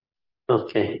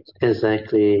Okay,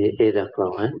 exactly 8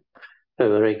 o'clock. Huh? A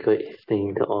very good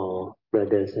evening to all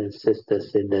brothers and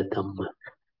sisters in the Dhamma.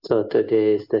 So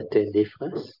today is the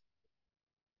 21st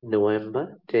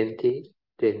November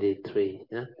 2023.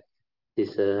 Huh?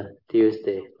 It's a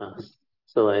Tuesday class.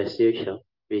 So as usual,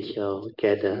 we shall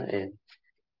gather and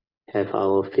have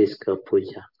our physical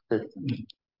puja. Huh?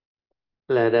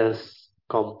 Let us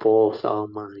compose our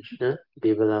mind,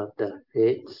 develop the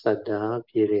faith, saddha,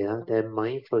 virya, then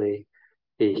mindfully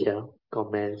we shall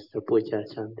commence the puja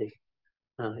chanting.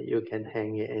 You can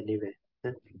hang it anywhere.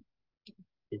 Huh?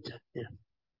 Yeah.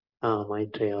 My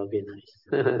tray will be nice.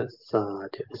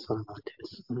 Sadhu, sadhu,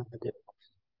 sadhu.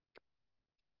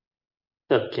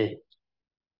 Okay.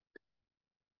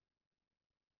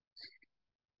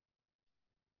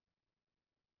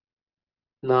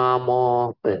 นะโม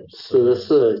ตัสสะ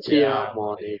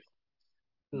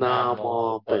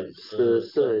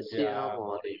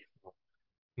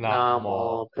ภะ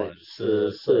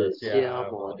คะ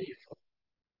วะโต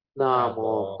อ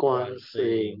ะระ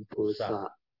หะโต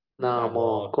สัมม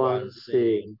าสัม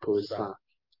พุทโธภะคะวะโ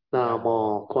ตอะระหะ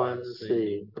โต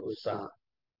สัมมาสัมพุทโ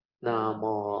ธนะโม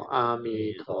ตัสสะ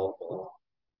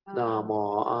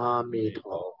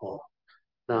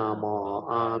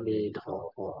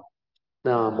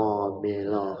ภ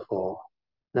ะคะวะโต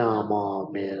อะระ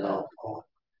หะโต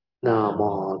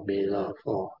สั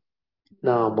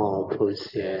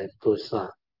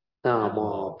มมา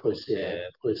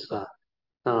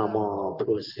สัม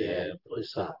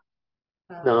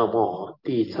พุ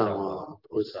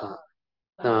ท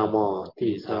โธภะคะว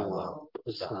ะ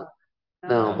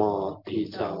โ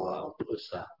ต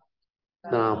อะ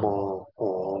ระ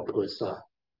ห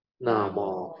ะโ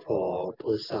ต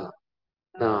สัมมา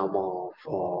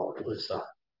สัม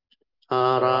พุทโธอะ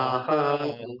ระหะโต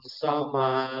สัมม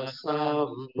าสัม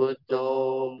พุทโธ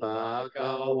ภ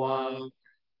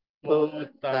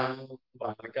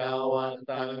ะคะวะ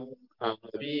ตังอะ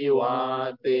ภิวา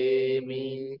เตมิ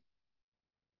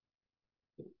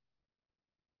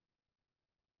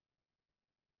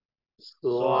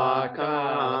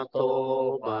Swakato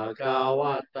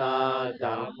Bhagavata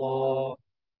Dhammo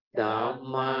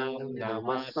Dhammang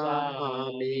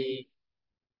Namasami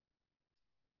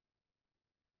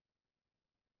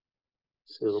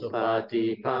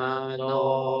Supatipanno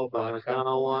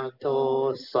Bhagavato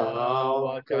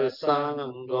Sāvaka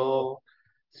Sangho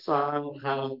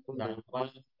Sanghang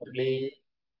Namami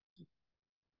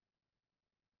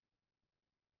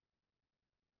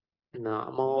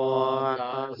Namo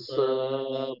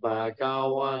Tassa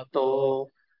Bhagavato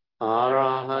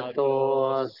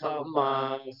Arahato Samma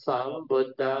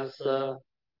Sambuddhassa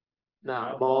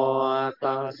Namo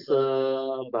Tassa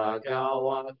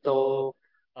Bhagavato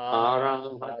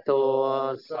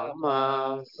Arahato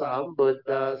Samma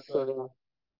Sambuddhassa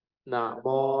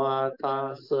Namo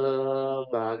Tassa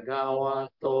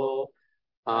Bhagavato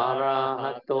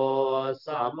Arahato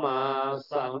Samma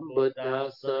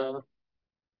Sambuddhassa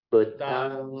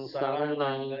Buddhang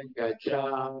Saranang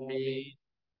Gacchami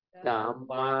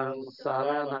Dhammang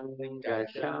Saranang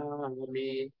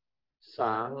Gacchami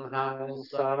Sanghang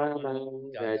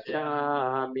Saranang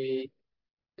Gacchami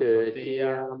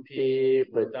Tutiyampi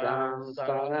Buddhang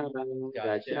Saranang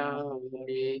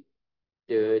Gacchami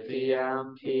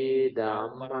Tutiyampi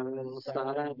Dhammang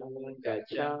Saranang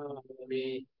Gacchami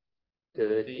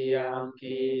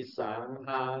Tutiyampi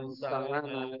Sanghang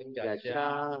Saranang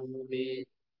Gacchami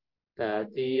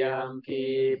Tatiyampi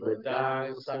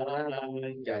Buddhang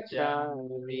Saranang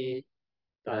Gacchami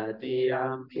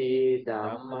Tatiyampi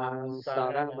Dhammang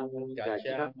Saranang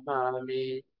Gacchami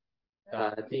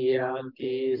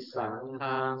Tatiyampi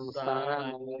Sanghang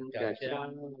Saranang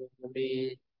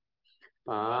Gacchami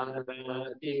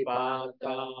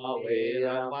Panatipata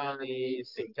Veramani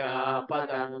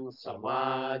Sikkhapadang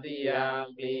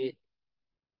Samadhiyami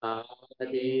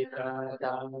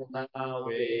Aditadana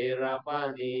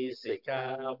Veramani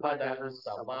Sikkhapadang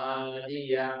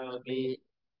Samadhiyami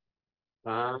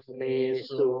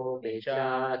Amesu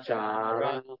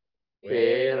Michacharan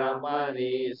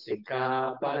Veramani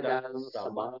Sikkhapadang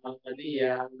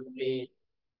Samadhiyami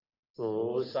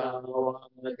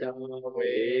Musawada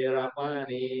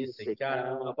Veramani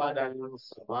Sikkhapadang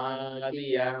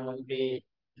Samadhiyami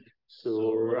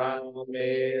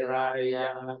Surameraya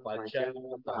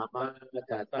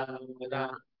Pacamatatana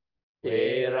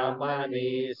Veramani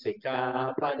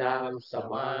Sikkhapadang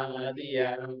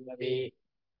Samadhiyami.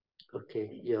 Okay,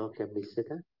 you all can be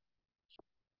seated.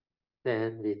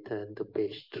 Then we turn to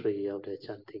page 3 of the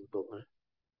chanting book.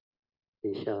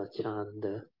 We shall chant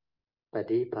the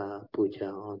Padipa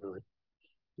Puja onward.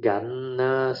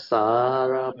 Ganna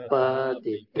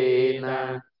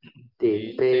Sarapatipena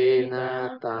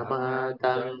Tipena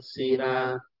tamadang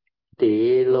sina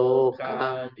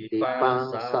Tilokang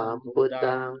dipang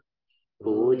sambuddhang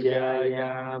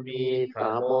Pujayami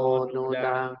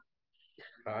tamonudang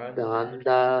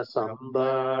Danda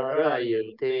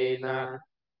sambarayutena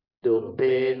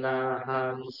Dumpena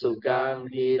hang sugang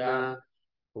hina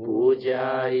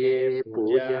Pujaye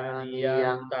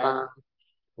pujaniyantang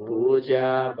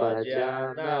Puja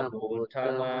bhajana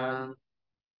muttamang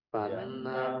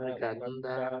Panna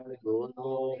ganda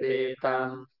guno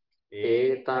petang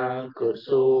Etang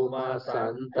kusuma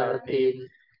santatin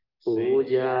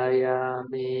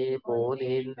Pujayami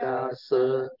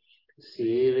munindasa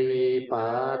Siri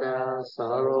pada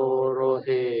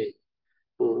sarorohe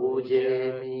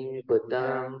Pujemi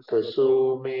bedang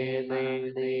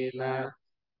kusumena nena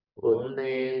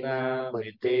Unnena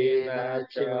mitena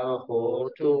cha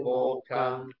hotu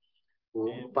mokang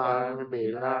Umpang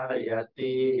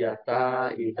milayati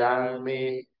yata idang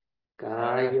me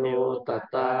Kayo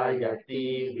tata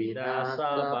yati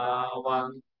vinasa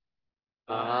bawang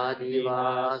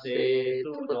Adivase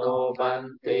tuno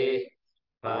bante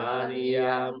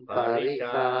Pariyam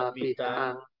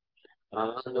parikapitang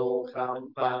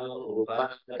Anukampang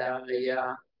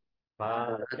upadaya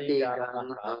Patikan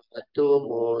atu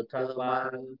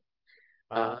mutamang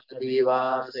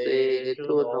Adivase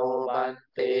tuno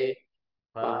bante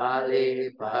Pale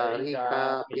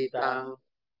parikapitang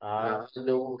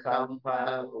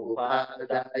Anukampang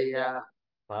upadaya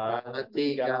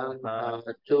Patikan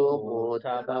atu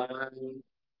mutamang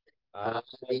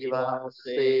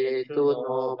Adivase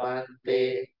tuno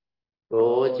bante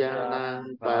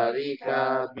Bojanang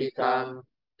parikapitang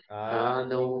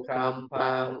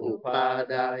Anukampang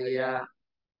upadaya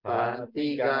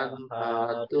Pantikan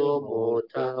patu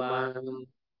mutamang.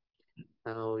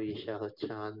 Now we shall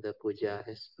chant the puja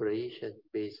aspiration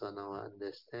based on our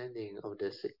understanding of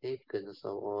the significance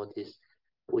of all these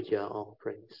puja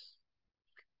offerings.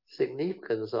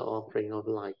 Significance of offering of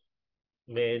light.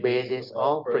 May this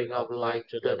offering of light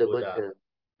to the Buddha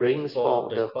brings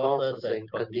forth the causes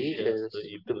and conditions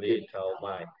to be our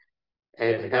mind,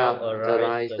 and help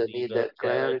arise the needed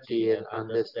clarity and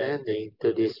understanding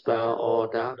to dispel all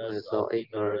darkness or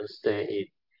ignorance therein.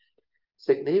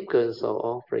 Significance of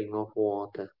offering of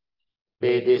water.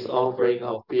 May this offering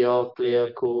of pure,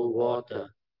 clear, cool water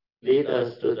lead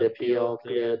us to the pure,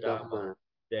 clear Dhamma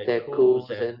that cools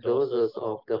and doses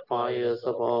off the fires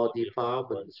of all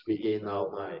defilements within our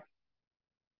mind.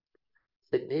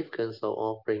 Significance of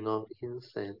offering of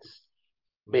incense.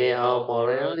 May our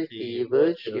morality,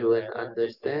 virtue, and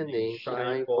understanding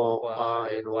shine forth far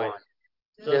and wide,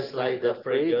 just like the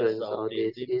fragrance of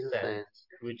this incense,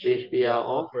 which we are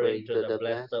offering to the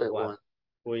Blessed One,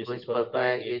 who is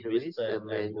perfect in wisdom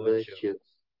and virtue.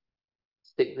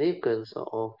 Significance of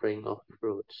offering of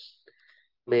fruits.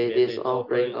 May this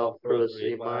offering of fruits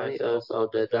remind us of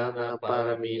the Dana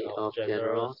Parami of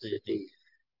generosity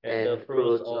and the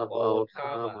fruits of our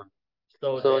karma,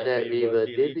 so that we will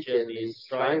diligently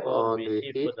strive on with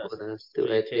heedfulness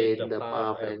to attain the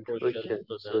path and fruition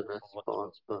as soon as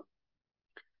possible.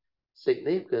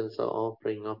 Significance of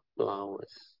offering of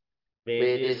flowers.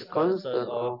 May this constant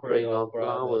offering of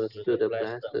flowers to the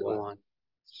Blessed One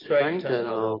strengthen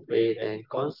our faith and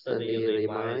constantly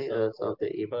remind us of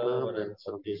the impermanence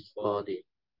of this body,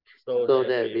 so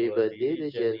that we will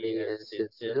diligently and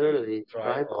sincerely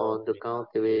strive on to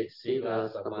cultivate Sila,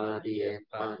 Samadhi, and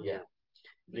Panya,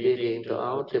 leading to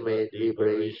ultimate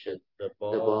liberation, the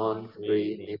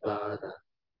born-free Nibbana.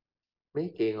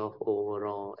 Making of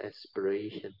overall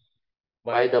aspiration.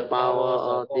 By the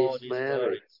power of these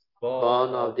merits,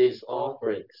 born of these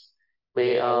offerings,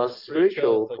 may our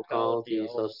spiritual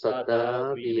faculties of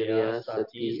Saddha, Virya,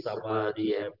 Sati,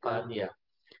 Samadhi, and Panya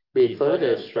be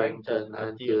further strengthened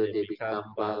until they become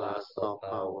balas of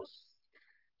powers,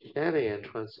 sharing and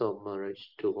transform marriage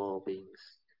to all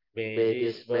beings. May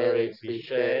these merits be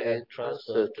shared and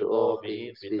transferred to all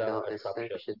beings without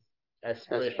exception,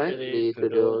 especially to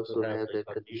those who have the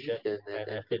condition and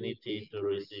affinity to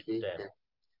receive them.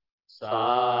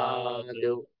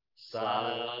 Sadhu,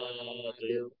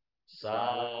 sadhu,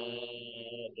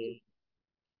 sadhu.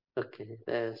 Okay,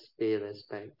 let's pay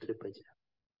respect to Puja.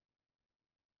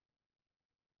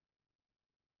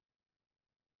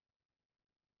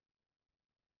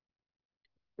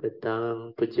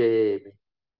 Petang Pujemi.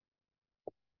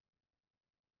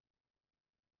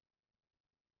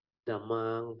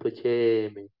 Damang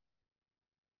Pujemi.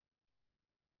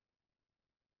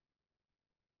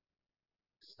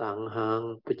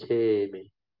 Sanghang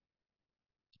Pujemi.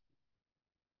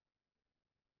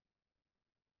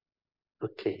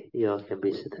 Okay, you all can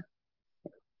be seated.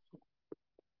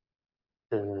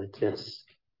 just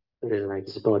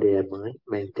relax body and mind,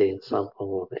 maintain some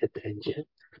form of attention.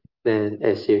 Then,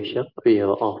 as usual, we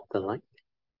will off the light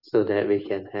so that we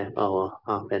can have our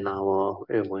half an hour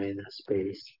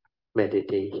awareness-based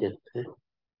meditation.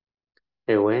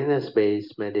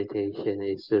 Awareness-based meditation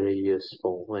is very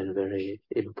useful and very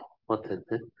important.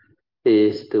 It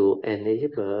is to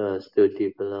enable us to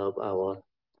develop our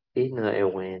inner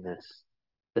awareness,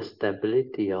 the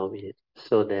stability of it,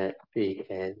 so that we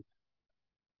can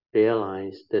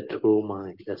realize the true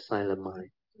mind, the silent mind,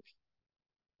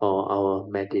 or our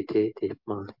meditative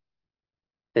mind.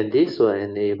 And this will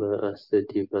enable us to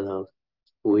develop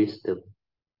wisdom,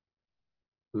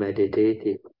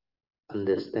 meditative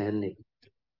understanding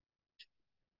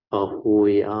of who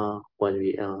we are, what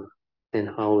we are, and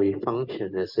how we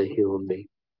function as a human being.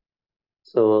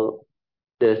 So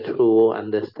the true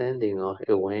understanding of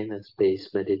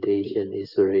awareness-based meditation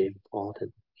is very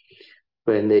important.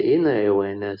 When the inner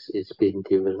awareness is being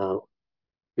developed,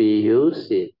 we use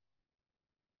it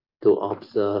to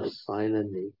observe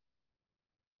silently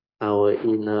our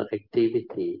inner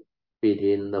activity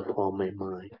within the form and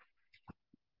mind.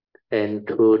 And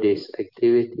through this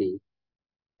activity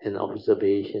and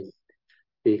observation,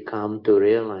 we come to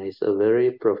realize a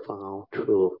very profound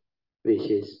truth, which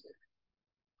is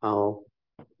how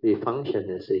we function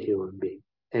as a human being.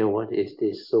 And what is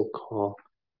this so-called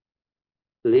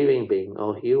living being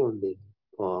or human being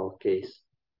for our case?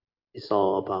 It's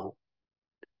all about.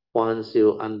 Once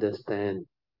you understand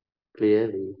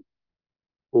clearly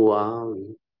who are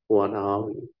we, what are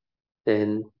we,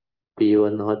 then we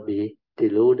will not be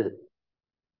deluded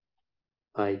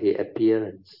by the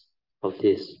appearance of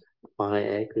these five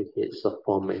aggregates of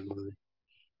form and mind.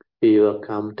 We will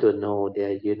come to know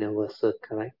their universal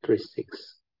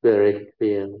characteristics very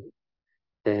clearly.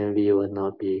 Then we will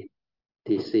not be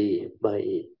deceived by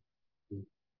it.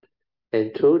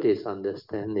 And through this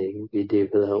understanding, we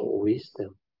develop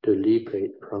wisdom to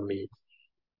liberate from it.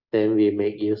 Then we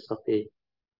make use of it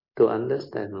to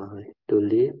understand life, to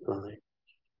live life.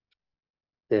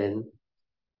 Then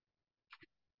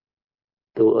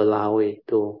to allow it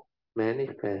to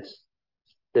manifest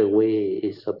the way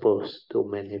it's supposed to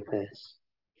manifest.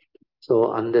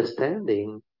 So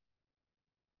understanding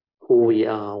who we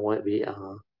are, what we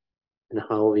are, and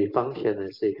how we function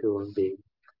as a human being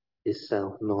is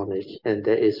self-knowledge, and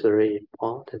that is very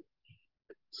important,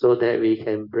 so that we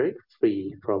can break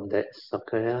free from that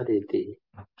sakkayaditthi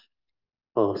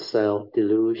or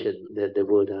self-delusion that the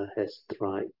Buddha has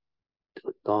tried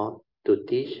to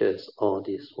teach us all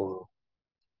this world.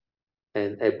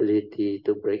 And ability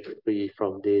to break free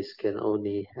from this can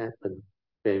only happen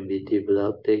when we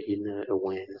develop the inner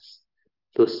awareness,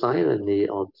 to silently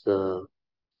observe,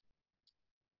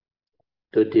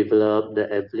 to develop the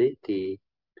ability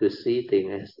to see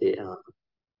things as they are,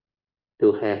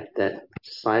 to have that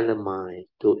silent mind,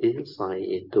 to insight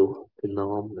into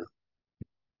phenomena,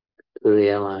 to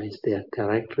realize their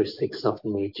characteristics of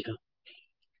nature,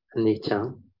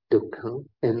 anicca, dukkha,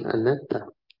 and anatta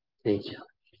nature.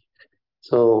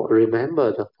 So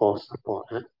remember the four support.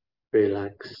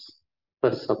 Relax.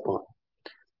 First support.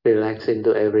 Relax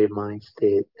into every mind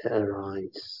state that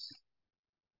arises.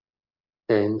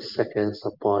 Then second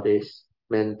support is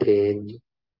maintain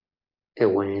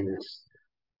awareness,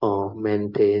 or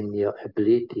maintain your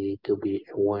ability to be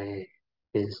aware.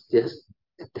 It's just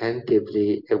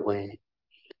attentively aware.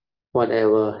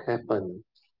 Whatever happens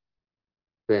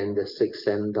when the sixth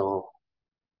sense door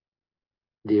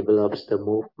develops the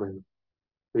movement,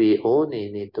 we only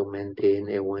need to maintain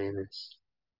awareness.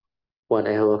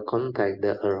 Whatever contact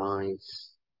that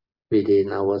arises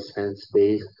within our sense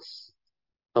bases,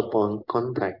 upon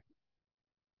contact,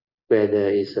 whether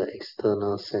it's an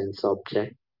external sense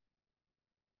object,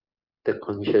 the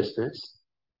consciousness,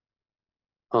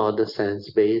 or the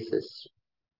sense bases,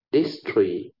 these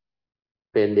three,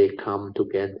 when they come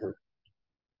together,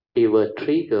 it will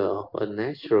trigger a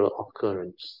natural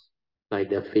occurrence, like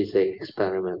the physics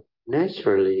experiment.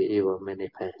 Naturally, it will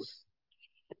manifest.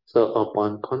 So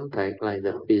upon contact, like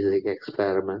the physics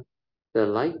experiment, the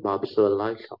light bulbs will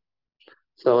light up.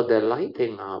 So the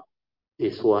lighting up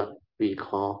is what we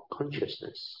call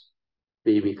consciousness.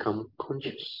 We become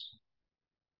conscious.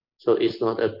 So it's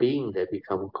not a being that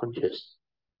becomes conscious.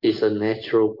 It's a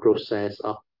natural process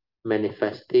of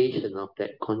manifestation of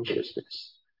that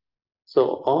consciousness.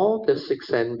 So all the six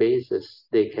sense bases,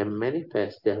 they can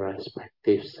manifest their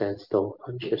respective sense of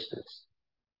consciousness,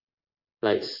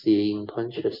 like seeing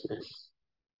consciousness,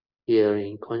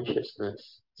 hearing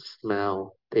consciousness,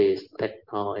 smell, taste,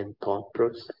 tactile, and thought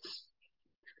process.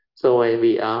 So when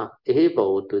we are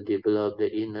able to develop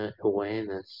the inner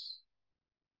awareness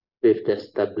with the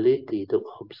stability to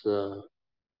observe,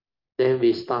 then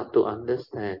we start to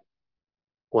understand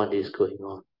what is going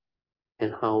on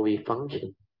and how we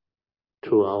function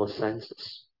through our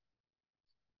senses,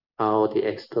 how the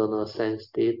external sense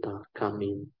data come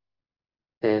in,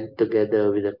 and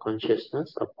together with the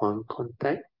consciousness upon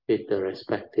contact with the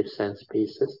respective sense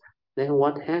pieces, then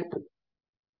what happens?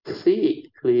 See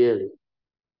it clearly,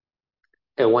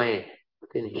 aware,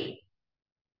 finish.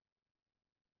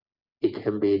 It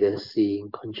can be the seeing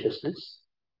consciousness,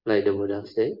 like the Buddha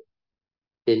said.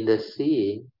 In the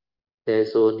seeing,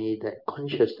 there's only that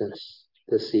consciousness,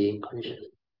 the seeing consciousness,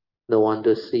 no one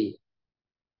to see.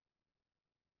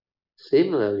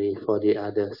 Similarly for the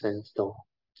other sense door,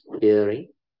 hearing,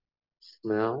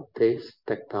 smell, taste,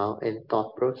 tactile, and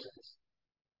thought process.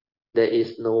 There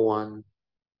is no one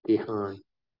behind.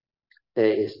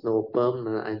 There is no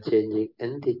permanent unchanging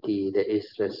entity that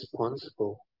is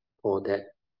responsible for that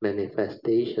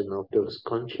manifestation of those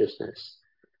consciousness.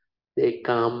 They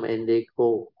come and they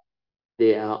go.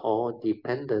 They are all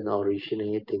dependent,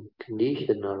 originating,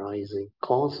 condition arising,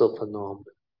 causal phenomena.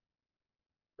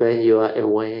 When you are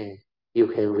aware, you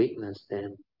can witness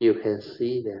them, you can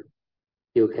see them,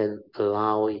 you can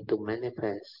allow it to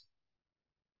manifest.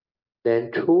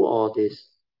 Then through all this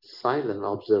silent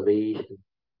observation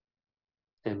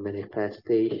and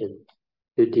manifestation,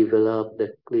 you develop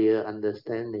the clear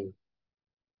understanding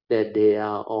that they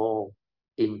are all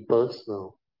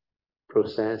impersonal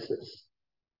processes.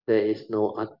 There is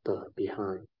no other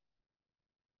behind.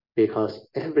 Because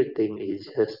everything is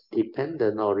just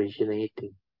dependent,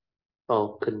 originating,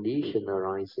 or condition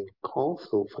arising,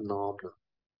 causal phenomena.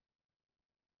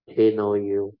 He know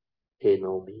you, he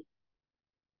know me.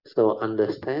 So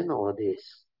understand all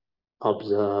this,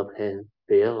 observe and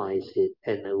realize it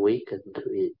and awaken to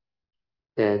it.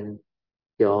 Then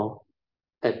your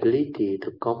ability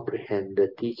to comprehend the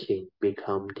teaching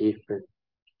become different.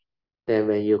 Then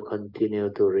when you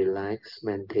continue to relax,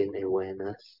 maintain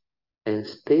awareness, and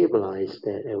stabilize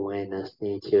that awareness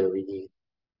nature within,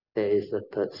 there is a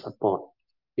third support.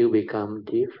 You become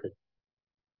different.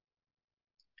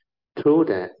 Through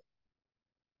that,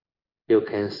 you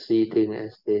can see things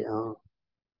as they are.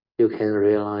 You can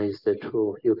realize the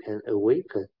truth. You can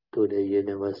awaken to the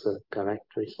universal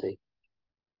characteristic.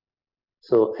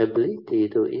 So ability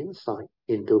to insight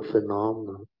into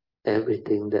phenomena,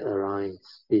 everything that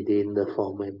arises within the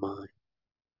form and mind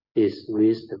is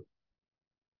wisdom.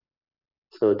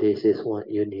 So this is what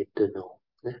you need to know.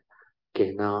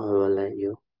 Okay, now I will let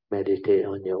you meditate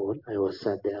on your own. I will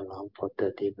set the alarm for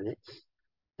 30 minutes.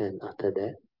 And after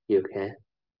that, you can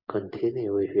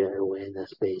continue with your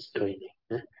awareness-based training.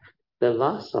 The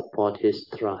last support is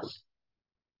trust.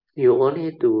 You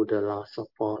only do the last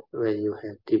support when you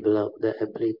have developed the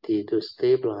ability to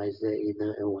stabilize the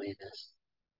inner awareness.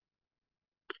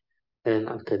 And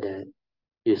after that,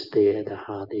 you stay at the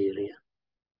heart area.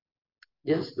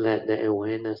 Just let the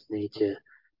awareness nature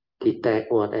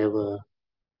detect whatever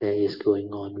that is going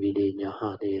on within your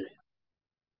heart area.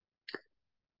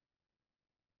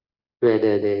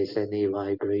 Whether there is any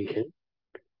vibration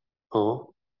or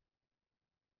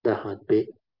the heartbeat.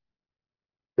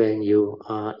 When you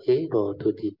are able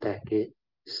to detect it,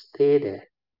 stay there,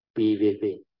 be with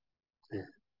it.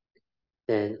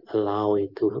 Then allow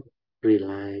it to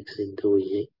relax into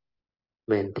it,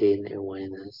 maintain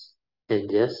awareness, and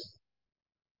just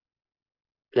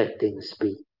let things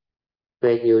be.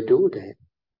 When you do that,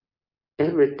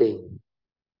 everything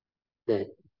that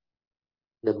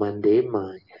the mundane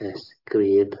mind has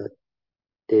created,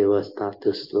 they will start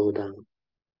to slow down,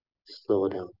 slow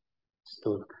down,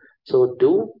 slow down. So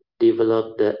do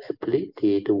develop the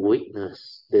ability to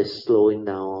witness the slowing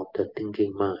down of the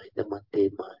thinking mind, the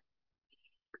mundane mind.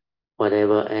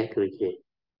 Whatever aggregate,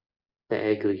 the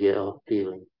aggregate of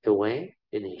feeling, aware,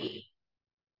 finish.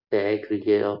 The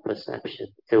aggregate of perception,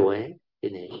 aware,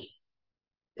 finish.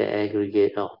 The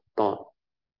aggregate of thought,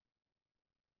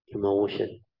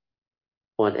 emotion,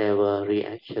 whatever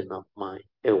reaction of mind,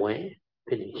 aware,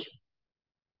 finish.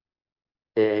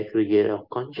 The aggregate of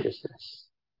consciousness,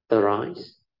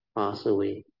 arise, pass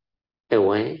away,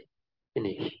 aware,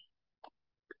 finish.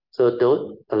 So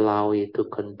don't allow it to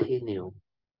continue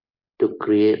to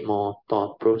create more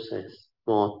thought process,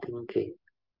 more thinking,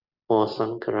 more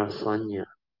sankhara sanya.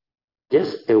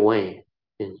 Just aware.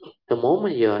 The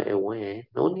moment you are aware,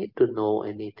 no need to know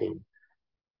anything,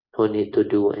 no need to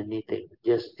do anything,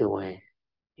 just aware.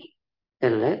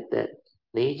 And let that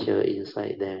nature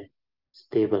inside there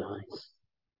stabilize.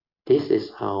 This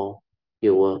is how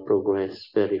you will progress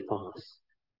very fast.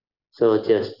 So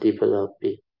just develop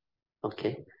it.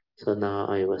 Okay? So now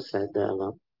I will set the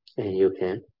alarm and you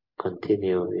can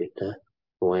continue with the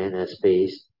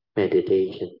awareness-based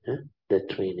meditation, the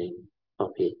training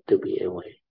of it to be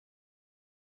aware.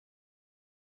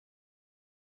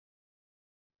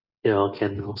 You all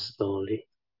can now slowly,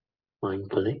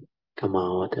 mindfully come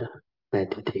out of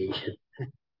meditation.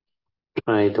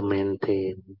 Try to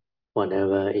maintain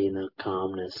whatever inner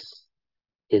calmness,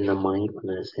 inner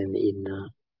mindfulness, and inner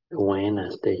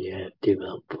awareness that you have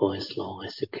developed for as long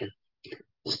as you can.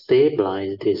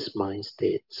 Stabilize this mind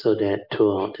state so that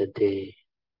throughout the day,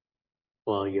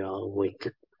 while you are awake,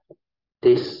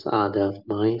 these are the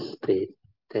mind states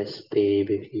that stay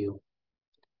with you.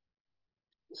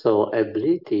 So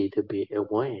ability to be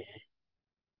aware,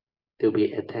 to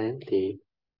be attentive,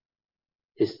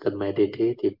 is the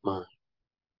meditative mind.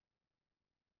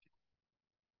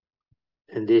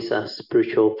 And these are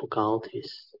spiritual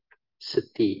faculties.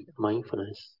 Sati,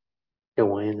 mindfulness,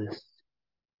 awareness.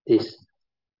 This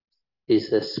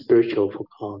is a spiritual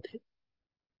faculty.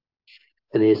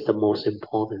 And it's the most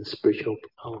important spiritual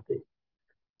faculty.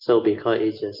 So because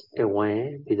it's just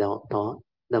aware without thought,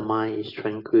 the mind is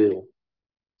tranquil,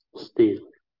 still.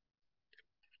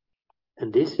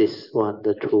 And this is what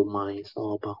the true mind is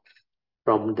all about.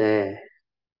 From there,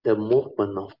 the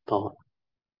movement of thought,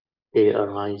 they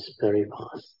arise very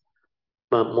fast.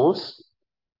 But most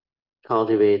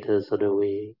cultivators of the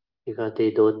way, because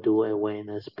they don't do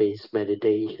awareness-based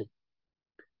meditation,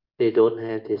 they don't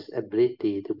have this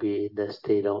ability to be in the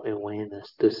state of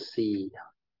awareness to see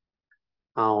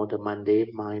how the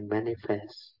mundane mind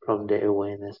manifests from the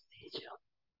awareness nature.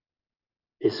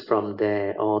 It's from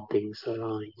there all things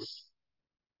arise.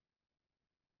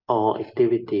 All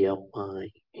activity of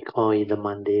mind, we call it the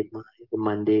mundane mind, the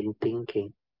mundane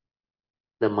thinking,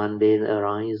 the mundane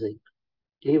arising,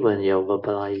 even your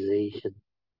verbalization,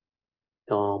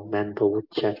 your mental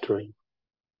chattering,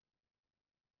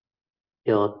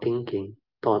 your thinking,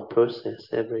 thought process,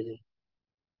 everything.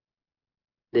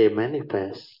 They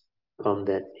manifest from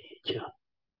that nature.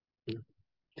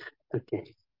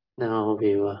 Okay, now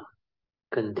we will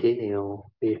continue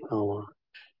with our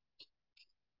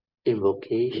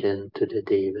invocation to the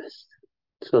Devas.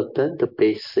 So turn the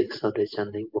page 6 of the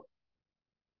chanting book.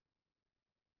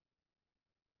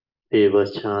 We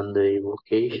will chant the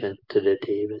invocation to the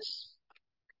Devas.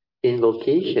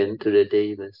 Invocation to the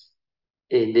Devas.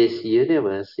 In this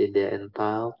universe, in their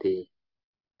entirety,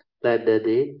 let the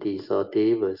deities or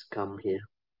Devas come here.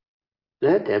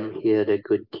 Let them hear the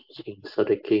good teachings of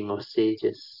the King of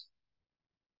Sages,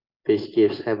 which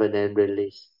gives heaven and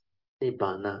release,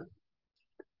 Nibbana.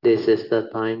 This is the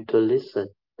time to listen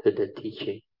to the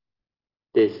teaching.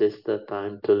 This is the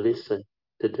time to listen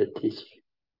to the teaching.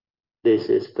 This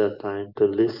is the time to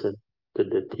listen to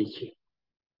the teaching.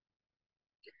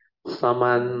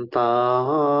 Samanta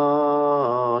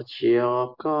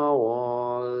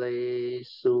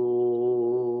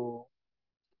Chakawalesu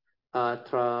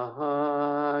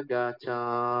Atra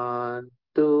Gachantu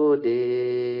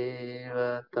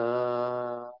Devata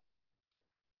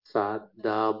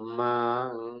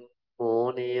Saddhammang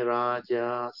Muni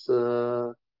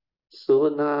Rajasa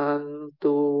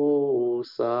Sunantu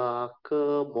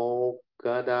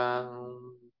Sakemokadang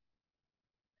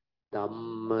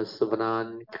Dhammasvanan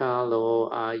Kalo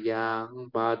Ayang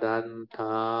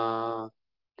Badanta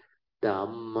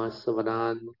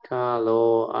Dhammasvanan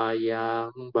Kalo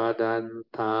Ayang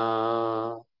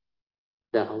Badanta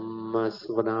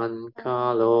Dhammasvanan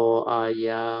Kalo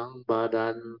Ayang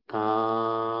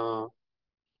Badanta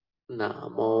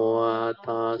Namo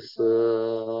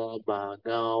Tassa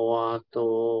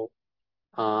Bhagavato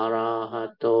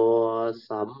Arahato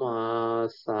Samma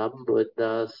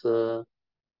Sambuddhassa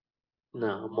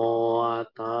Namo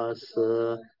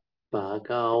Tassa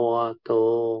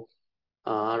Bhagavato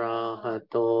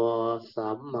Arahato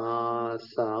Samma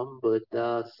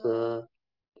Sambuddhassa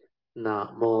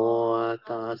Namo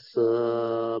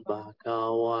Tassa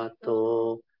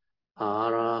Bhagavato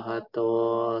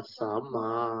Arahato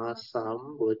Samma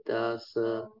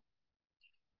Sambuddhassa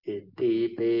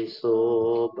Iti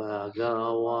Piso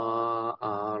Bhagava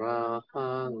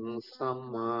Arahang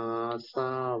Samma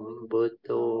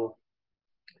Sambuddho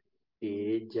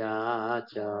Ija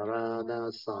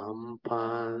Charana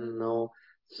Sampanno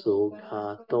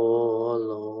Sukhato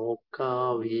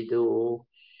Lokavidu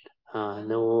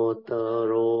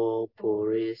Anuttaro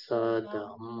Purisa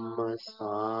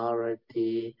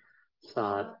Dhammasarati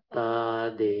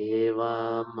Satta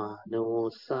Deva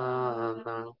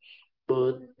Manusanang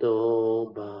Buddho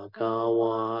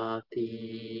Bhagavati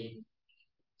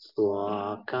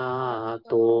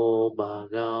Swakato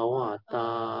Bhagavata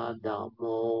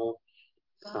Dhammo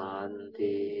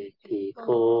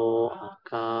Santitiko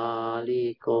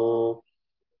Akaliko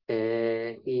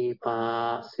หิปั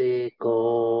สสิโก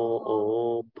โอ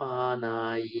ปานา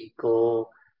ยิโก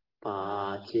ปั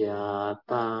จจย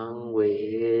ตังเว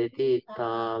ทิต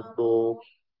าโบ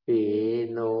วิ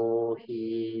โนหิ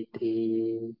ติ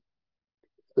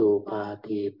สุป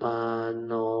ฏิปันโ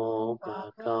นภะ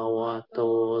คะวะโต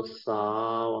สา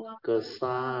วก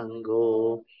สังโฆ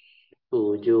อุ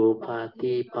จุป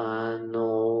ฏิปันโน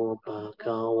ภะค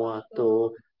ะวะโต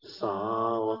สา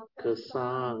วก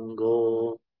สังโฆ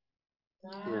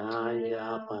ยายา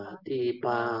ปฏิ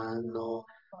ปันโน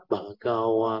ภะคะ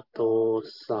วะโต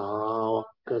สาว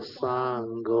กสัง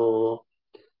โฆ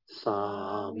สา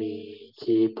มี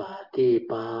จิปฏิ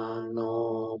ปันโน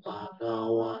ภะคะ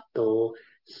วะโต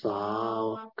สาว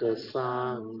กสั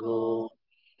งโฆ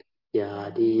ยา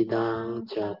ดิดัง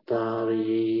จัตตา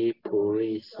ริปุ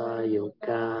ริสยุค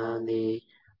านิ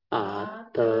อัต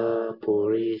ตปุ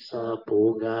ริสปุ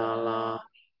กาลา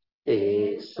เอ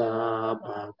สาภ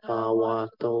ะคะวะ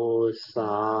โตส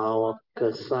าวก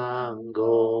สังโฆ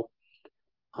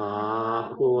อา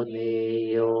หุเน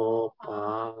โยภา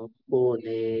หุเน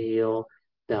โย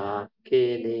ดักเก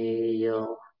เนโย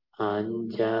อัญ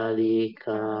จาลิก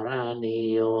ารเน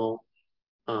โย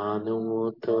อนุ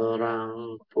ตรัง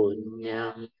ปุญญั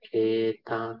งเก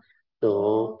ตังโล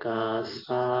กัสส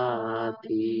า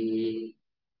ติ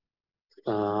ส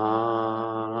า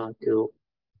ธุ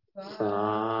สา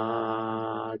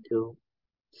ธุ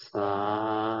สา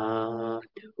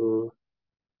ธุ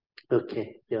Okay,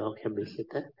 you all can be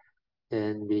seated,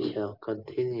 and we shall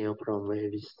continue from where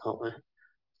we stop.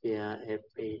 We are at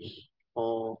page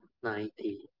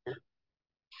 490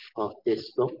 of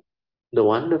this book, The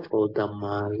Wonderful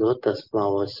Dhamma Lotus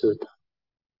Flower Sutta,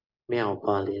 Miao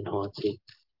Palin Ho Jing.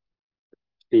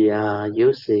 We are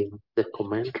using the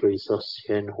commentaries of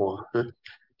Xuan Hua.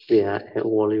 We are at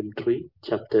volume 3,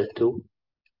 chapter 2,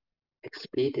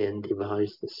 Expedient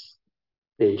Devices,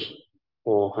 page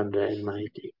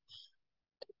 490.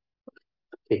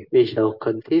 Okay, we shall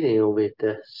continue with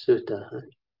the sutta.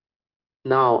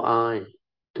 Now I,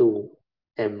 too,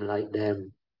 am like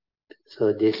them.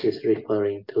 So this is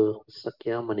referring to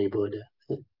Sakyamuni Buddha.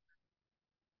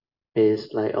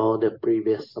 It's like all the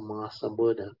previous Samasa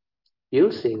Buddha,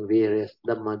 using various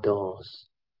Dhamma doors.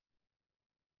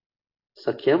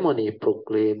 Sakyamuni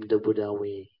proclaimed the Buddha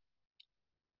way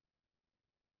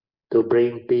to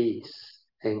bring peace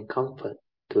and comfort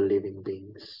to living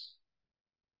beings.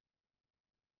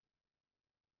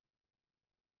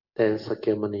 Then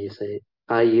Sakyamuni said,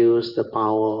 I use the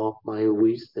power of my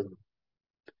wisdom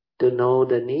to know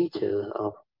the nature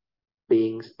of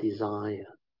being's desire.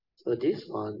 So this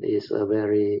one is a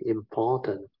very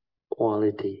important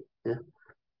quality. Yeah?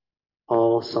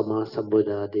 All Samasa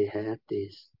Buddha, they have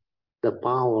this, the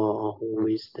power of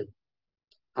wisdom.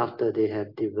 After they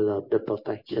have developed the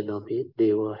perfection of it,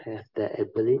 they will have the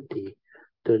ability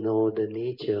to know the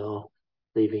nature of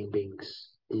living beings'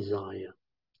 desire.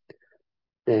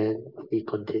 Then he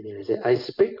continues, I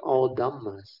speak all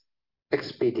Dhammas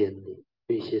expediently,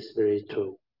 which is very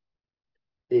true.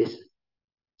 These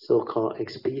so-called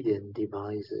expedient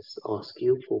devices or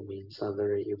skillful means are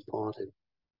very important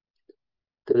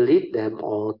to lead them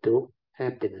all to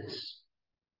happiness.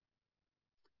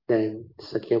 Then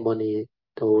Sakyamuni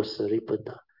told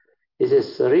Sariputta, he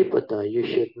says, Sariputta, you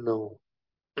should know,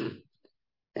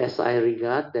 as I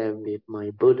regard them with my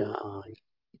Buddha eye,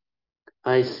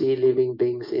 I see living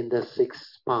beings in the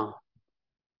sixth path,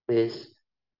 means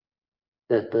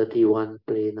the 31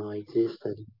 plane of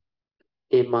existence.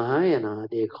 In Mahayana,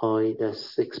 they call it the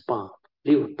sixth path,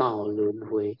 Liu Dao Lun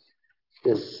Hui,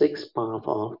 the sixth path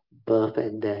of birth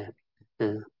and death.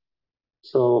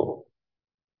 So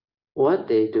what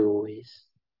they do is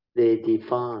they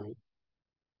define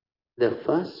the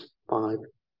first five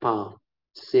paths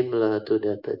similar to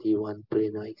the 31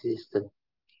 plane of existence.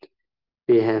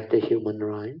 We have the human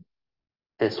mind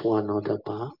as one of the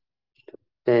paths.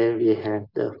 Then we have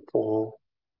the four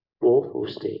woeful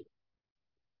states.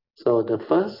 So the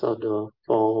first of the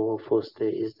four woeful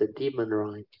states is the demon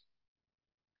mind.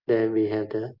 Then we have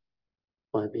the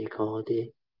what we call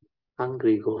the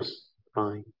hungry ghost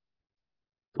mind,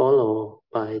 followed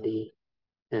by the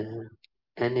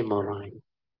animal mind.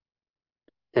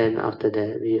 Then after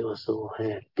that, we also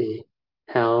have the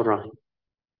hell mind.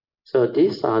 So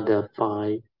these are the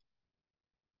five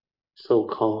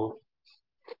so-called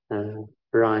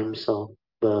rhymes of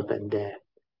birth and death.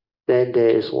 Then there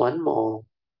is one more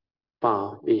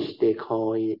path which they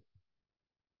call it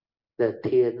the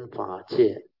Tian Fa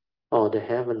Jie, or the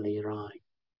heavenly rhyme.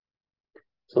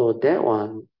 So that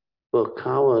one will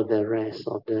cover the rest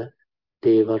of the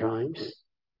Deva rhymes,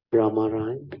 Brahma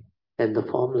rhyme, and the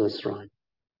formless rhyme.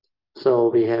 So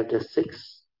we have the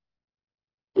 6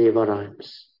 Deva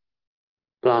rhymes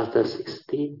plus the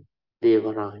 16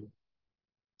 Deva rhymes.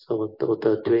 So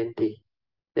total 20.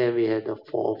 Then we have the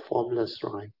 4 formless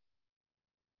rhymes.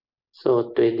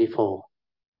 So 24.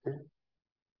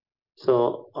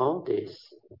 So all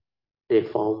this, they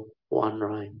form one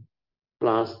rhyme.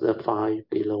 Plus the 5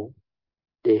 below,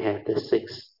 they have the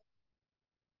 6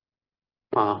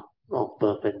 path of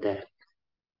birth and death.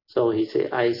 So he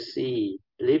said, I see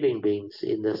living beings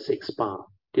in the 6 path,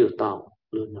 Teoh,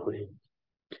 Luân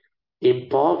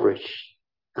impoverished.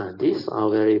 And these are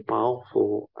very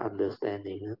powerful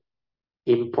understanding.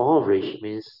 Impoverished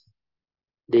means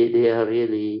they are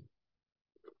really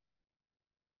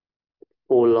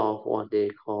full of what they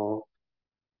call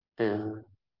uh,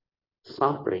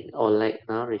 suffering or lack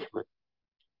nourishment.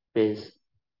 Means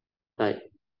like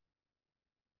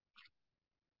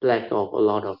lack of a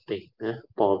lot of things,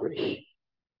 impoverished.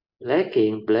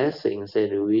 Lacking blessings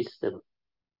and wisdom,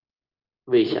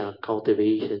 which are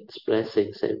cultivations,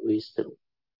 blessings and wisdom.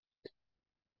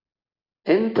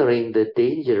 Entering the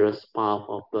dangerous path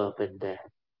of birth and death.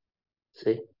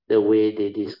 See, the way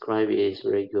they describe it is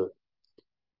very good.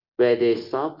 Where they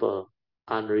suffer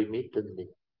unremittingly.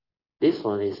 This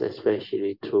one is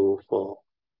especially true for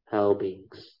hell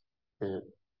beings.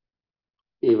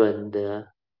 Even the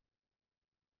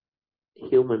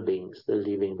human beings, the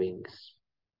living beings,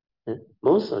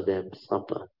 most of them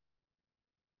suffer.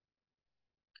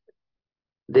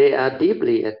 They are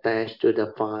deeply attached to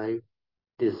the 5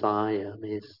 desire,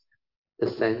 means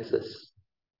the senses.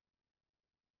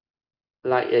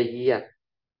 Like a yak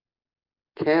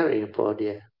caring for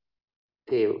their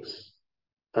tails,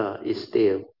 its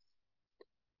tail.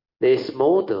 They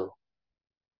smother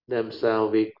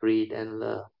themselves with greed and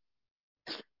love,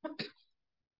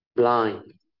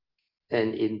 blind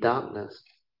and in darkness,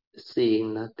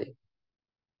 seeing nothing,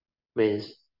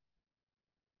 means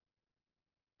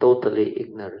totally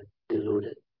ignorant,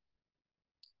 deluded.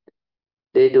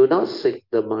 They do not seek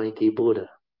the mighty Buddha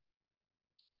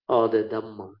or the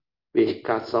Dhamma, which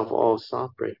cuts off all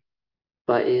suffering,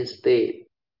 but instead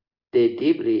they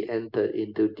deeply enter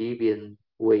into deviant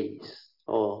ways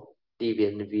or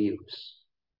deviant views.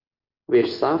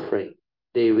 With suffering,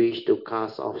 they wish to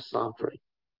cast off suffering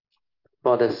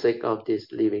for the sake of these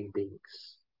living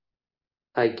beings.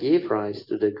 I give rise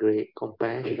to the great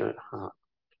compassionate heart.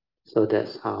 So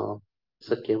that's how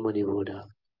Sakyamuni Buddha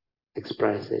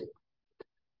expressed it.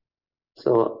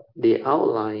 So the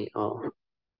outline of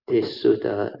this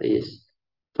sutta is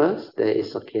first there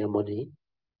is Sakyamuni,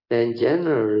 then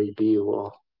general review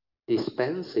of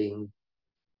dispensing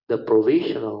the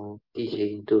provisional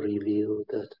teaching to reveal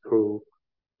the true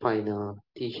final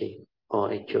teaching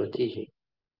or actual teaching.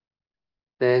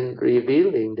 Then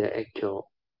revealing the actual,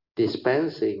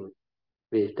 dispensing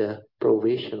with the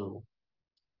provisional.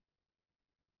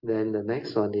 Then the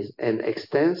next one is an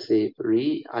extensive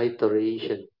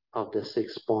reiteration of the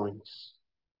 6 points.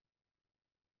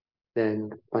 Then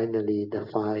finally the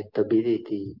 5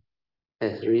 stability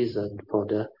as reason for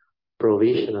the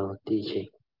provisional teaching.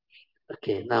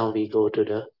 Okay, now we go to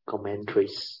the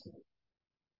commentaries.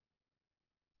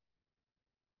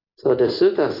 So the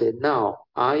sutta said, now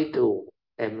I too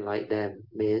am like them,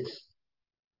 means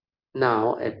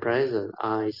now at present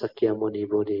I, Sakyamuni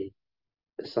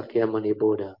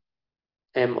Buddha,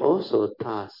 am also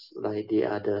thus like the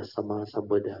other Sammasa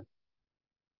Buddha,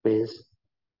 means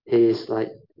he is like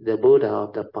the Buddha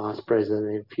of the past, present,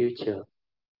 and future,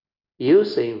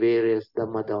 using various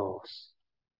Dhamma doors.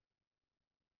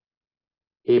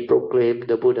 He proclaimed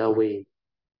the Buddha way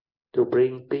to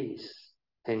bring peace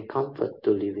and comfort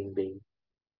to living beings,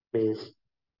 means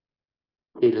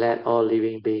he led all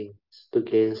living beings to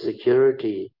gain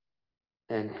security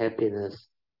and happiness.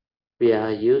 We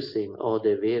are using all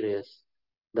the various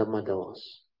Dhamma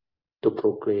doors to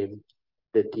proclaim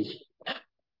the teaching.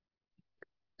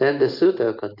 Then the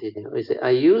sutta continues. It says, I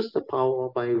use the power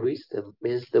of my wisdom,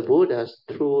 means the Buddha's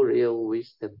true real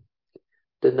wisdom,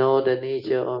 to know the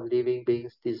nature of living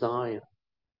beings' desire.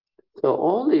 So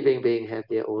all living beings have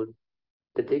their own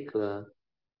particular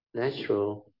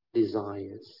natural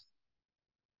desires.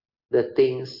 The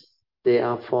things they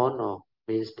are fond of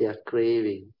means their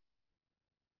craving,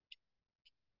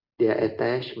 their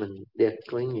attachment, their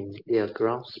clinging, their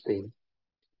grasping.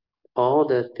 All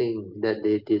the things that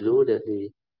they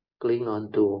deludedly cling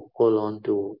on to, hold on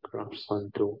to, grasp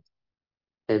on to,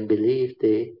 and believe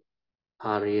they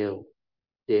are real,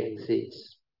 they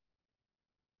exist.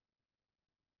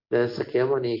 Then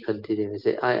Sakyamuni continues,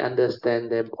 say, I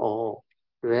understand them all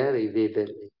very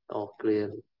vividly or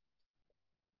clearly.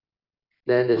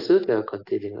 Then the sutta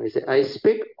continues. It says, I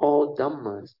speak all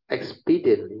dhammas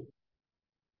expediently,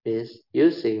 means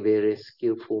using various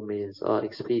skillful means or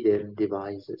expedient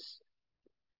devices.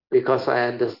 Because I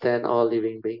understand all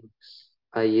living beings,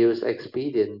 I use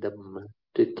expedient dhamma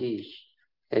to teach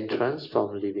and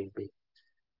transform living beings,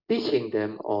 teaching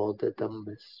them all the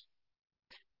dhammas.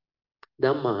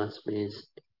 Dhammas means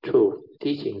truth,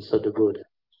 teachings of the Buddha.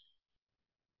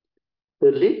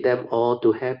 To lead them all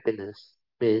to happiness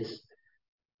means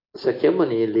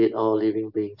Sakyamuni lead all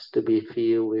living beings to be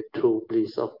filled with true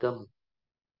bliss of Dhamma.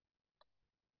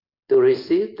 To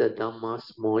receive the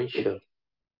Dhamma's moisture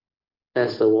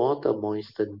as the water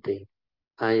moistens things,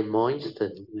 I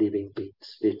moisten living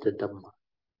beings with the Dhamma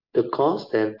to cause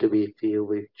them to be filled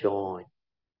with joy.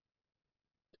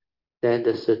 Then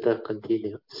the sutta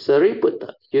continues.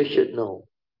 Sariputta, you should know,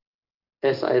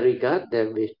 as I regard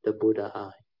them with the Buddha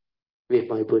eye, with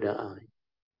my Buddha eye,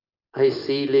 I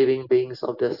see living beings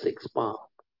of the sixth path,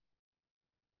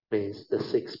 means the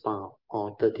sixth path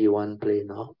or 31 plane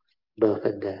of birth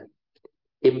and death,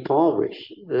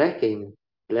 impoverished, lacking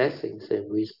blessings and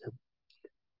wisdom,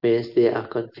 means they are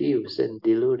confused and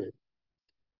deluded.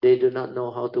 They do not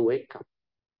know how to wake up.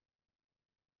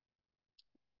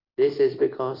 This is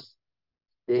because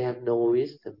they have no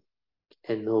wisdom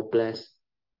and no blessed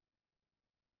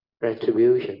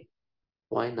retribution.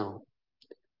 Why not?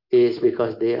 It is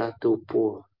because they are too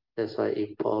poor. That's why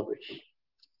impoverished.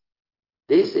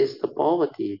 This is the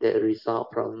poverty that results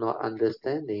from not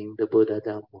understanding the Buddha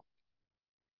Dhamma.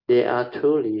 They are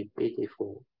truly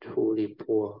pitiful, truly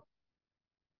poor.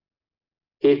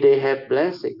 If they have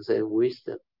blessings and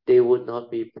wisdom, they would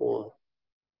not be poor.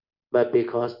 But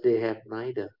because they have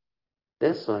neither,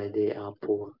 that's why they are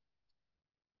poor.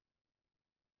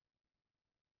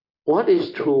 What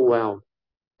is true wealth?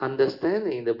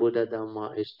 Understanding the Buddha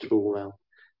Dhamma is true wealth.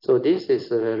 So this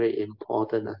is a very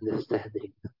important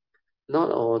understanding.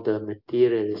 Not all the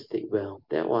materialistic wealth.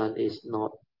 That one is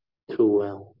not true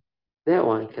wealth. That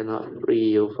one cannot free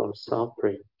you from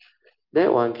suffering.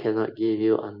 That one cannot give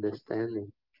you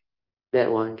understanding.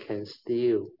 That one can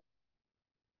still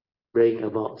bring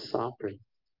about suffering.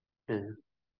 Yeah.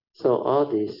 So all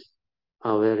these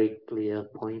are very clear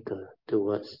pointer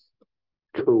towards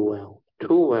true wealth.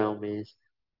 True wealth means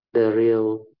the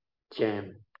real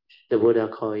gem. The Buddha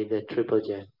called it the triple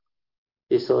gem.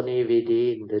 It's only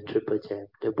within the triple gem,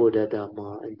 the Buddha,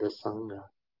 Dhamma, and the Sangha,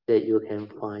 that you can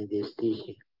find this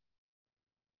teaching.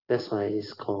 That's why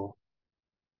it's called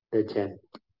the gem,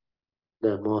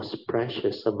 the most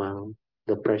precious among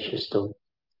the precious stone.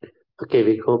 Okay,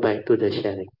 we go back to the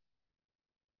sharing.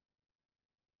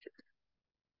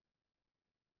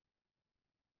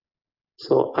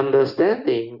 So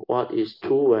understanding what is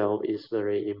true wealth is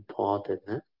very important.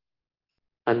 Huh?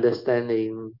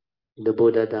 Understanding the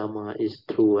Buddha Dhamma is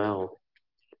true wealth.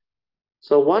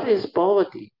 So what is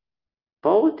poverty?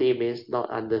 Poverty means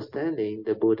not understanding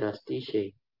the Buddha's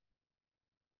teaching.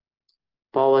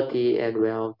 Poverty and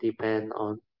wealth depend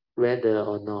on whether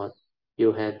or not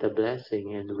you have the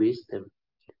blessing and wisdom.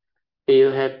 If you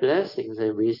have blessings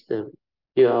and wisdom,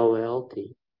 you are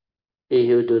wealthy. If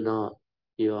you do not,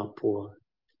 you are poor.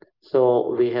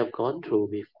 So we have gone through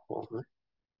before. Huh?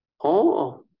 All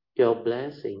of your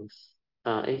blessings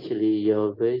are actually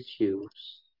your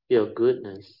virtues, your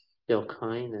goodness, your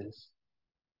kindness,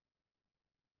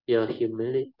 your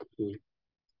humility,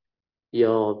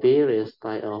 your various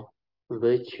type of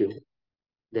virtue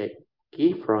that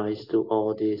give rise to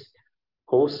all this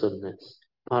wholesomeness,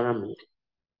 paramita.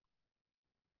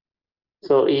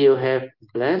 So if you have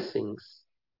blessings,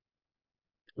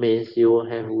 means you will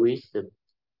have wisdom.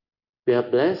 Where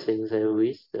blessings and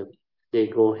wisdom, they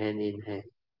go hand in hand.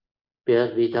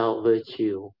 Because without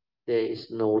virtue, there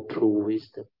is no true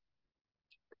wisdom.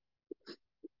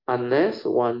 Unless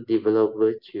one develop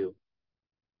virtue,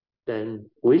 then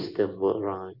wisdom will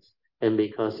arise. And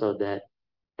because of that,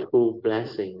 true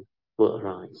blessing will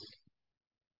arise.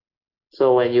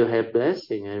 So when you have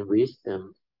blessing and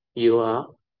wisdom, you are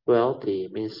wealthy,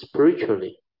 means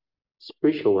spiritually,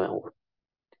 spiritual wealth.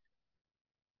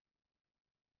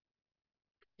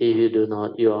 If you do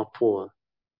not, you are poor.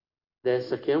 Then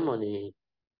Sakyamuni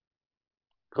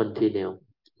continue.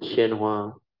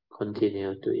 Shenhua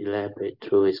continue to elaborate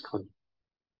through his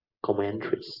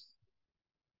commentaries.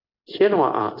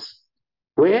 Shenhua asks,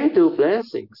 where do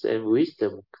blessings and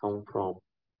wisdom come from?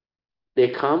 They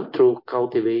come through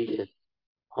cultivation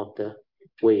of the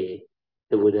way,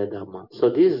 the Buddha Dhamma.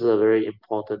 So this is a very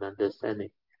important understanding.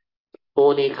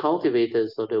 Only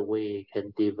cultivators of the way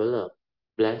can develop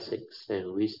blessings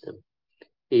and wisdom.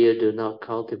 If you do not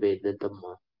cultivate the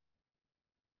Dhamma,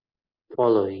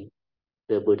 following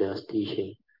the Buddha's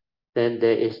teaching, then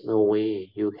there is no way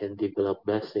you can develop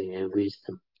blessing and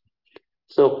wisdom.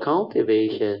 So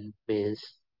cultivation means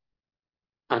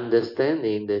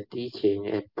understanding the teaching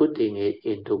and putting it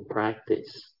into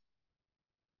practice.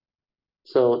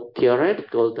 So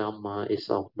theoretical Dhamma is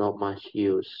of not much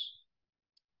use.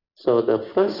 So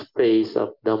the first phase of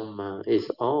Dhamma is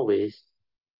always,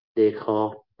 they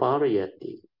call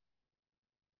pariyatti,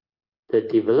 the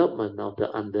development of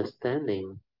the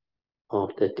understanding of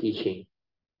the teaching.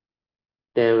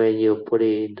 Then when you put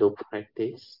it into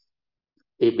practice,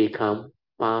 it becomes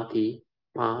pati.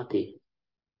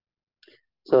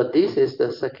 So this is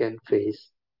the second phase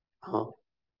of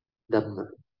Dhamma.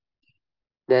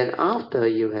 Then after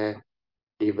you have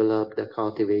developed the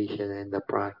cultivation and the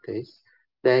practice,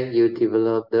 then you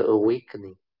develop the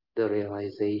awakening, the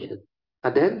realization.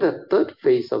 And then the third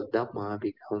phase of Dhamma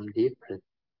becomes different.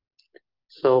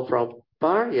 So from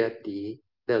pariyatti,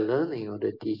 the learning of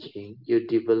the teaching, you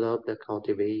develop the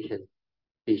cultivation,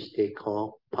 which they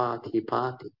call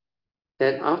patipati.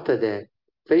 Then after that,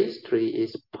 phase 3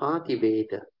 is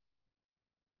pativeda,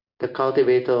 the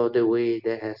cultivator of the way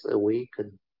that has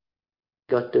awakened,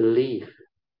 got to live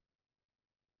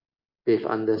with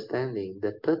understanding,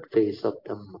 the third phase of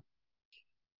Dhamma.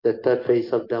 The third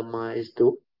phase of Dhamma is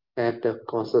to have the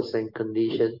causes and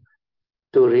conditions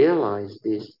to realize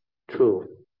this truth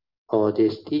or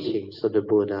these teachings of the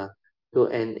Buddha, to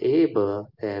enable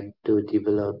them to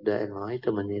develop the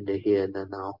enlightenment in the here and the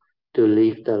now, to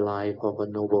live the life of a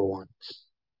noble ones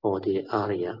or the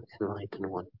Arya enlightened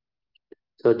one.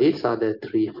 So these are the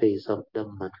three phases of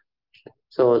Dhamma.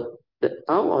 So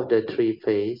out of the three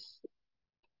phases,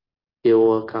 you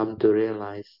will come to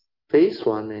realize phase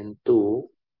 1 and 2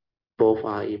 both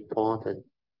are important,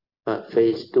 but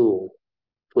phase 2,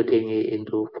 putting it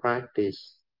into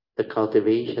practice, the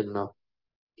cultivation of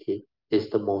it is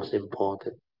the most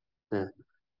important.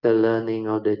 The learning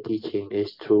of the teaching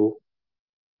is through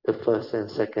the first and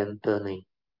second turning,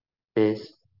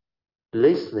 is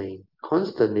listening,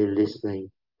 constantly listening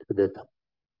to the Dhamma.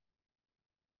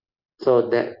 So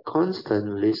that constant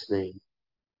listening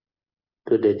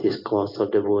to the discourse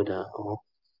of the Buddha or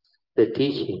the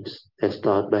teachings as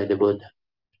taught by the Buddha,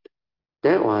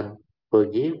 that one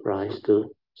will give rise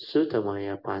to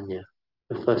Suttamaya Panya,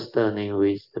 the first turning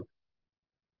wisdom.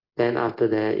 Then after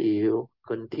that, you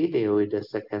continue with the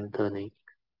second turning.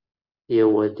 You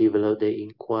will develop the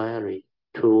inquiry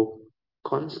through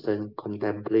constant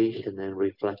contemplation and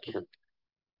reflection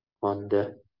on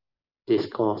the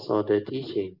discourse or the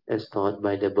teaching as taught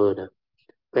by the Buddha.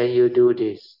 When you do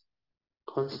this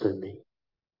constantly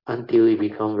until it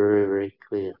becomes very, very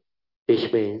clear,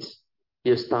 which means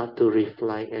you start to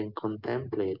reflect and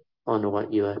contemplate on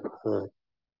what you have heard.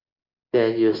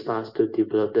 Then you start to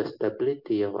develop the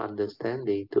stability of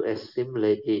understanding to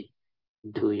assimilate it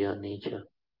into your nature.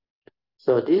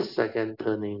 So this second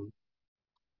turning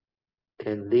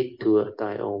can lead to a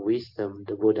type of wisdom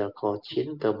the Buddha called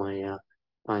Chintamaya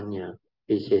Panya,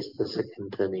 which is the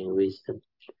second turning wisdom.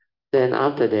 Then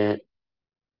after that,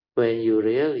 when you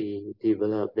really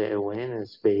develop the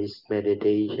awareness-based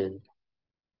meditation,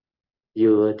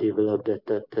 you will develop the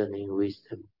third turning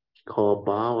wisdom called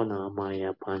Bhavana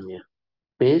Maya Panya.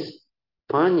 Means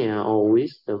Panya or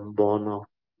wisdom born of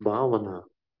Bhavana.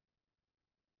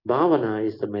 Bhavana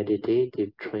is the meditative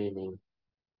training,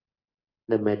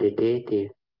 the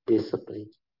meditative discipline.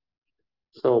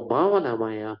 So Bhavana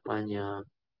Maya Panya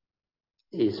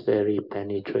is very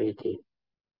penetrative.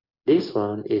 This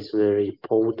one is very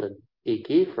potent. It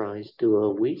gives rise to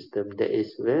a wisdom that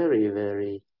is very,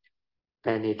 very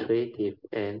penetrative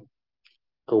and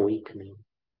awakening.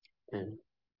 And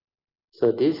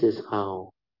so this is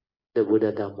how the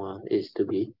Buddha Dhamma is to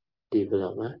be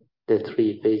developed. The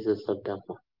three phases of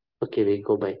Dhamma. Okay, we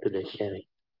go back to the sharing.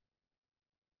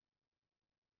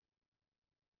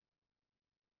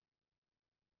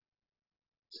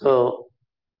 So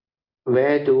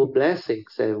where do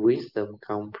blessings and wisdom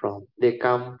come from? They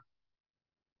come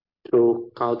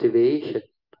through cultivation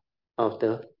of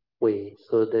the way.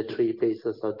 So the three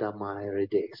phases of Dhamma I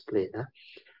already explained.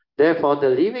 Therefore, the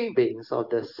living beings of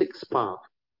the sixth path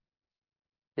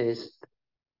is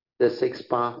the sixth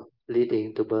path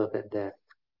leading to birth and death.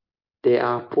 They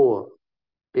are poor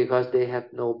because they have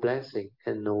no blessing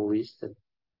and no wisdom.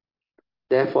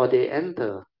 Therefore, they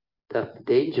enter the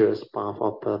dangerous path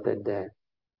of birth and death.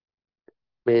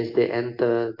 Means they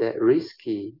enter that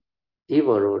risky,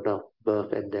 evil road of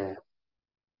birth and death.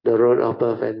 The road of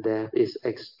birth and death is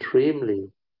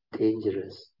extremely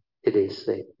dangerous, it is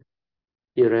said.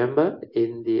 You remember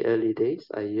in the early days,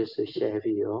 I used to share with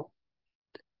you all,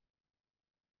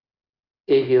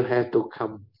 if you have to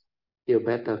come, you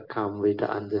better come with the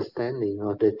understanding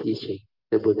of the teaching,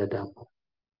 the Buddha Dhamma.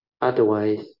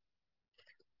 Otherwise,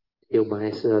 you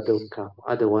might as well don't come.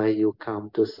 Otherwise, you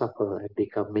come to suffer and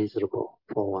become miserable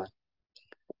for one.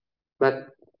 But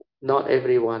not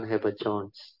everyone have a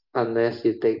choice. Unless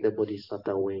you take the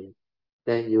Bodhisattva way,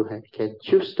 then you can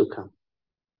choose to come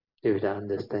with the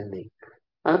understanding.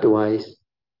 Otherwise,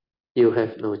 you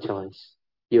have no choice.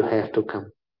 You have to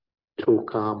come through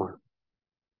karma.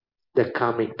 The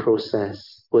karmic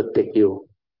process will take you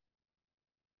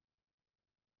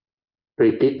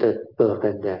repeated birth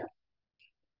and death.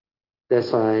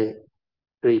 That's why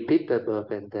repeated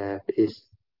birth and death is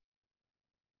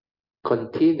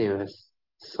continuous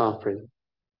suffering,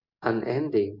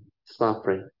 unending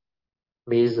suffering,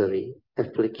 misery,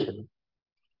 affliction.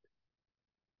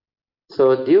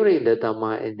 So during the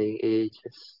Dhamma ending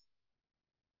ages,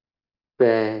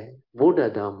 where Buddha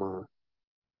Dhamma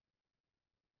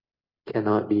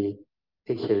cannot be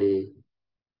actually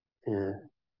heard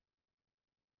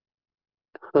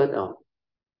of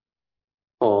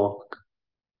or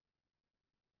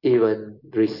even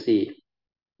received,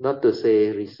 not to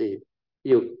say receive,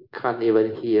 you can't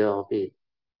even hear of it.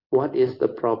 What is the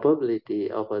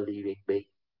probability of a living being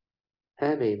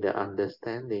having the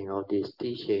understanding of this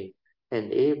teaching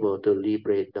and able to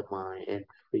liberate the mind and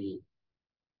free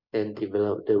and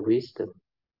develop the wisdom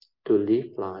to live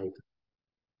life,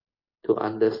 to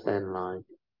understand life,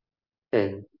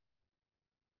 and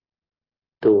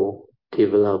to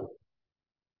develop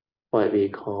what we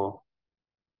call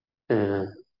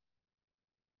the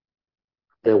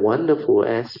wonderful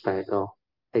aspect of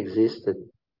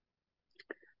existence?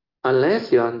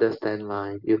 Unless you understand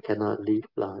life, you cannot live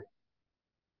life.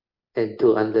 And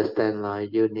to understand life,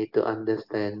 you need to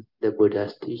understand the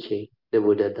Buddha's teaching, the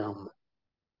Buddha Dhamma.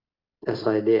 That's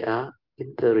why they are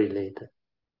interrelated.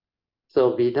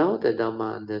 So without the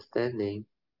Dhamma understanding,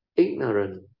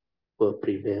 ignorance will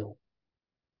prevail.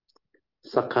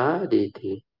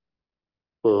 Sakkayaditthi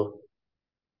will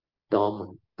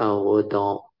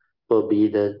will be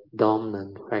the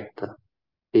dominant factor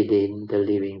within the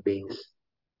living beings,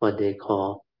 what they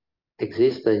call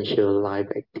existential life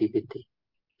activity.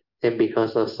 And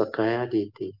because of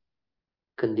Sakkayaditthi,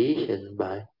 conditioned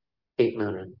by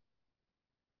ignorance,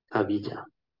 avijja,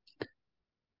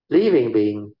 living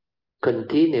being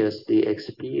continuously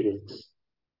experience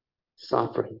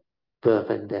suffering, birth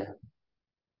and death,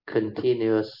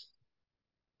 continuous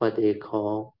what they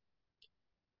call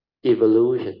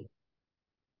evolution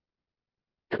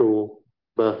through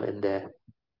birth and death.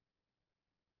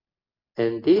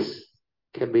 And this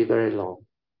can be very long.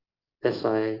 That's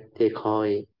why they call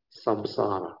it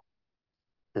samsara.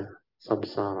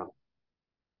 Samsara,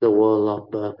 the world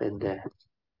of birth and death.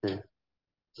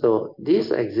 So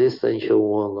this existential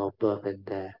world of birth and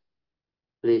death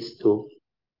leads to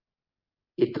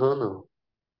eternal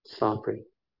suffering.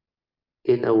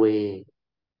 In a way,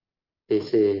 they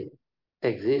say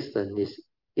existence is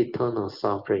eternal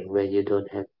suffering where you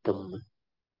don't have Dhamma.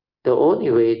 The only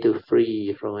way to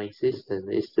free from existence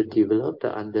is to develop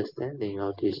the understanding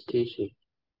of this teaching,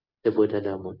 the Buddha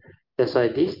Dhamma. That's why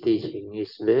this teaching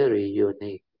is very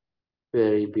unique,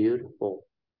 very beautiful,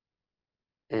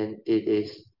 and it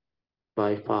is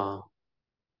by far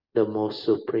the most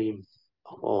supreme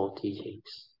of all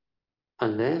teachings.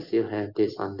 Unless you have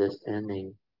this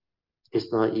understanding,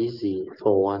 it's not easy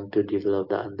for one to develop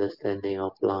the understanding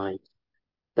of life,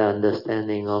 the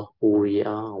understanding of who we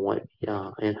are, what we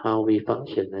are, and how we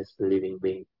function as a living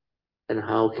being, and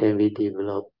how can we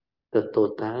develop the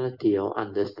totality of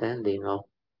understanding of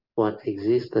what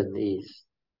existence is.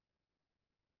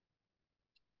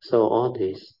 So all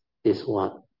this is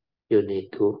what you need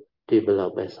to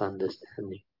develop as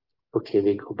understanding. Okay,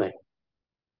 we go back.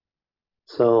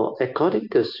 So according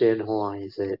to Hsuan, he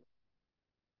said,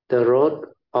 the road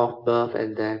of birth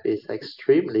and death is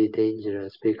extremely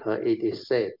dangerous because it is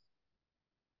said,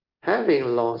 having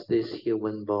lost this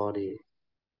human body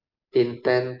in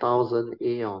 10,000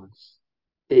 aeons,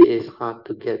 it is hard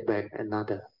to get back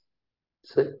another.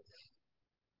 So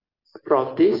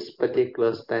from this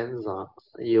particular stanza,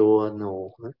 you will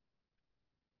know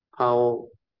how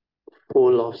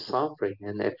full of suffering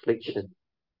and affliction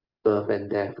birth and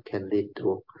death can lead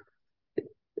to.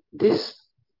 This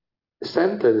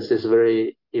sentence is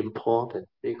very important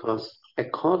because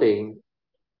according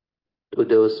to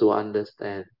those who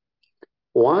understand,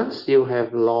 once you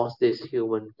have lost this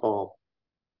human form,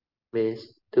 means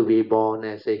to be born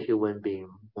as a human being,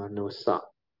 manusa,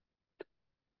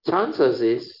 chances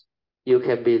is you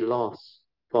can be lost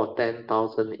for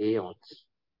 10,000 aeons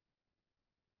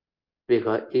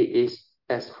because it is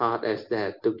as hard as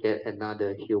that to get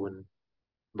another human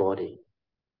body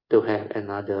to have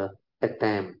another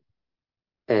attempt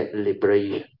at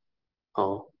liberation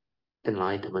or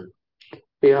enlightenment.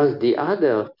 Because the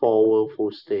other four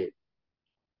willful state,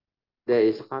 there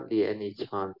is hardly any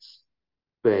chance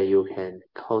where you can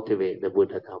cultivate the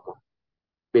Buddha Dhamma.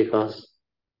 Because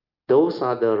those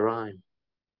are the realms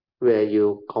where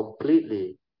you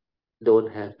completely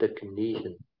don't have the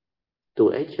condition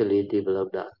to actually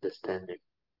develop the understanding.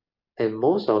 And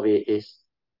most of it is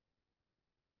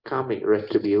karmic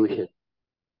retribution,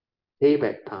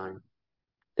 payback time.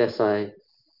 That's why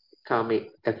karmic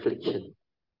affliction,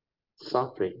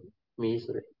 suffering,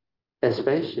 misery,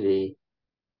 especially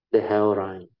the hell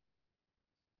rhyme,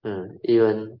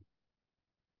 even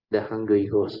the hungry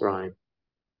ghost rhyme,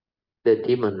 the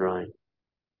demon rhyme,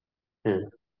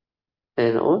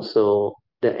 and also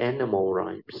the animal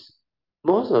rhymes.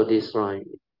 Most of these rhymes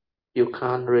you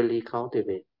can't really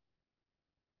cultivate.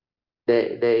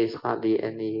 There is hardly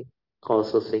any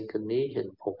causal synchronization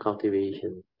for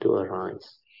cultivation to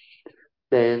arise.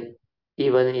 Then,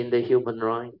 even in the human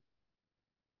rhyme,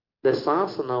 the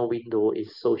sasana window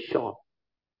is so short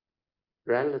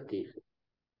relative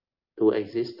to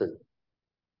existence.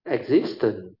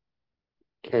 Existence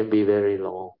can be very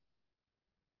long,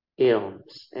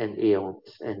 eons and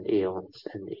eons and eons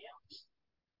and eons.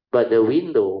 But the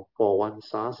window for one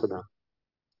sasana,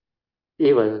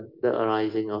 even the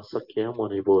arising of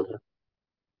Sakyamuni Buddha,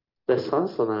 the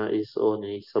sasana is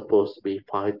only supposed to be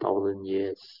 5,000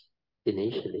 years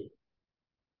initially.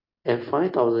 And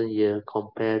 5,000 years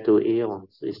compared to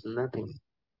eons is nothing.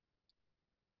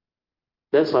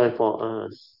 That's why for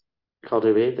us,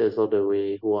 cultivators of the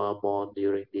way who are born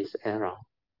during this era,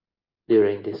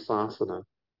 during this sasana,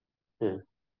 yeah,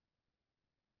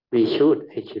 we should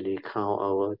actually count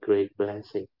our great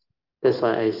blessing. That's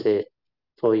why I said,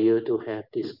 for you to have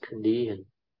this condition,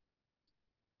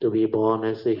 to be born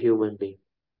as a human being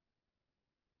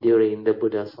during the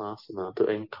Buddha sasana, to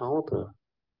encounter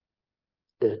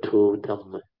the true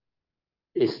Dhamma,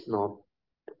 is not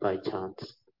by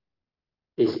chance.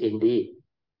 It's indeed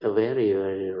a very,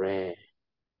 very rare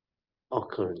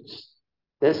occurrence.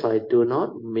 That's why do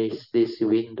not miss this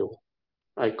window.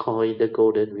 I call it the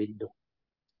golden window.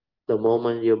 The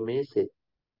moment you miss it,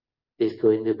 it's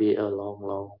going to be a long,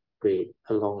 long wait,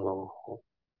 a long, long haul.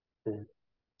 Yeah.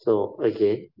 So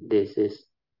again, this is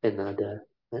another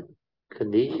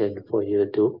condition for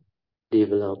you to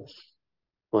develop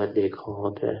what they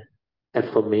call the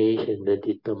affirmation, the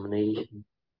determination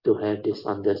to have this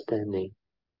understanding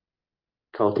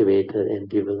cultivated and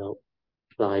developed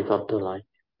life after life.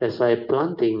 That's why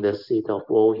planting the seed of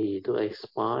Wohi to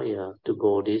aspire to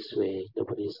go this way, the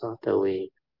Bodhisattva way,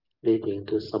 leading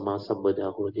to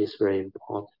Sammasambuddhahood is very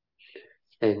important.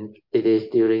 And it is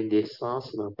during this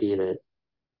sasana period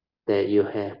that you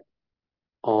have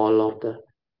all of the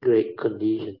great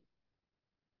conditions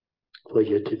for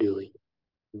you to do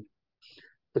it.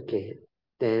 Okay,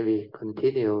 then we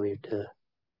continue with the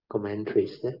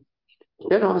commentaries.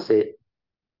 Teoh said,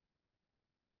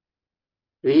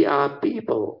 we are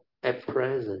people at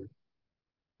present,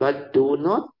 but do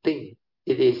not think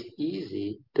it is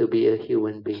easy to be a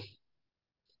human being.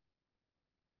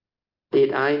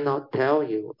 Did I not tell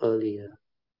you earlier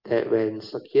that when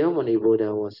Sakyamuni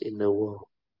Buddha was in the world,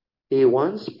 he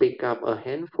once picked up a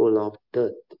handful of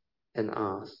dirt and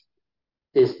asked,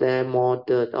 is there more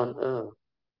dirt on earth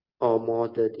or more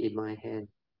dirt in my hand?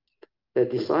 The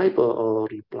disciple all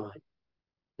replied,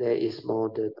 there is more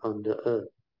dirt on the earth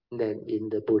than in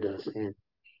the Buddha's hand.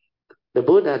 The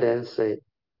Buddha then said,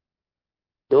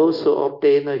 those who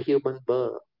obtain a human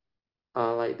birth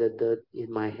are like the dirt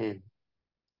in my hand.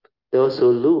 Those who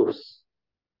lose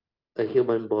a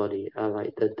human body are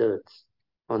like the dirt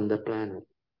on the planet.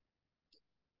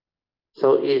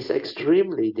 So it's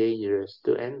extremely dangerous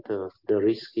to enter the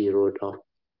risky road of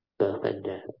birth and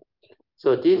death.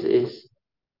 So this is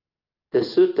the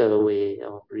sutta way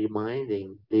of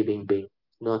reminding living beings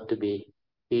not to be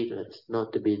heedless,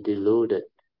 not to be deluded,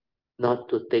 not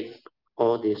to take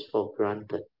all this for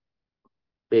granted.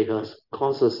 Because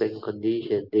causes and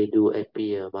conditions, they do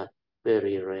appear, but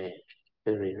very rare,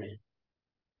 very rare.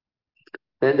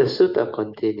 Then the sutta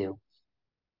continues.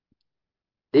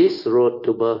 This road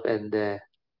to birth and death,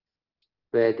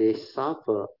 where they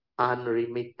suffer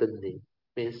unremittingly,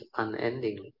 means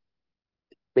unendingly,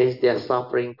 means their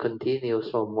suffering continues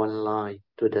from one life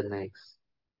to the next.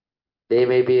 They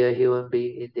may be a human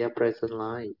being in their present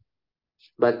life,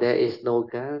 but there is no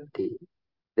guarantee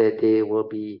that they will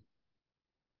be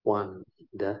one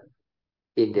in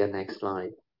their next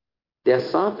life. Their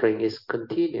suffering is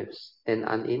continuous and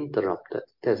uninterrupted.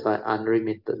 That's why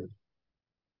unremittent.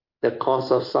 The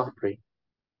cause of suffering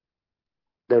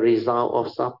the result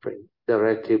of suffering, the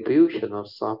retribution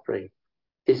of suffering,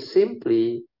 is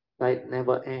simply like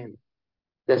never end.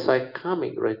 That's why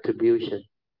karmic retribution,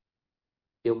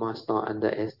 you must not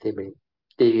underestimate.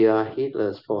 If you are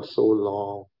heedless for so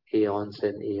long, eons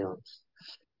and eons,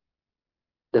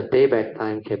 the payback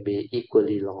time can be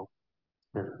equally long.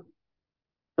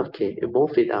 Okay,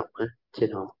 move it up,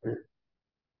 Chin-Ho.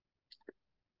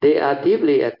 They are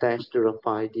deeply attached to the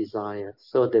five desires.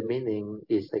 So the meaning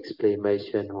is explained by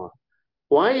Chin-Ho.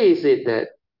 Why is it that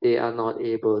they are not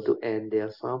able to end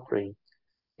their suffering?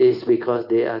 It's because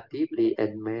they are deeply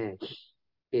enmeshed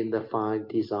in the five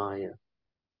desires.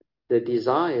 The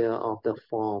desire of the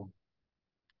form,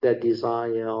 the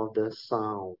desire of the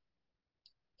sound,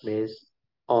 means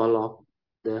all of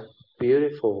the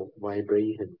beautiful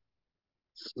vibration,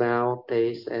 smell,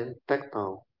 taste, and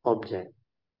tactile object,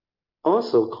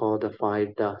 also called the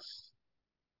five dusts.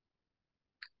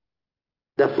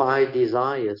 The five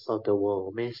desires of the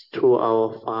world means through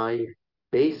our five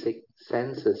basic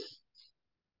senses,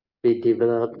 we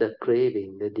develop the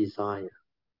craving, the desire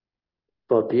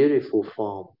for beautiful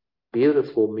form,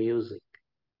 beautiful music,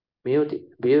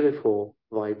 beautiful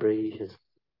vibrations,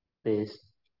 means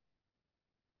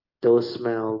those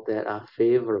smells that are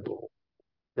favorable,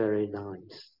 very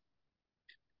nice,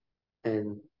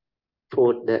 and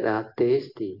food that are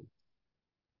tasty,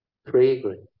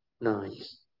 fragrant,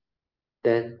 nice,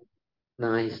 then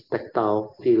nice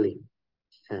tactile feeling.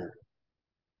 Yeah.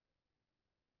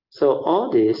 So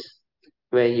all this,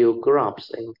 when you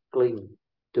grasp and cling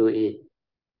to it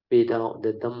without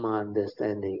the Dhamma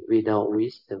understanding, without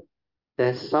wisdom,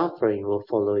 then suffering will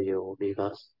follow you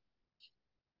because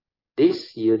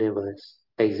this universe,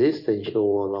 existential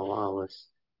world of ours,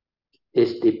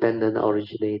 is dependent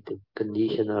originating,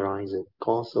 condition arising,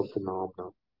 causal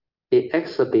phenomenon. It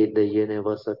exhibits the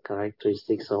universal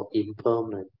characteristics of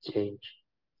impermanent change.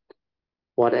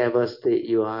 Whatever state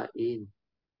you are in,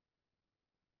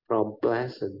 from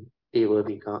pleasant, it will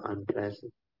become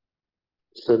unpleasant.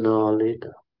 Sooner or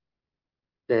later,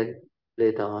 then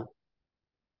later on,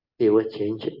 it will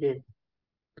change again.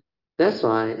 That's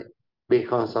why,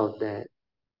 because of that,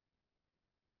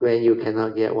 when you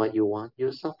cannot get what you want,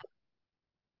 you suffer.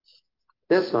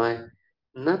 That's why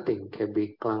nothing can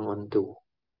be clung onto.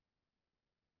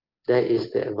 That is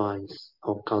the advice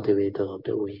of cultivator of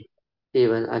the way.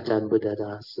 Even Ajahn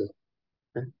Buddhadasa,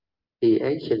 he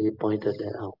actually pointed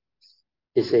that out.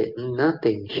 He said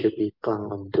nothing should be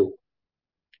clung onto.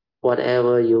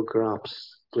 Whatever you grasp,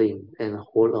 cling, and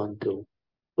hold on to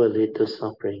will lead to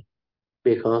suffering.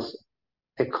 Because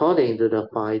according to the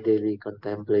five daily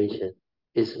contemplation,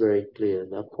 it's very clear,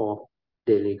 the fourth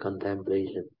daily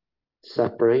contemplation,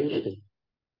 separation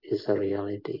is a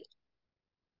reality.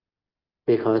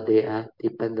 Because they are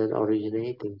dependent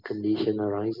originating, condition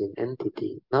arising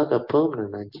entity, not a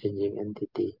permanent unchanging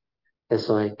entity. That's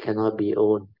why it cannot be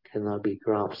owned, cannot be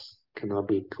grasped, cannot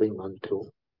be clinged onto.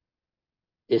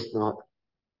 It's not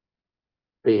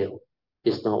real.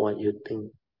 It's not what you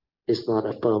think. It's not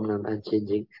a permanent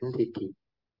unchanging entity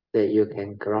that you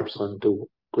can grasp onto,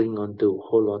 cling onto,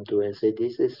 hold onto and say,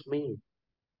 this is me.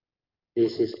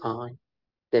 This is I.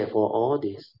 Therefore all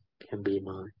this can be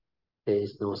mine. There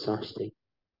is no such thing.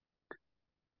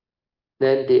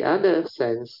 Then the other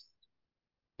sense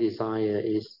desire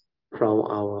is from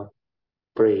our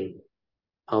brain,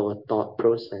 our thought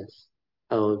process,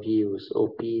 our views,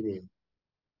 opinion,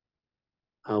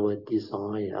 our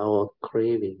desire, our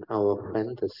craving, our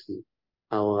fantasy,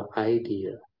 our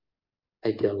idea,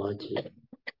 ideology,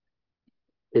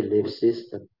 belief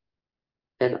system.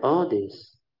 And all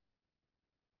this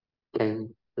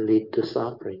can lead to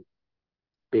suffering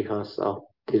because of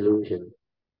delusion.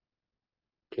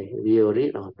 Okay, we will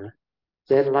read on.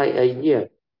 Then like a yet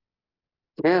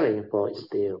caring for its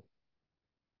tail.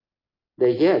 The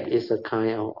yet is a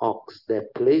kind of ox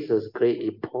that places great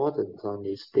importance on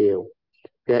its tail.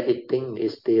 That it thinks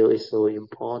its tail is so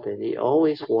important, it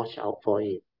always watch out for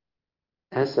it.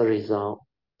 As a result,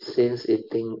 since it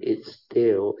thinks its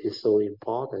tail is so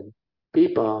important,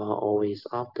 people are always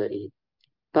after it.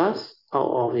 Thus,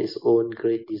 out of its own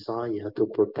great desire to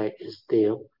protect its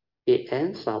tail, it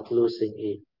ends up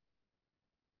losing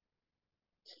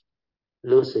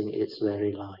its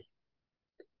very life.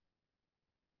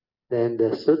 Then the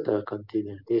sutta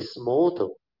continues, they smother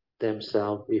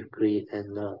themselves with greed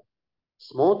and love.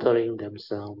 Smothering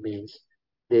themselves means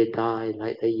they die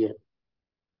like a yet.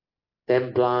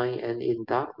 Then blind and in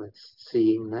darkness,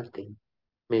 seeing nothing,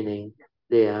 meaning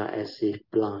they are as if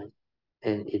blind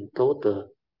and in total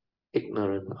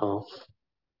ignorant of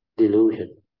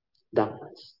delusion,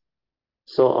 darkness.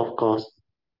 So of course,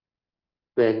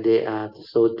 when they are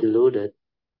so deluded,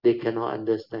 They cannot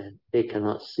understand. They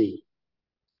cannot see.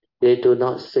 They do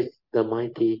not seek the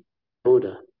mighty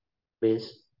Buddha.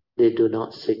 Means they do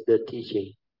not seek the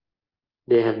teaching.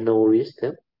 They have no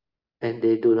wisdom, and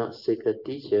they do not seek a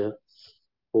teacher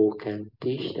who can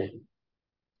teach them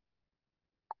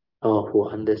or who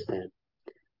understand.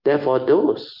 Therefore,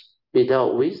 those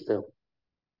without wisdom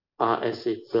are as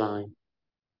if blind.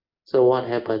 So what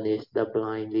happens is the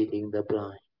blind leading the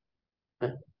blind.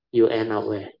 You end up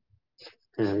where?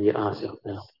 You ask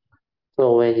yourself.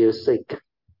 So when you seek,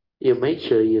 you make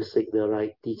sure you seek the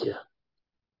right teacher.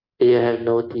 If you have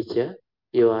no teacher,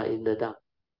 you are in the dark.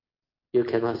 You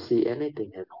cannot see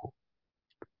anything at all.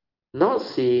 Not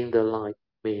seeing the light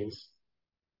means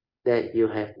that you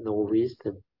have no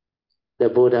wisdom. The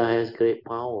Buddha has great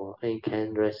power and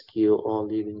can rescue all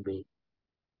living beings.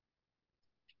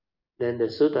 Then the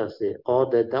Sutta says, all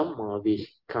the Dhamma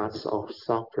which cuts off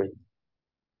suffering.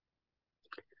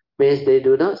 Means they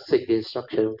do not seek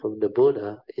instruction from the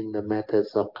Buddha in the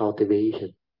methods of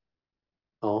cultivation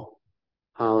or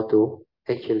how to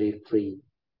actually free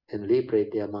and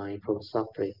liberate their mind from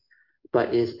suffering.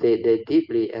 But instead they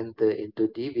deeply enter into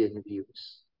deviant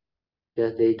views.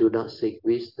 That they do not seek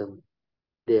wisdom.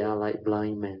 They are like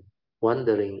blind men,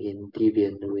 wandering in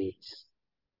deviant ways.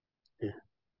 Yeah.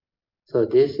 So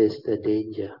this is the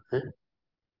danger.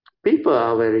 People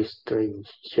are very strange,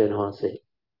 Shenhua said.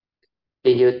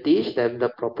 If you teach them the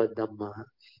proper Dhamma,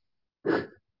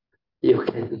 you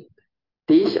can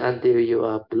teach until you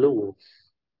are blue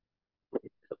in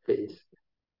the face.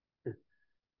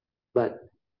 But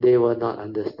they will not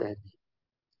understand.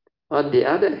 On the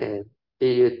other hand,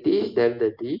 if you teach them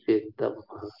the deviant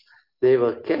Dhamma, they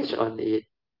will catch on it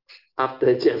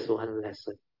after just one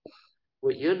lesson.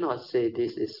 Would you not say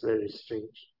this is very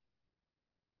strange?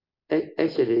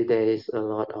 Actually, there is a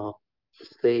lot of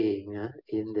saying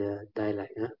in the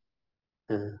dialect.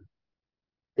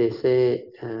 They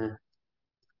say,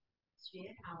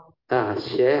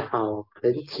 学好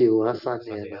很久啊，3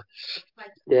年了，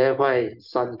学坏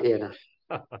3天了，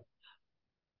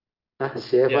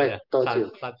学坏多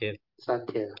久？3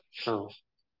天了。Oh.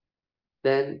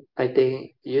 Then I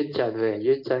think Yun Chan, where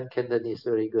Yun Chan Cantonese is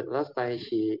very good. Last time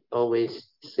she always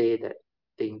say that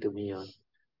thing to me on.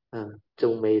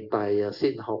 仲未大啊，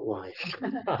先學壞。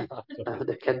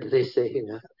The Cantonese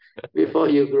saying, before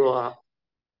you grow up,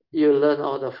 you learn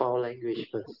all the foul language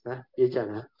first. Yun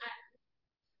Chan,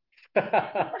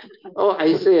 Oh,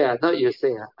 I say, not you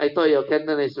say. I thought your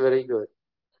Cantonese is very good.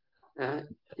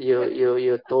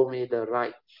 You told me the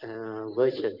right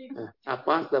version. I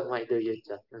pass the mic to you,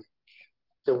 Chan.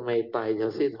 仲未大就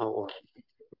先學壞。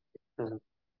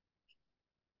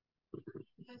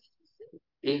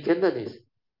In Cantonese,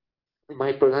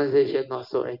 my pronunciation not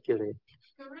so accurate.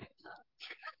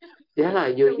 Yeah lah,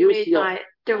 you use your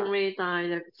仲未大就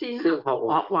先學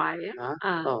壞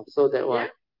啊。Oh, so that one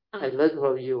I learned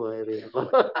from you already.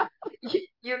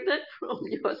 You learn from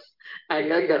yours. I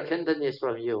learned the Cantonese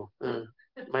from you.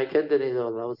 My Cantonese is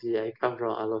lousy. I come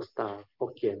from Alostar,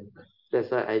 Hokkien.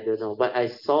 That's why I don't know. But I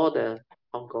saw the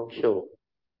Hong Kong show.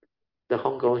 The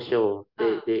Hong Kong show,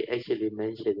 they actually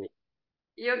mentioned it.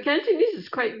 Your Cantonese is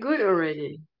quite good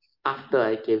already. After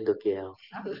I came to KL.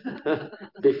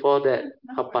 Before that,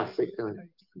 Hapasik.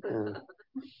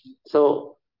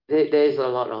 So there is a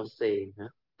lot of saying.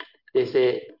 They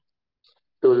say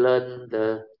to learn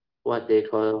what they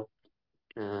call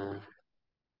the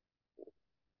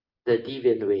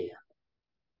deviant way.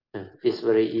 It's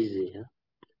very easy.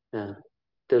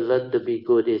 To learn to be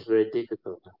good is very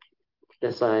difficult.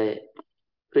 That's why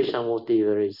Krishnamurti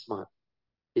very smart.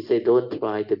 He said, don't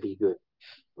try to be good.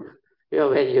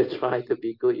 When you try to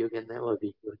be good, you can never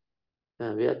be good.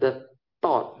 The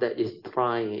thought that is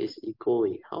trying is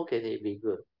egoic. How can it be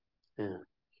good?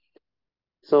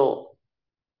 So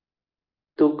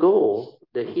to go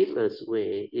the healer's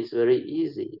way is very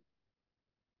easy.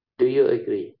 Do you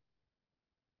agree?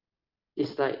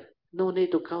 It's like no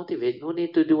need to cultivate, no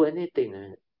need to do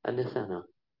anything. Understand?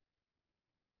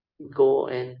 Go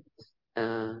and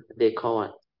they call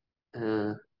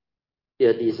it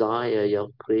your desire, your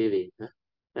craving.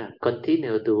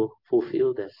 Continue to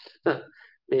fulfill that.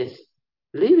 Means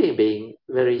living being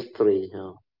very strange.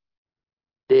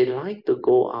 They like to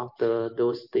go after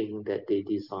those things that they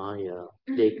desire,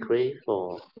 they crave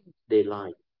for, they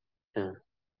like.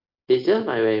 It's just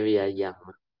like when we are young.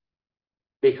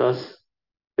 Because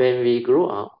when we grow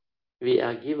up, we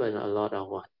are given a lot of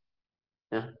what?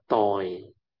 Toy.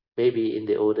 Maybe in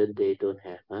the olden day don't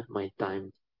have. My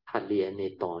time, hardly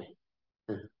any toy.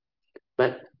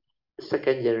 But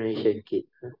second generation kid,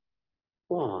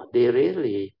 wow, they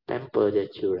really pamper their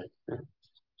children.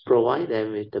 provide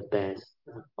them with the best,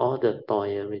 all the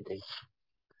toy, everything.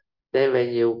 Then when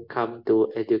you come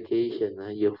to education,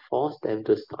 you force them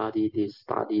to study this,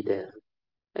 study that.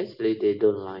 Actually, they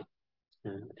don't like.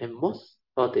 And most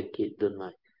of the kids don't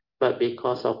like. But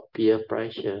because of peer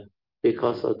pressure,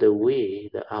 because of the way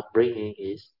the upbringing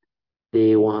is,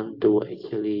 they want to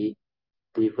actually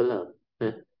develop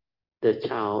the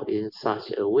child in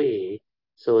such a way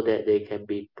so that they can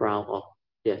be proud of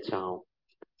their child.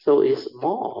 So it's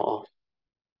more of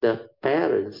the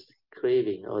parents'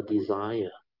 craving or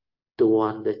desire to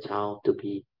want the child to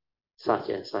be such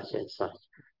and such and such.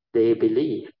 They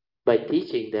believe by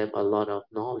teaching them a lot of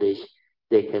knowledge,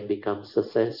 they can become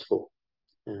successful.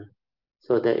 Uh,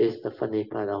 so that is the funny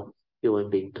part of human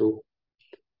being too.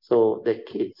 So the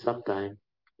kids sometimes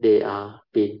they are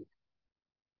being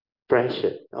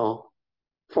pressured or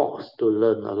forced to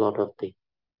learn a lot of things.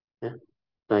 Yeah?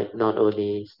 Like not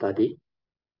only study,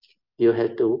 you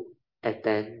have to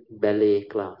attend ballet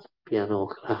class, piano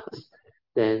class,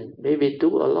 then maybe do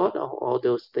a lot of all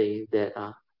those things that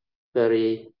are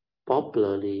very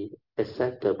popularly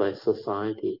accepted by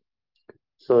society.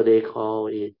 So they call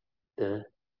it the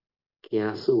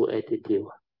kiasu attitude.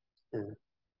 Uh,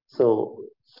 so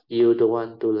you don't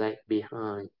want to lag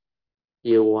behind.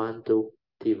 You want to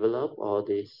develop all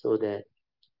this so that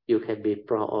you can be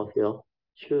proud of your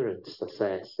children's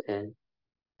success and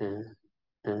uh,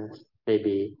 uh,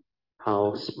 maybe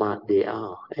how smart they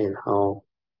are and how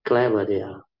clever they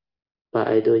are. But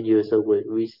I don't use the word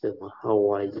wisdom or how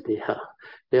wise they are.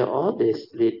 They all this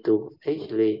lead to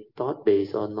actually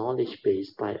thought-based or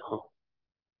knowledge-based type of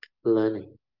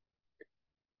learning.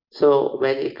 So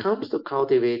when it comes to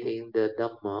cultivating the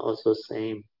Dhamma, also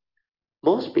same.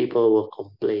 Most people will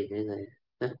complain, isn't it?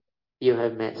 Huh? You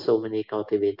have met so many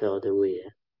cultivators all the way.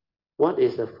 What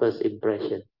is the first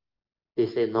impression? They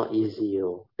say not easy,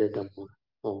 oh, the Dhamma.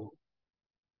 Oh,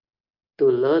 to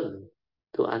learn,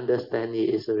 to understand it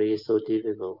is really so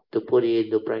difficult. To put it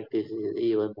into practice is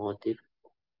even more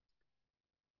difficult.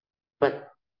 But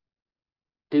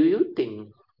do you think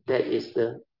that is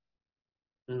the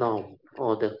norm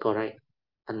or the correct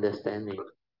understanding?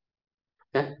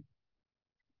 Yeah?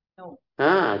 No.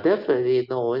 Definitely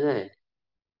no, isn't it?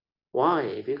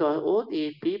 Why? Because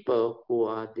only people who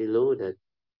are deluded,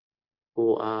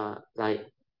 who are like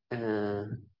uh,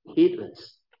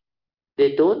 heedless,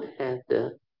 they don't have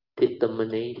the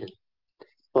determination.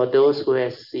 For those who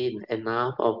have seen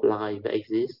enough of life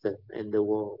existence in the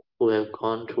world, who have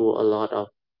gone through a lot of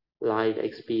life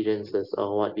experiences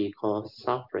or what we call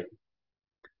suffering,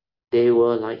 they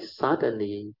will like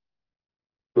suddenly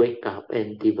wake up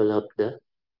and develop the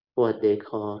what they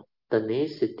call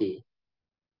tenacity,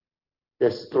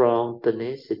 the strong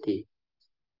tenacity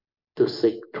to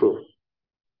seek truth,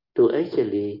 to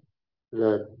actually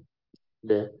learn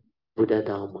the Buddha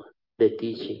Dharma, the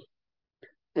teaching.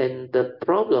 And the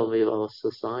problem with our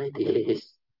society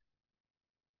is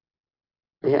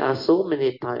there are so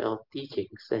many types of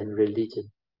teachings and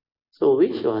religion. So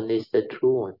which one is the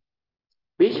true one?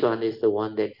 Which one is the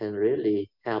one that can really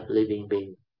help living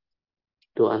beings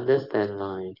to understand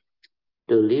life,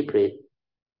 to liberate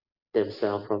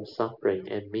themselves from suffering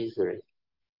and misery,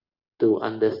 to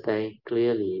understand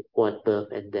clearly what birth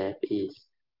and death is?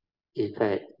 In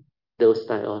fact, those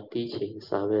type of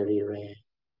teachings are very rare,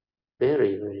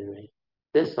 very, very rare.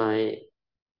 That's why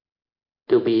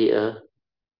to be a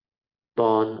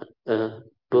born a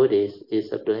Buddhist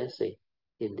is a blessing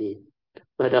indeed.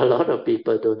 But a lot of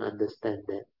people don't understand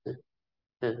that.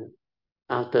 And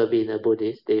after being a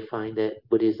Buddhist, they find that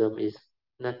Buddhism is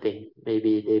nothing.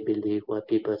 Maybe they believe what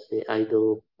people say,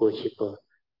 idol worshipper,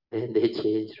 and they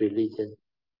change religion.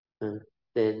 Uh,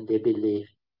 then they believe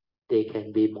they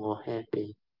can be more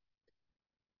happy.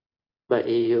 But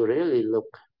if you really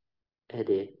look at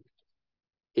it,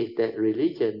 if that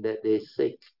religion that they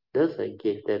seek doesn't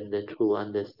give them the true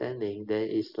understanding, then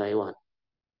it's like what?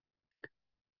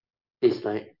 It's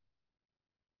like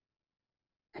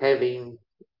having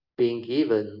been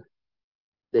given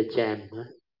the gem,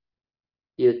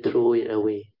 you threw it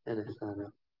away, understand?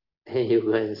 And you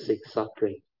go and seek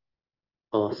suffering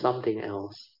or something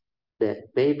else that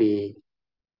maybe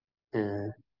uh,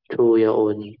 through your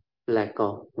own lack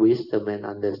of wisdom and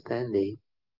understanding,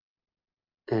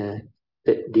 uh,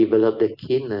 develop the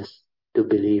keenness to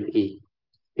believe in.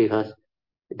 Because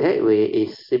that way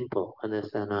is simple,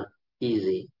 understand? Not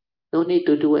easy. No need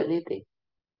to do anything.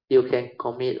 You can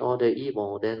commit all the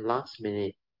evil, then last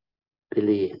minute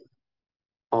believe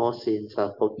all sins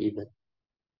are forgiven.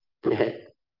 That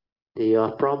they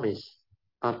are promised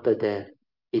after death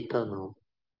eternal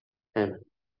heaven.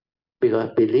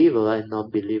 Because believer and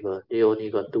non-believer, they only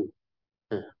got two.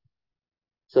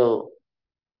 So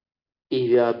if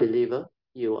you are a believer,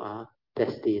 you are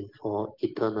destined for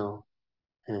eternal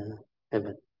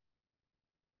heaven.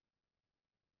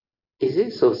 Is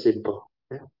it so simple?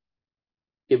 Yeah?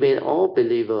 You made all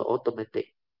believer automatic.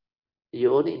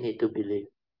 You only need to believe.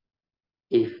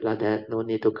 If like that, no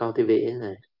need to cultivate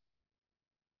inner.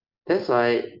 That's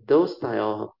why those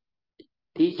style of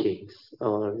teachings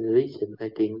or religion, I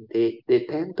think they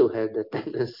tend to have the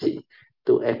tendency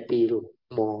to appeal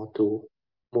more to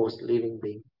most living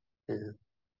beings.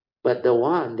 But the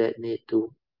one that need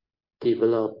to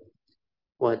develop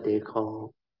what they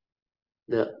call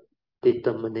the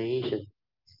determination,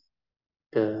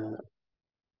 the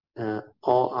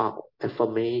all-out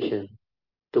affirmation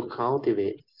to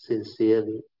cultivate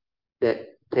sincerely, that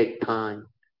take time.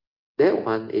 That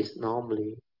one is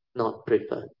normally not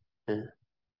preferred.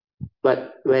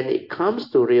 But when it comes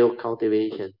to real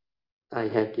cultivation, I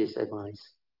have this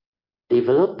advice.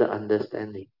 Develop the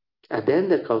understanding. And then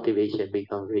the cultivation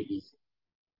becomes very easy.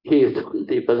 If you don't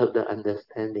develop the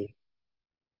understanding,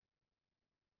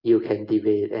 you can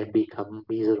debate and become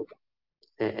miserable.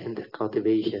 And the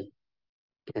cultivation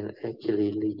can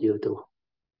actually lead you to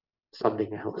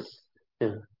something else.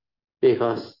 Yeah.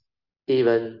 Because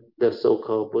even the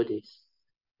so-called Buddhists,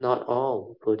 not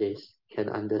all Buddhists can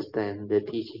understand the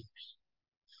teachings.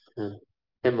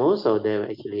 And most of them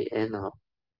actually end up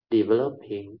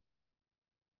developing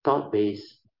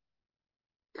thought-based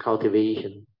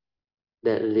cultivation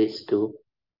that leads to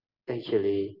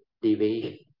actually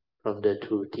deviation from the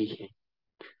true teaching.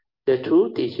 The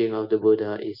true teaching of the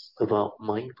Buddha is about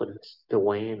mindfulness,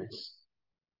 awareness,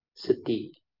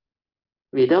 sati.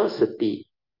 Without sati,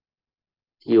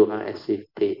 you are as if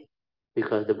dead,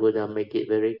 because the Buddha make it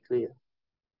very clear.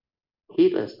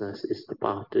 Heedlessness is the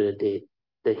path to the dead.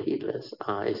 The heedless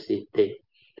are as if dead.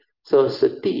 So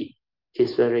sati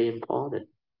is very important.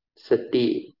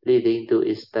 Sati leading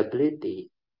to stability.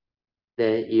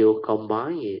 Then you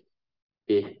combine it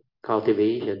with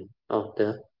cultivation of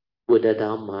the Buddha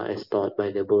Dhamma as taught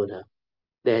by the Buddha.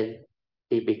 Then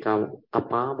it becomes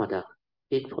apamada,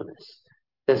 heedfulness.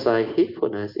 That's why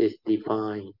heedfulness is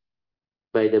defined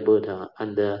by the Buddha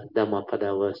under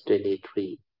Dhammapada verse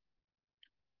 23.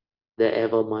 The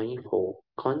ever mindful,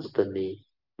 constantly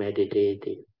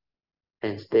meditative,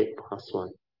 and steadfast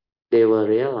one. They will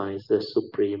realize the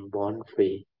supreme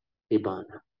born-free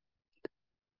Nibbana.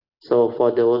 So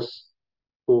for those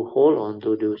who hold on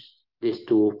to these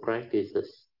two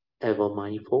practices, ever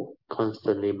mindful,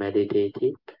 constantly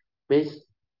meditative, means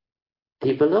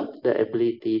develop the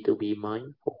ability to be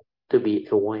mindful, to be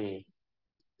aware,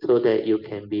 so that you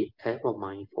can be ever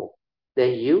mindful.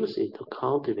 Then use it to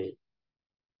cultivate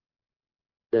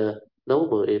the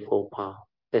Noble Eightfold Path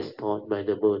as taught by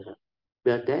the Buddha.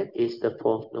 Well, that is the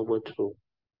fourth noble truth.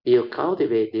 You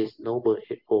cultivate this Noble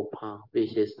Eightfold Path,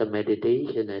 which is the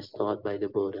meditation as taught by the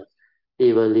Buddha.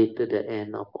 It will lead to the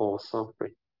end of all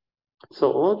suffering.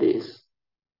 So all these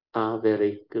are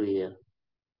very clear.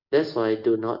 That's why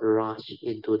do not rush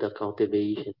into the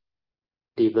cultivation.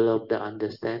 Develop the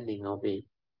understanding of it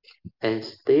and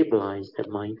stabilize the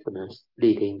mindfulness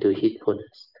leading to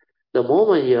heedfulness. The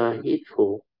moment you are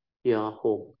heedful, you are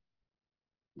home.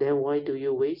 Then why do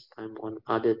you waste time on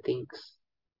other things?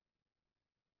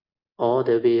 All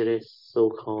the various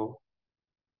so-called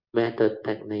method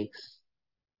techniques,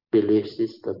 belief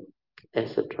system,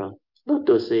 etc. Not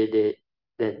to say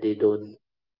that they don't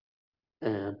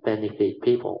benefit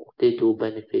people. They do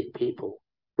benefit people.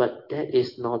 But that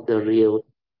is not the real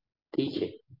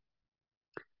teaching.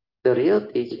 The real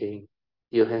teaching,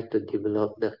 you have to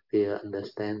develop the clear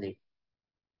understanding.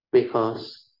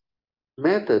 Because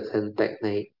methods and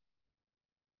technique,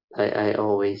 I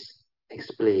always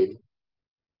explain,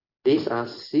 these are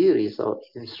series of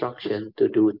instructions to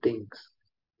do things.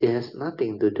 It has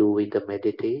nothing to do with the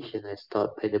meditation as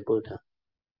taught by the Buddha.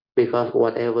 Because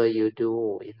whatever you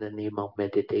do in the name of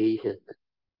meditation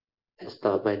as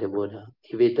taught by the Buddha,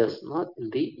 if it does not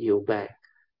lead you back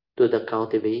to the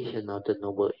cultivation of the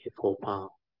Noble Eightfold Path,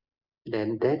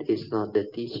 then that is not the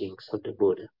teachings of the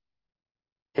Buddha.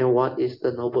 And what is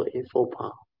the Noble Eightfold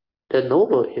Path? The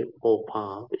Noble Eightfold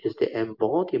Path is the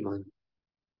embodiment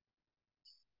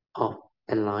of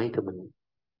enlightenment.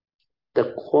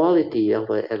 The quality of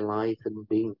an enlightened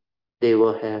being, they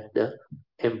will have the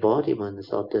embodiments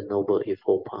of the Noble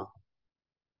Eightfold Path.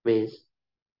 Means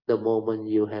the moment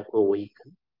you have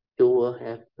awakened, you will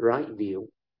have right view,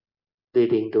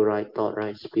 leading to right thought,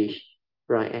 right speech,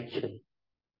 right action,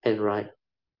 and right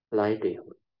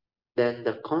livelihood. Then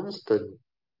the constant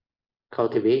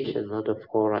cultivation of the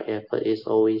four right effort is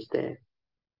always there.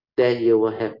 Then you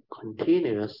will have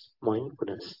continuous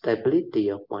mindfulness, stability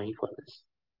of mindfulness.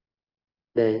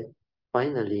 then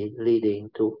finally leading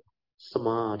to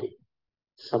samadhi.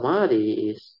 Samadhi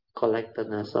is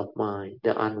collectedness of mind,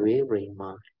 the unwavering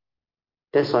mind.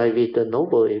 That's why with the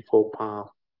Noble Eightfold Path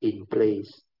in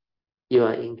place, you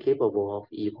are incapable of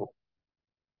evil.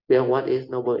 Then what is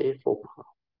Noble Eightfold Path?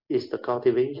 It's the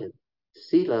cultivation.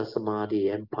 Sila, Samadhi,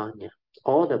 and Panya.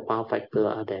 All the path factors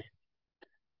are there.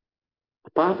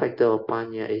 The path factor of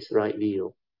Panya is right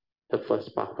view, the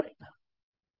first path factor.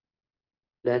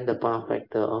 Then the path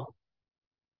factor of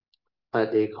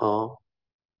what they call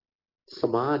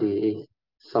Samadhi is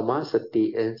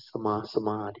Samasati and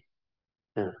Samadhi.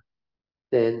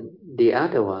 Then the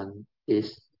other one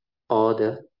is all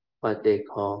the what they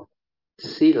call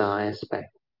Sila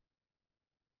aspect.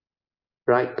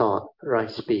 Right thought, right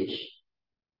speech,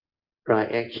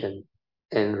 right action,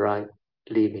 and right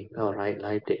living or right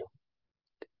lifestyle.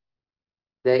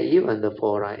 Then even the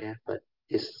four right effort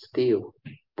is still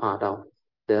part of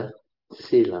the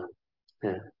Sila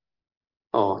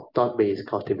or thought-based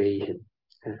cultivation.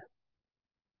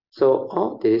 So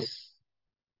all this,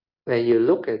 when you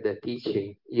look at the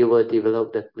teaching, you will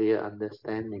develop the clear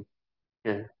understanding.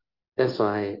 That's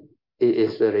why it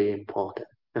is very important.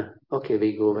 Okay,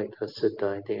 we go back to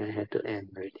Sutta. I think I have to end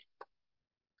already.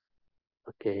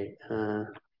 Okay.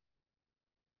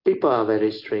 People are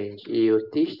very strange. You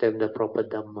teach them the proper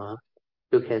Dhamma,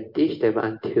 you can teach them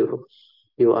until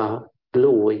you are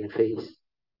blue in the face,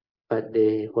 but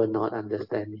they will not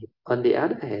understand it. On the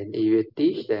other hand, if you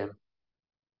teach them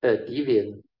a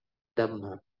deviant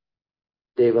Dhamma,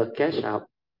 they will catch up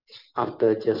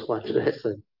after just one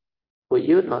lesson. Would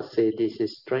you not say this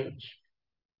is strange?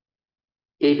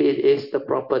 If it is the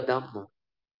proper Dhamma,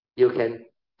 you can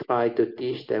try to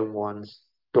teach them once,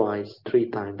 twice,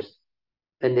 three times,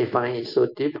 and they find it so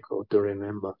difficult to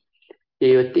remember. If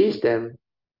you teach them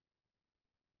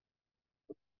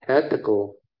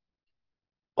ethical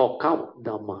occult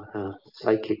Dhamma,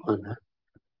 psychic one,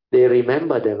 they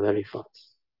remember them very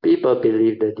fast. People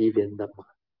believe the deviant Dhamma.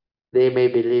 They may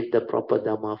believe the proper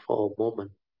Dhamma for a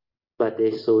moment, but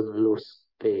they soon lose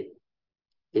faith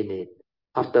in it.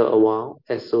 After a while,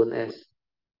 as soon as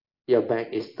your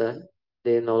back is turned,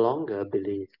 they no longer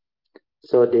believe.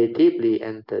 So they deeply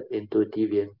entered into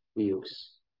deviant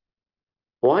views.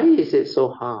 Why is it so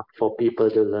hard for people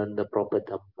to learn the proper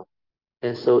Dhamma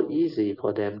and so easy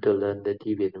for them to learn the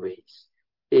deviant ways?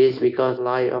 It is because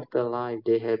life after life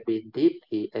they have been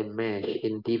deeply enmeshed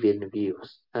in deviant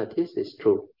views. This is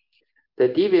true. The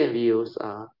deviant views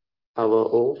are our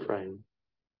old friend,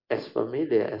 as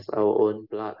familiar as our own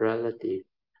blood relative.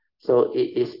 So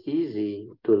it is easy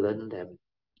to learn them.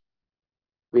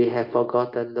 We have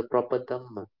forgotten the proper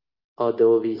Dhamma.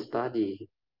 Although we study,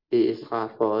 it is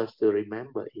hard for us to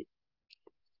remember it.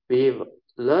 We've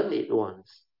learned it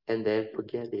once and then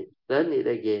forget it. Learn it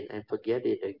again and forget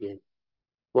it again.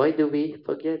 Why do we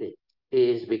forget it? It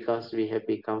is because we have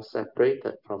become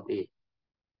separated from it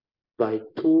by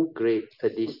too great a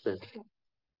distance.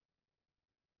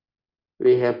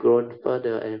 We have grown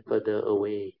further and further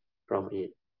away from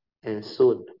it and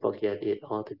soon forget it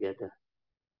altogether.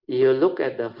 If you look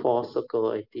at the four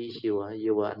circles I teach you,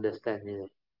 you will understand it.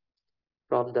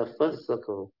 From the first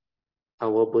circle,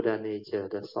 our Buddha nature,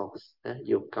 the source,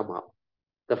 you come out.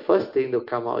 The first thing to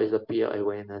come out is the pure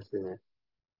awareness.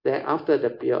 Then after the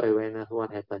pure awareness,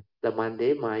 what happens? The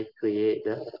mundane mind create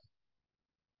the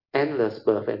endless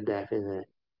birth and death. Then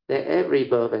every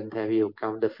birth and death you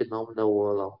come, the phenomenal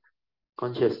world of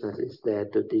consciousness is there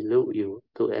to delude you,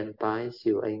 to entice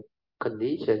you and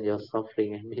condition your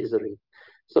suffering and misery.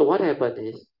 So what happened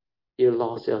is you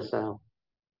lost yourself,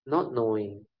 not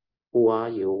knowing who are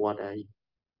you, what are you.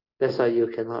 That's why you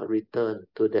cannot return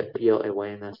to that pure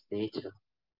awareness nature,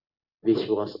 which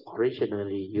was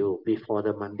originally you before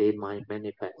the mundane mind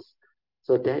manifests.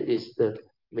 So that is the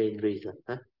main reason.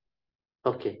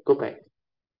 Okay, go back.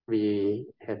 We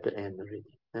have the end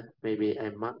already. Maybe I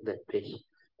mark that page.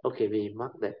 Okay, we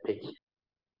mark that page.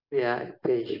 We are at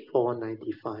page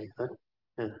 495.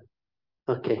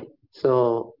 Okay,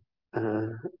 so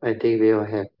I think we will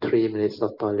have 3 minutes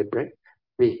of toilet break.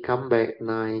 We come back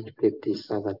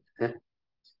 9:57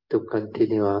 to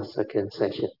continue our second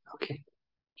session. Okay.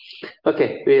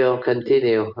 Okay, we will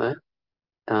continue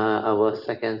our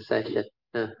second session.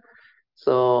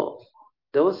 So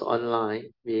those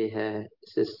online, we have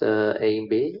Sister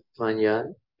Amy,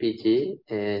 Manyan, PG,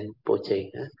 and Pocheng.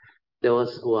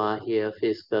 Those who are here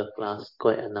physical class,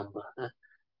 quite a number.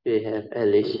 We have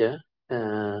Alicia,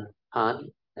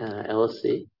 Han,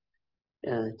 Elsie,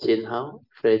 Jin Hao,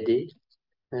 Freddy,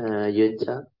 Yun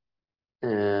Chan,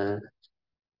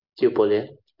 Chiu Polian,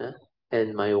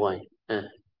 and my wife.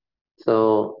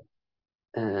 So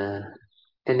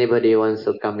Anybody wants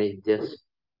to come in, just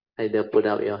either put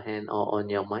up your hand or on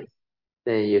your mic,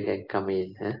 then you can come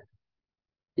in. Huh?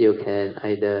 You can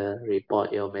either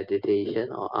report your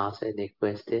meditation or ask any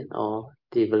question or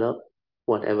develop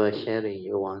whatever sharing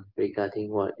you want regarding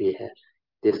what we have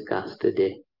discussed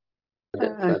today.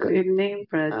 Good evening,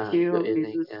 Brother Teoh, good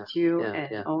evening. Mrs. Teoh,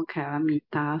 and all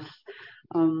Kalamitas.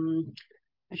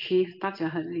其实大家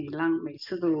很礼让，每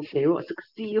次都给我这个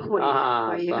机会，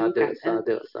所以很感恩。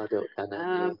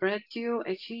Brad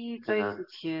Teoh，actually 在之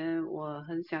前我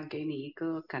很想给你一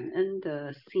个感恩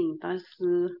的信，但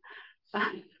是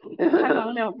太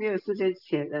忙了，没有时间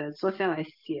写坐下来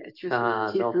写。就是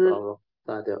其实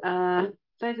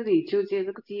在这里就借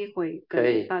这个机会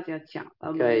跟大家讲，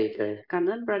感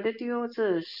恩 Brother Teoh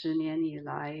这10年以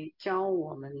来教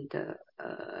我们的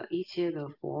一切的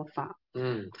佛法，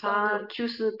他就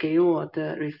是给我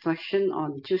的 reflection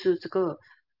on 就是这个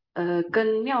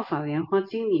跟妙法莲花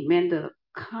经里面的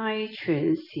开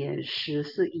权显实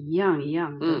是一样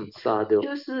的，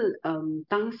就是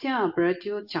当下 Brother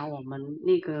Teoh 教我们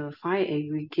那个 five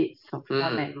aggregates of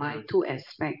form and mind two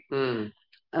aspect，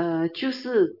就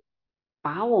是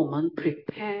把我们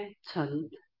prepare 成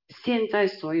现在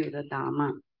所有的答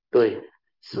案。对。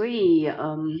所以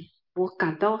我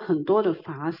感到很多的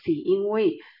法喜，因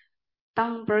为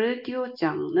当 Brother Teoh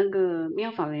讲那个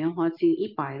妙法莲华经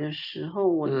100的时候，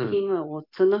我听了，我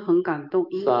真的很感动，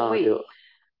因为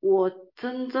我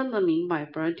真正的明白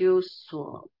Brother Teoh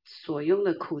所用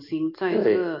的苦心，在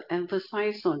这个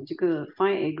emphasize on 这个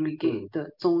five aggregate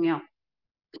的重要。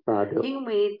因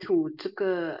为 to 这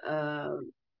个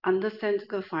understand 这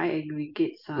个 five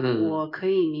aggregates 我可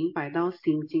以明白到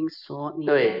心经里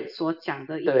面所讲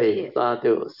的一切，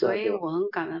所以我很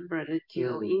感恩 Brother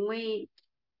Teoh，因为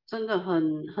真的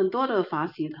很多的法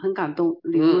喜很感动，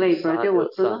流泪 Brother， 我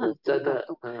真的很感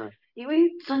动。因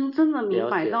为真正的明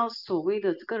白到所谓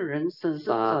的这个人生是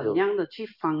怎样的去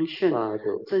function，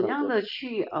怎样的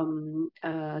去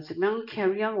怎么样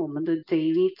carry on 我们的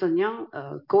daily， 怎样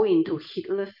go into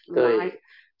heedless life，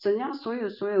 怎样所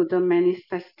有的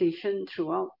manifestation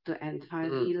throughout the entire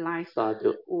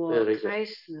life，我开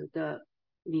始的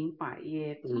明白，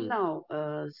也知道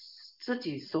自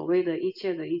己所谓的一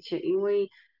切，因为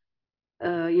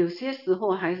有些时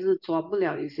候还是抓不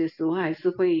了，有些时候还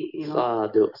是会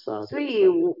所以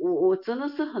我真的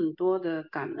是很多的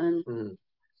感恩。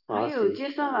还有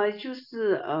接下来就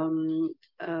是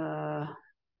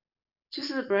就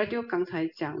是 Brad 刚才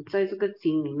讲，在这个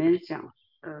经里面讲，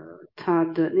他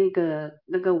的那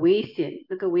个危险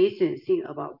性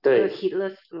about 这个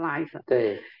heedless life。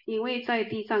对。因为在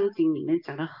地藏经里面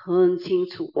讲得很清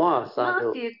楚，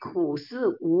那些苦是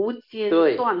无间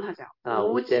断，他讲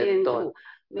无间苦，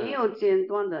没有间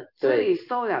断的，这里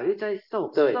受了又在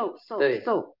受，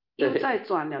受，又在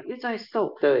转了又在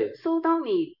受，受到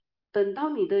你等到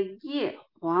你的业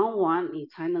还完，你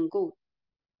才能够。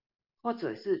或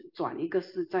者是转一个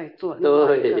是在做另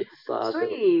外一个，所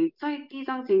以在地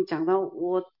藏经讲到，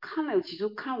我看了几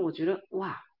处看，我觉得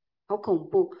哇，好恐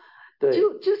怖，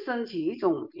就升起一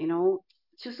种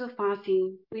就是发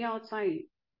心，不要再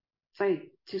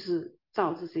就是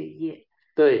造这些业。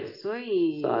对。所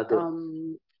以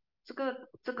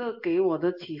这个给我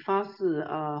的启发是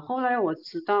后来我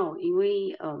知道，因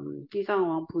为地藏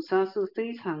王菩萨是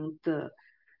非常的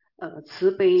慈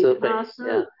悲，他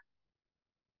是。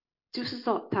就是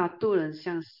说，他度人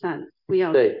向善，不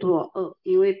要堕恶，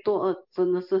因为堕恶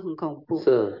真的是很恐怖。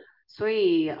是。所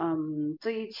以，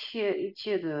这一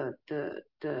切的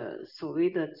所谓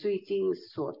的最近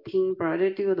所听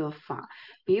Brother Teoh 的法，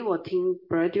比我听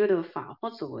Brother Teoh 的法，或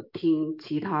者我听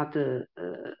其他的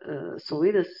所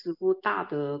谓的师父大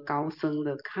德高僧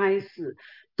的开示，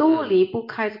都离不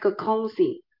开这个空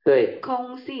性。对。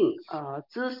空性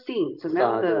知性怎么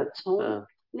样的从。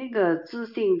那个自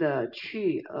信的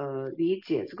去理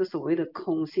解这个所谓的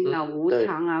空性啊、无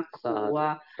常啊、苦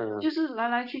啊，就是来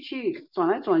来去去、转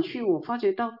来转去，我发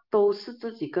觉到都是这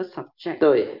几个 subject。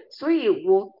对。所以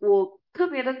我特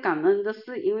别的感恩的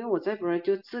是，因为我在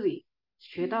Brad 这里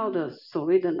学到的所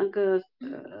谓的那个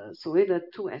所谓的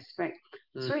two aspect，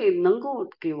所以能够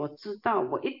给我知道，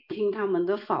我一听他们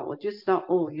的法，我就知道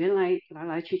哦，原来来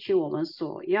来去去我们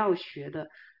所要学的。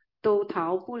都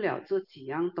逃不了这几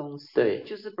样东西，对，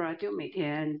就是 Brad 就每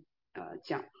天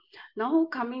讲，然后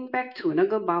coming back to 那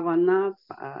个巴瓦那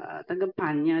那个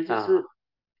班呀，就是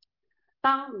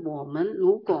当我们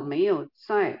如果没有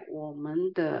在我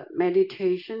们的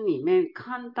meditation 里面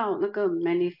看到那个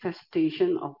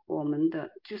manifestation of 我们的，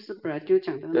就是本来就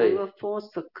讲的那个 four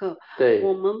circle，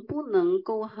我们不能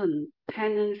够很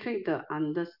penetrate 的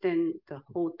understand the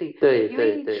whole thing，因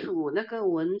为处那个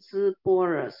文字般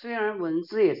若，虽然文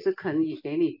字也是可以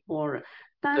给你般若，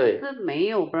但是没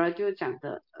有本来就讲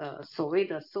的所谓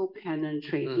的 so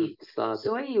penetrative，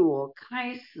所以我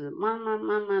开始慢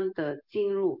慢的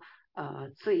进入。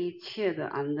这一切的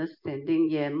understanding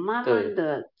也慢慢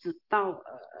的知道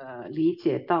理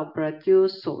解到 b r a d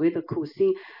所谓的苦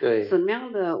心，怎么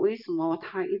样的为什么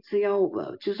他一直要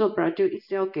就说 b r a d 一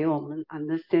直要给我们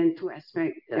understand two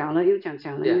aspect， 讲了又讲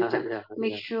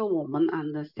make sure 我们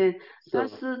understand， 但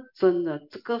是真的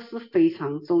这个是非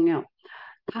常重要，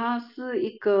它是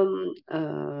一个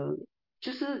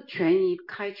就是权益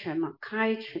开权嘛，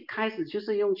开始就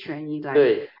是用权益来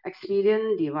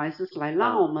expedient devices 来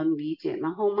让我们理解，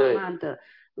然后慢慢的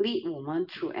lead 我们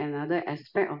through another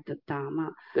aspect of the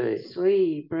Dharma。所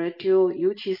以 b r a d o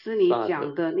尤其是你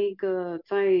讲的那个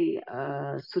在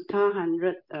Sutta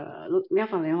妙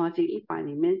法莲华经100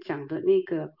里面讲的那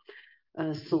个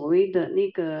所谓的那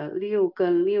个六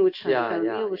根六尘跟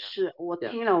六识，我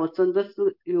听了我真的是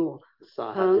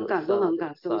很感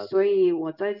动，所以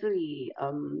我在这里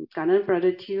感恩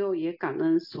Brother Teoh， 也感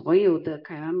恩所有的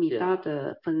凯拉米达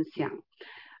的分享，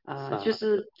就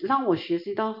是让我学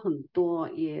习到很多，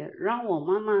也让我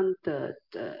慢慢的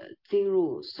进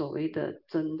入所谓的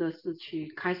真的是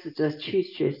开始去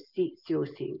学习修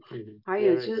行，还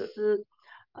有就是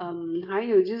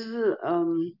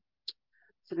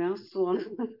怎么样说呢？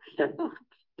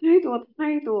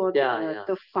太多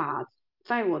的法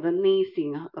在我的内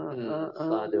心，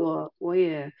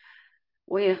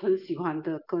我也很喜欢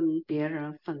的跟别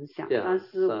人分享，但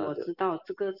是我知道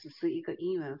这个只是一个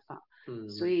因缘法，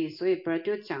所以 Brad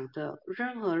就讲的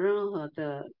任何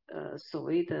的所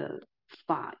谓的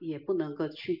法也不能够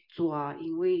去抓，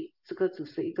因为这个只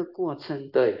是一个过程。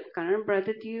感恩 Brad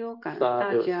Dio， 感恩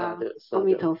大家，阿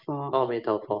弥陀佛。阿弥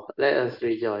陀佛。Let us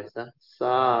rejoice.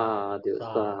 Sadhu,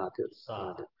 sadhu,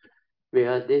 sadhu.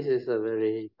 Because this is a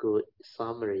very good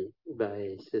summary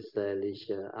by Sister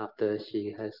Alicia after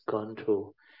she has gone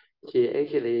through. She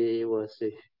actually was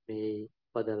with me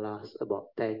for the last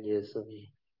about 10 years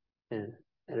only. And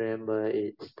I remember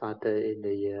it started in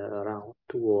the year around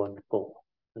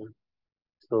 2014.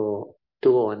 So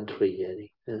 2013, I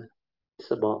think.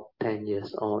 It's about 10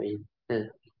 years all in.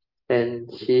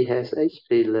 And she has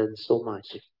actually learned so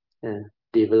much and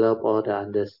developed all the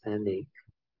understanding.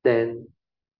 Then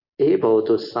able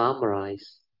to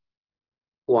summarize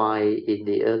why in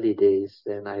the early days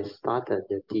when I started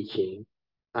the teaching,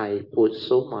 I put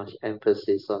so much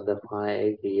emphasis on the 5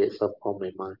 aggregates of form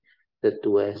and mind, the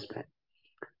 2 aspects.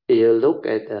 If you look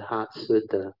at the Heart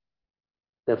Sutta,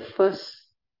 the first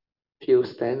few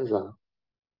stanza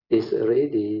is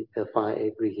already the 5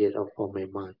 aggregates of form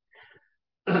and mind.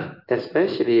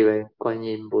 Especially when Kuan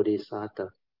Yin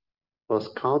Bodhisattva was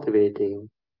cultivating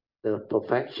the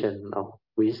perfection of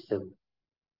wisdom,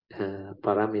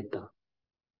 paramita,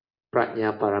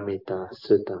 Prajna Paramita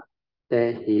Sutta.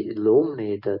 Then he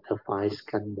illuminated the 5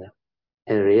 skandha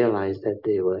and realized that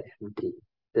they were empty.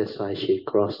 That's why she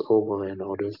crossed over and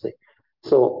all those things.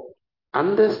 So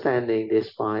understanding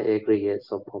these 5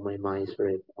 aggregates of form and mind is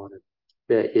very important.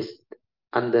 There is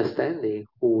understanding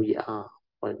who we are,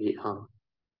 what we are,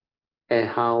 and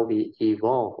how we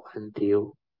evolve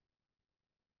until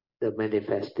the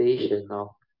manifestation of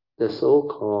the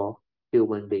so-called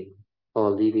human being or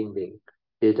living being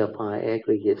with the 5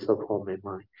 aggregates of form and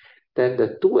mind. Then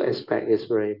the 2 aspect is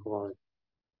very important.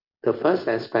 The first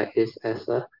aspect is as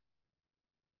a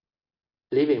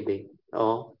living being,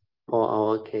 or for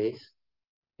our case,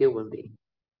 human being.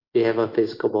 We have a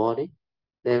physical body,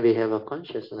 then we have a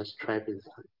consciousness trapped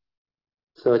inside.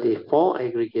 So the 4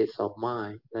 aggregates of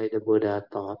mind, like the Buddha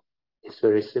taught, is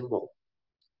very simple.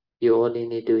 You only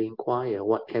need to inquire,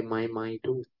 what can my mind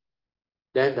do?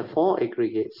 Then the 4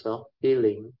 aggregates of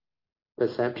feeling,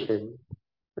 perception,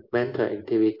 mental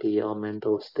activity or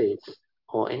mental states,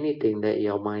 or anything that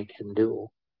your mind can do,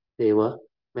 they will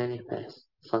manifest,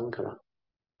 sankhara.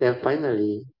 Then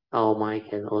finally, our mind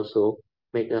can also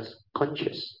make us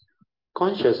conscious.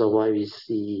 Conscious of what we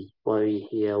see, what we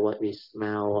hear, what we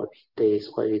smell, what we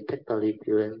taste, what we tactily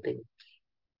feel and think.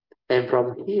 And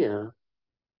from here,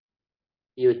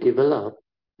 you develop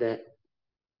that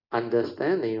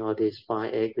understanding of these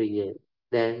 5 aggregates.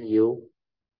 Then you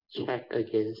check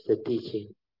against the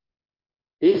teaching.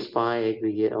 These 5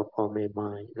 aggregates of form and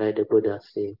mind, like the Buddha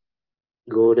said,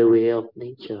 go the way of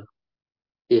nature.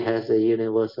 It has the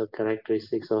universal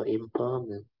characteristics of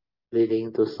impermanence.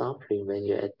 leading to suffering when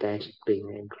you attach, cling,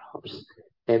 and grasp.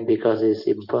 And because it's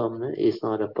impermanent, it's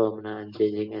not a permanent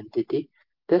unchanging entity,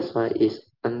 that's why it's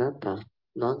anatta,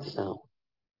 non-self.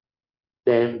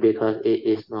 Then because it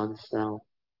is non-self,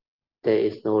 there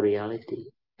is no reality,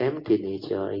 empty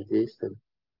nature or existence.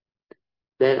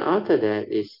 Then after that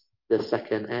is the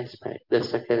second aspect. The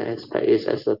second aspect is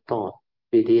as a thought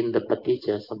within the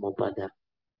paticca samuppada.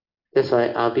 That's why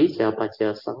avijja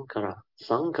paccaya sankhara,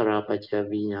 sankhara paccaya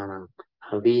vijnana.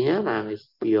 Vijnana is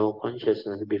pure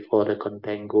consciousness before the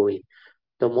content go in.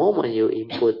 The moment you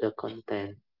input the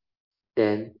content,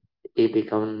 then it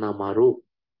becomes namarup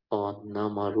or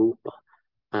namarupa.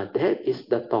 That is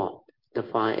the thought, the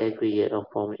five aggregate of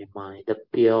form in mind, the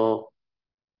pure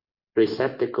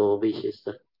receptacle which is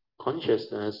the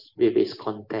consciousness with its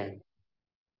content.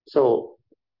 So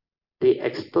the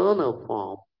external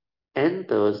form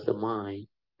enters the mind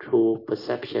through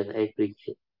perception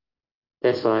aggregate.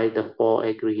 That's why the four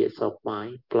aggregates of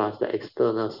mind plus the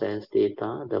external sense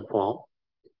data, the form,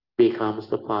 becomes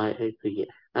the five aggregate.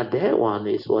 And that one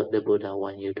is what the Buddha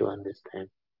wants you to understand.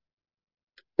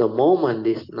 The moment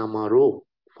this namaru,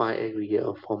 five aggregate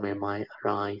of form and mind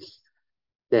arise,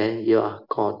 then you are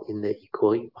caught in the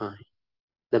egoic mind,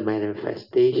 the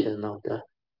manifestation of the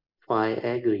five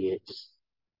aggregates.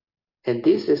 And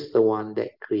this is the one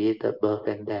that created birth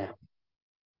and death.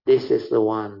 This is the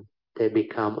one that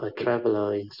become a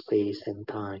traveler in space and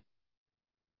time.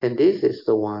 And this is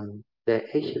the one that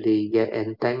actually get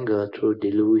entangled through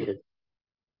delusion,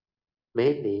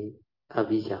 mainly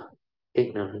avijja,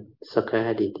 ignorance,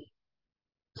 sakkayaditthi.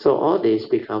 So all this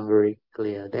become very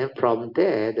clear. Then from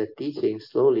there, the teaching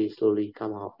slowly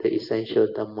come out, the essential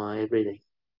Dhamma, everything.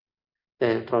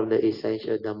 Then from the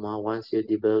essential Dhamma, once you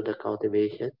develop the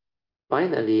cultivation,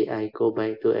 finally I go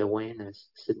back to awareness,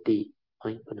 sati,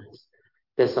 mindfulness.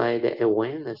 That's why the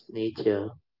awareness nature,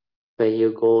 when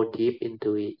you go deep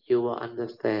into it, you will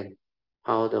understand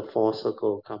how the four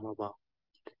circles come about.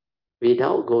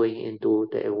 Without going into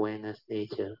the awareness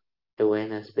nature,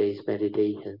 awareness-based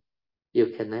meditation, you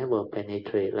can never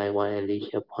penetrate, like what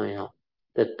Alicia pointed out.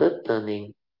 The third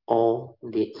turning all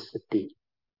needs sati.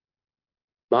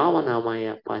 Bhavana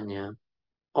maya panya,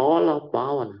 all of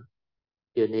bhavana,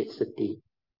 you need sati.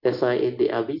 That's why in the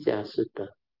Avijja Sutta,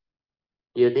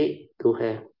 you need to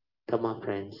have Dhamma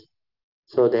friends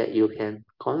so that you can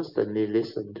constantly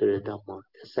listen to the Dhamma,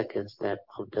 the second step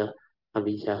of the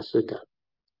Avijja Sutta,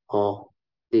 or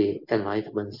the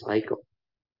enlightenment cycle.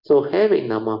 So having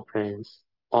Dhamma friends,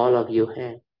 all of you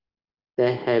have.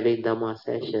 Then having Dhamma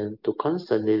session to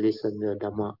constantly listen to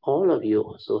Dhamma, all of you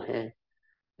also have.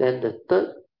 Then the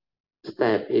third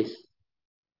step is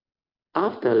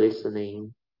after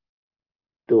listening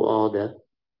to all the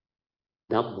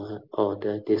Dhamma or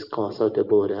the discourse of the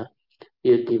Buddha,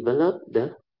 you develop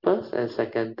the first and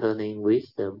second turning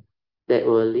wisdom that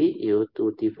will lead you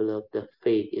to develop the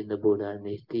faith in the Buddha and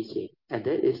his teaching. And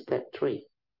that is step 3.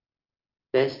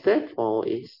 Then step 4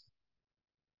 is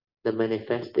the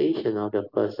manifestation of the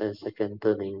first and second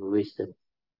turning wisdom.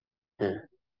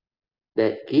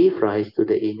 That give rise to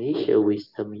the initial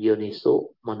wisdom yoniso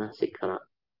manasikara.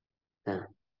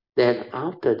 Then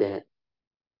after that,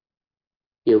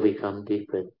 you become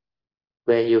different.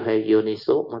 When you have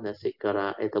yoniso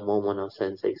manasikara at the moment of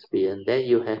sense experience, then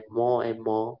you have more and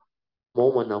more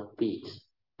moment of peace.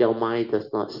 Your mind does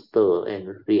not stir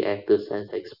and react to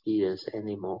sense experience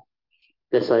anymore.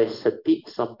 That's why sati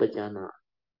sampajana,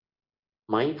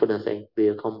 mindfulness and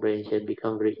clear comprehension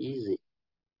become very easy,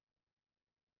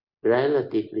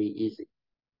 relatively easy.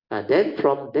 And then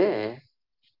from there,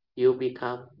 you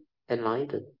become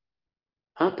enlightened.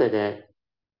 After that,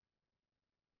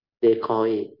 they call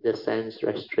it the sense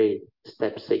restraint,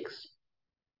 step 6.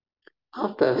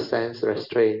 After sense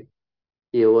restraint,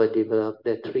 you will develop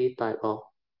the 3 type of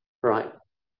right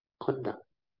conduct,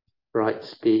 right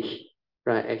speech,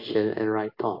 right action, and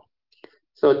right thought.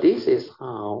 So this is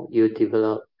how you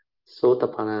develop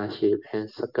Sotapanaship and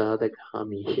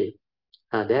Sakadagami-ship.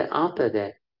 And then after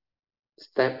that,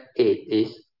 step 8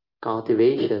 is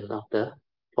cultivation of the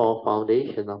 4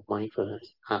 foundation of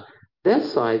mindfulness.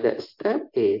 That's why that step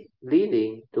 8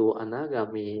 leading to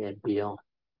Anagami and beyond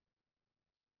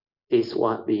is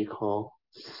what we call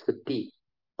sati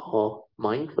or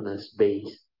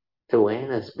mindfulness-based,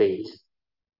 awareness-based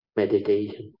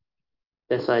meditation.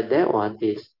 That's why that one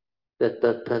is the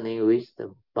third turning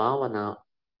wisdom, bhavana,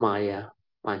 maya,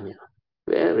 panya.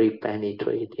 Very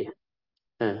penetrative.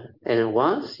 And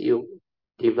once you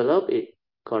develop it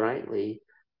correctly,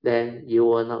 then you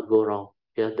will not go wrong.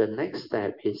 Because the next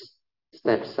step is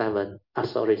step 9,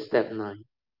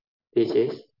 which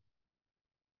is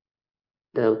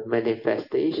the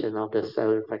manifestation of the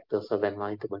 7 factors of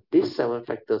enlightenment. These 7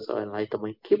 factors of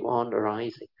enlightenment keep on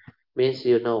arising. Means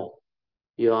you know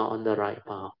you are on the right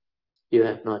path. You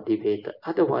have not deviated.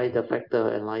 Otherwise, the factor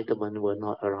of enlightenment will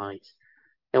not arise.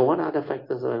 And what are the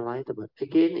factors of enlightenment?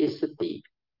 Again, is sati.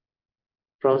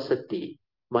 From sati,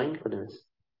 mindfulness.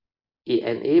 It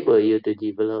enables you to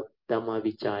develop Dhamma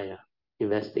Vichaya,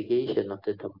 investigation of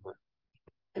the Dhamma.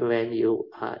 And when you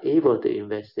are able to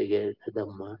investigate the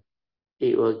Dhamma,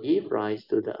 it will give rise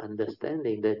to the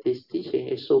understanding that this teaching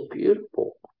is so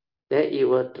beautiful that it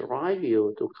will drive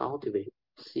you to cultivate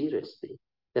seriously.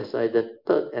 That's why the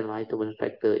third enlightenment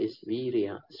factor is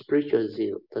virya, spiritual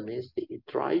zeal, tenacity. It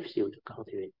drives you to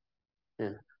cultivate.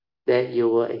 Yeah. Then you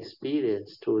will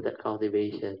experience through the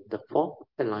cultivation the fourth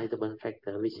enlightenment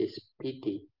factor, which is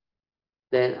piti.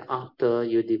 Then after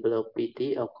you develop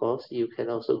piti, of course, you can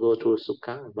also go through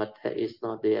sukhang, but that is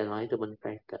not the enlightenment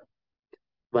factor.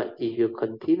 But if you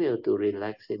continue to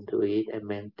relax into it and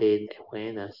maintain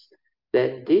awareness,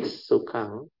 then this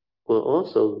sukhang will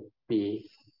also be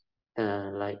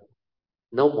like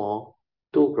no more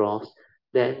too gross.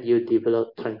 Then you develop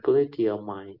tranquility of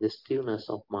mind, the stillness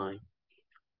of mind.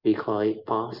 We call it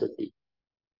passaddhi,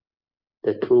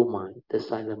 the true mind, the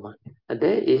silent mind. And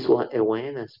that is what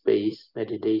awareness-based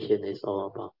meditation is all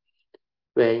about.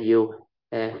 When you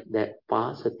have that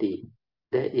passaddhi,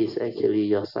 that is actually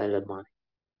your silent mind,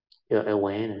 your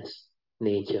awareness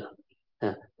nature.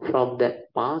 From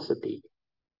that passaddhi,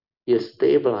 you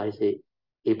stabilize it,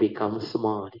 it becomes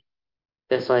samadhi.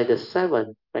 That's why the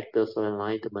 7 factors of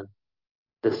enlightenment,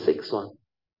 the 6th one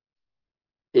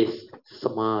is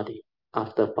samadhi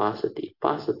after passaddhi.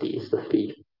 Passaddhi is the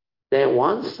 5th. Then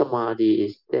once samadhi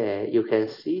is there, you can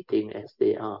see things as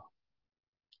they are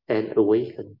and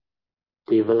awaken,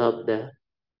 develop the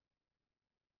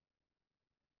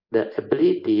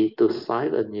ability to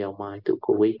silence your mind, to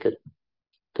awaken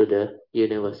to the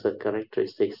universal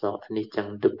characteristics of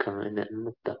anicca, dukkha, and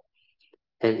anatta.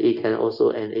 And it can also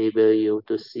enable you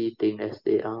to see things as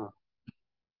they are,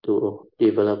 to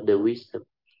develop the wisdom.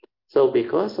 So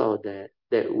because of that,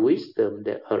 that wisdom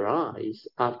that arises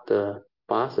after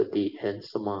passaddhi and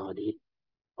samadhi,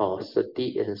 or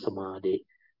sati and samadhi,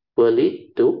 will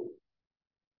lead to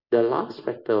the last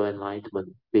factor of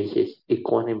enlightenment, which is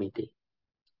equanimity,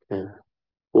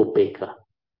 upekkha.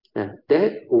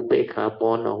 That upekkha,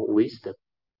 born of wisdom,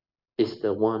 is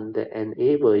the one that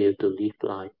enables you to live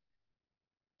life,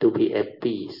 to be at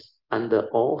peace under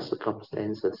all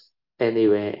circumstances,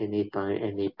 anywhere, anytime,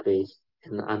 any place,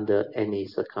 and under any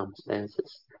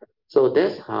circumstances. So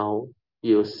that's how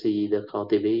you see the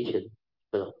cultivation.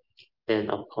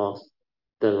 And of course,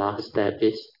 the last step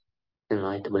is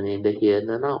enlightenment in the here and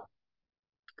the now.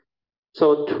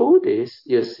 So through this,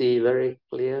 you see very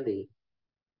clearly.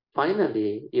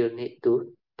 Finally, you need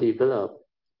to develop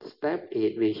step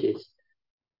 8, which is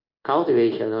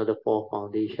cultivation of the 4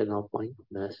 foundation of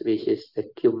mindfulness, which is the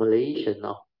accumulation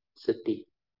of sati,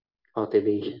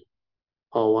 cultivation,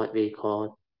 or what we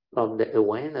call from the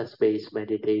awareness-based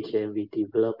meditation we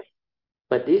develop it.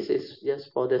 But this is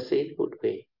just for the sainthood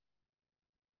way.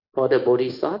 For the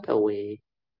bodhisattva way,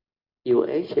 you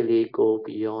actually go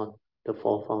beyond the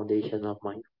 4 foundation of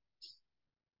mindfulness.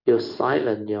 You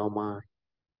silence your mind,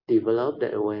 develop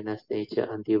the awareness nature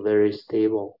until very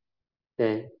stable.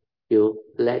 Then you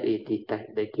let it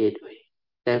detect the gateway.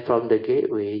 Then from the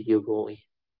gateway you go in.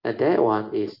 And that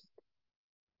one is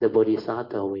the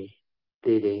bodhisattva way,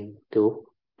 leading to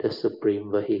the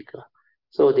supreme vehicle.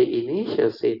 So the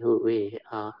initial sainthood way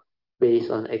are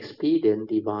based on expedient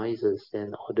devices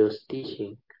and all those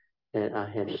teachings that I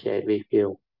have shared with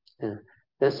you.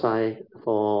 That's why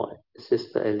for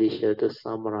Sister Alicia to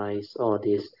summarize all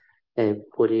this and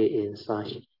put it in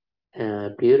such a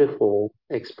beautiful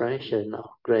expression of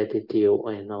gratitude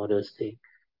and all those things,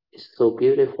 it's so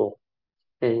beautiful.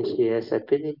 And she has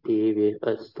affinity with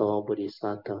Earth Store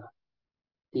Bodhisattva,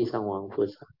 Disang Wang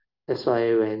Fusa. That's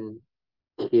why when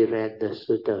she read the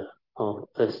sutta of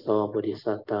Earth Store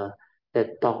Bodhisattva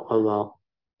that talk about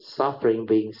suffering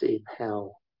beings in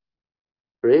hell,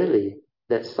 really,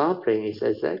 that suffering is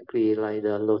exactly like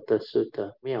the Lotus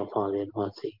Sutra, Miao Fa Lian Hua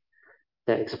Xing,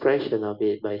 the expression of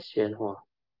it by Xuan Hua.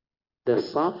 The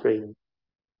suffering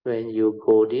when you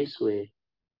go this way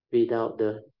without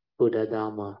the Buddha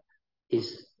Dharma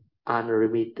is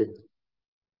unremitted,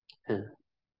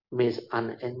 means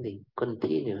unending,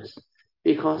 continuous.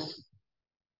 Because,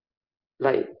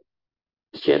 like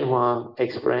Xuan Hua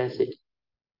expressed it,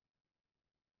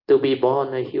 to be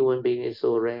born a human being is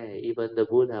so rare. Even the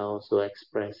Buddha also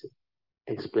explain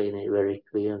it very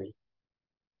clearly.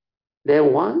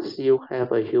 Then once you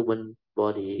have a human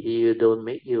body, you don't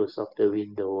make use of the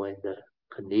window and the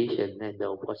condition and the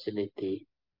opportunity,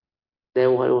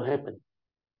 then what will happen?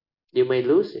 You may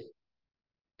lose it.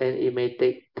 And it may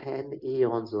take 10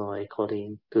 eons or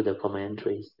according to the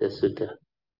commentaries, the sutta,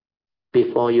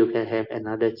 before you can have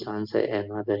another chance at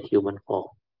another human form.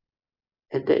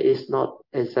 And that is not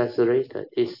exaggerated.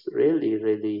 It's really,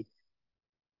 really,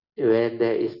 when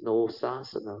there is no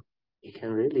sasana, it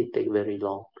can really take very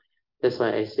long. That's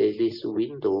why I say this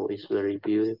window is very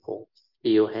beautiful.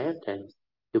 If you have them,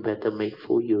 you better make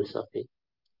full use of it.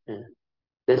 Yeah.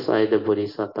 That's why the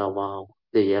Bodhisattva vow,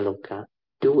 the yellow card,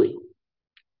 do it.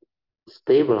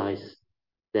 Stabilize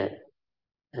that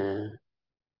uh,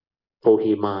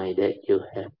 holy mind that you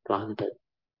have planted.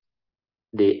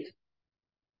 The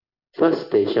first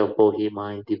stage of holy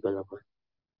mind development,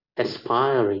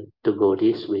 aspiring to go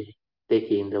this way,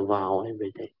 taking the vow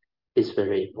every day, is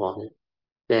very important.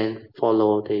 Then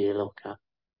follow the yellow card.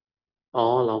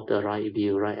 All of the right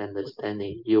view, right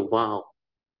understanding, you vow,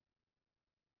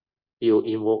 you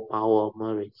invoke power of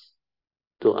merit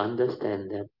to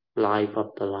understand that life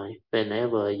after life.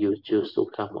 Whenever you choose to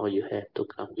come or you have to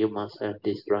come, you must have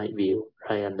this right view,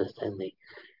 right understanding.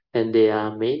 And they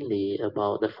are mainly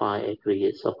about the five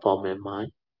aggregates of form and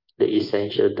mind, the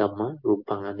essential Dhamma,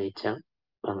 Rupang Anicca,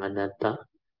 Pang Anatta,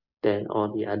 then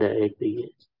all the other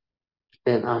aggregates.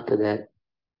 Then after that,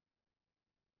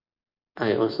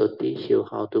 I also teach you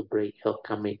how to break your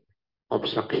karmic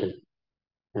obstruction.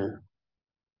 Uh,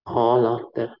 all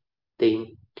of the things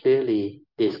clearly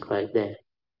described there.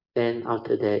 Then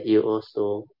after that, you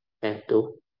also have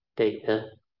to take the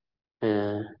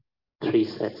uh, three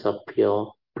sets of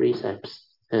pure precepts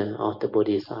of the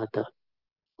Bodhisattva.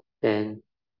 Then,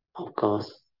 of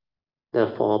course,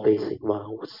 the four basic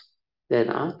vows. Then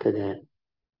after that,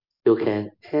 you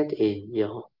can add in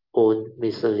your own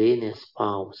miscellaneous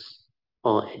vows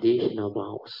or additional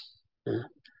vows.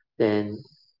 Then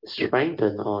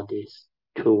strengthen all this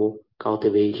through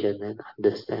cultivation and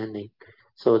understanding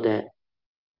so that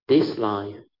this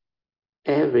life,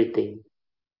 everything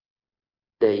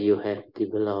that you have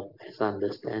developed as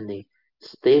understanding,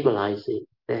 stabilize it,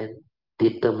 then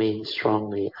determine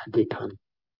strongly adhitan,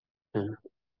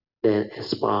 then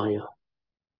aspire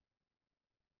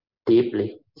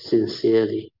deeply,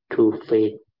 sincerely, through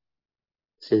faith,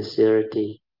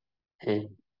 sincerity, and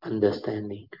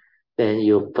understanding. Then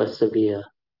you persevere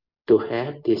to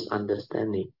have this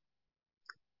understanding,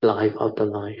 life after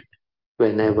life,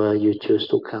 whenever you choose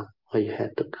to come or you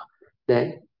have to come.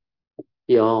 Then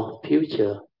your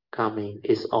future coming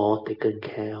is all taken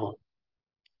care of.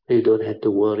 You don't have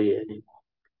to worry anymore.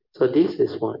 So this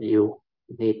is what you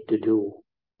need to do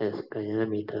as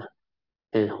Kalyana.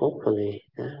 And hopefully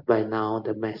by now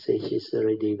the message is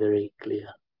already very clear.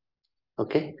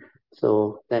 Okay?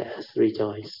 So let us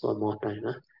rejoice one more time.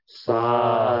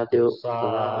 Sadhu,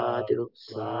 sadhu,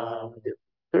 sadhu.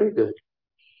 Very good.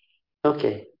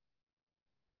 Okay.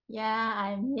 Yeah,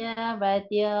 I'm here, but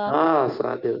you.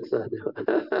 Sadhu,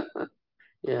 sadhu.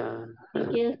 Yeah.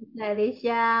 Thank you, Sister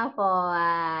Alicia, for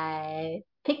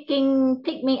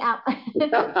pick me up.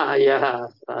 Yeah,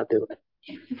 sadhu.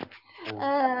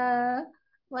 uh,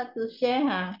 what to share,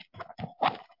 huh?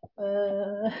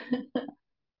 Uh,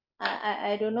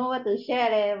 I don't know what to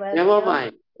share, but Never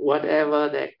mind. Whatever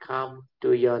that come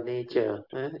to your nature,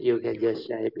 you can just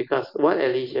share it because what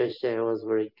Alicia shared was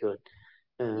very good.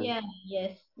 yeah,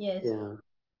 yes, yes. Yeah.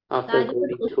 After Sadhu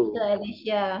going to through, Sister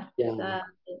Alicia. yeah,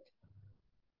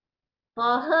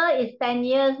 For her, it's 10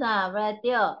 years, but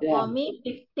yeah, for me,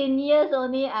 15 years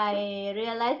only, I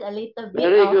realized a little bit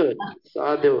very of, good.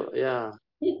 Sadhu, yeah.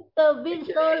 little bit,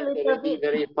 Actually, so it's little already bit.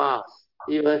 very fast.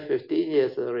 Even 15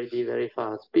 years already very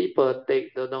fast. People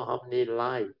take don't know how many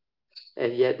lives,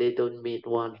 and yet they don't meet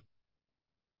one.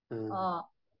 Uh,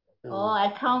 Oh, oh, uh,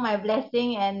 I count my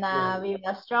blessing and yeah, with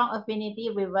a strong affinity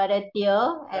with Brother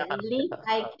Teoh. yeah, At least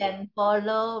I Sadhu. can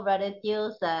follow Brother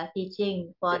Teoh's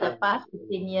teaching for Yeah, the past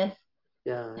 15 years.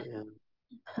 yeah.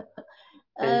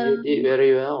 And you did Um,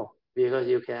 very well because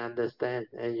you can understand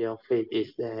and your faith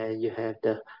is there and you have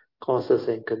the causes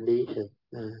and conditions,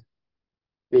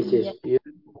 which is yeah,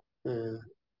 beautiful. Uh,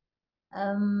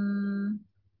 um,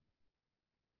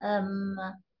 um,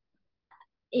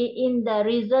 in the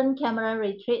recent Cameron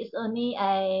retreats, only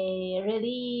I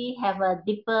really have a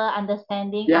deeper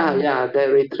understanding on, yeah, that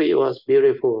retreat was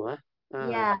beautiful. Huh?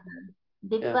 yeah,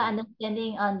 deeper Yeah,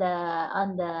 understanding on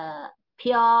the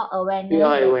pure awareness,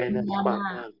 pure the awareness part.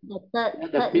 jnana, the third Yeah,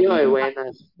 the third pure jnana.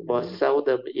 awareness was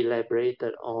seldom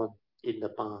elaborated on in the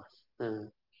past.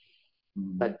 Mm.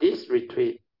 But this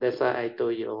retreat, that's why I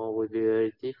told you all will be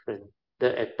very different.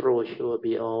 the approach will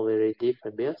be all very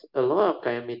different because a lot of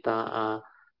Kayamita are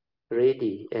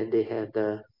ready and they have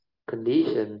the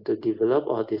condition to develop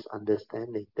all this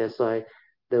understanding. That's why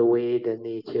the way the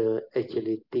nature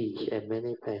actually teach and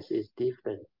manifest is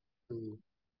different. Mm.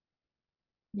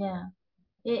 Yeah.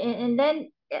 And then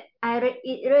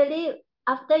it really,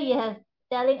 after you have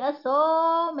telling us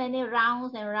so many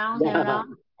rounds and rounds and Yeah.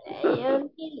 rounds,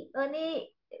 only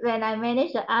when I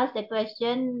managed to ask the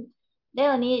question,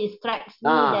 then only it strikes me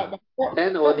that the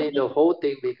Then third only the link, whole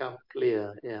thing become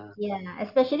clear. Yeah. yeah,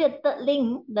 especially the third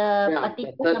link, the Yeah, the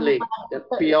particular third link, sampai, the the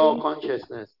third pure link,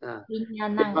 consciousness.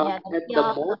 Vinyanang, Because yeah, the at the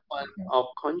pure moment of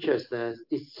consciousness,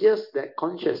 it's just that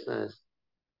consciousness,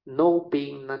 no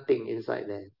being, nothing inside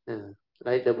there.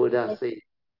 Like the Buddha said,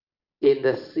 in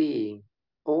the seeing,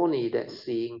 only that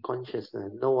seeing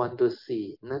consciousness, no one to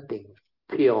see, nothing,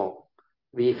 pure,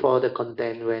 before the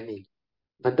content went in.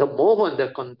 But the moment the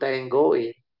content go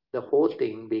in, the whole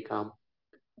thing become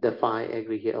the five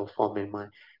aggregate of form and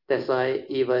mind. That's why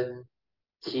even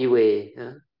Chi Wei,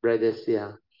 Brother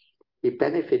Sia, he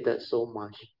benefited so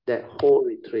much that whole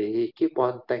retreat. He keep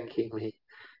on thanking me.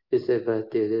 He said,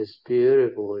 but it is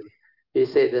beautiful. He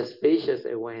said the spacious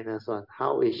awareness on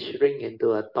how it shrink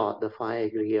into a thought, the five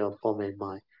aggregate of form and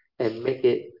mind, and make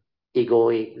it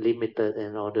egoic, limited,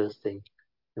 and all those things.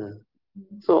 Uh,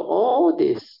 so all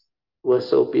this was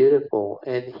so beautiful,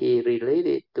 and he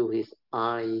related to his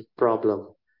eye problem,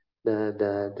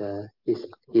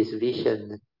 his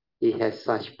vision. He has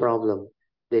such problem.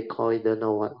 They call it don't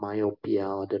know what myopia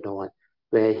or don't know what,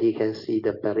 where he can see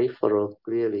the peripheral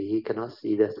clearly. He cannot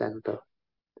see the center.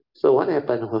 So what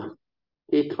happened was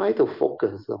he tried to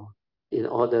focus on in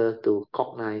order to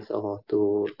cognize or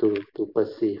to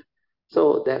perceive.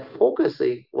 So that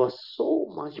focusing was so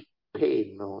much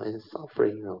pain, and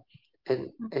suffering,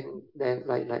 and then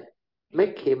like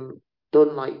make him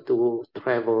don't like to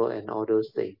travel and all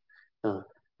those things. Uh,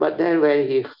 but then when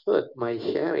he heard my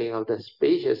sharing of the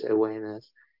spacious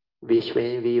awareness, which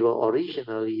when we were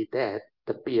originally that,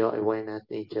 the pure awareness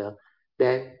nature,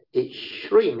 then it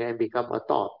shrink and become a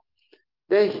thought.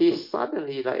 Then he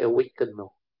suddenly like awakened.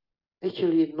 No,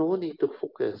 actually no need to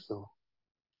focus. No,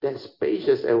 that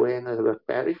spacious awareness, the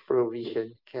peripheral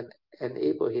vision can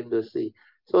enable him to see.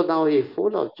 So now he's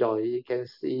full of joy. He can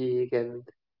see, he can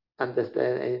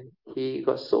understand, and he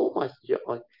got so much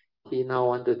joy. He now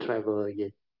want to travel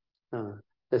again. Uh,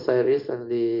 as I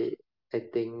recently, I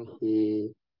think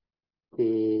he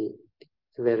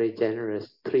very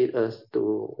generous, treat us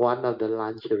to one of the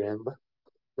lunch. Remember?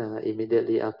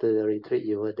 Immediately after the retreat,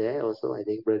 you were there also. I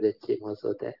think Brother Jim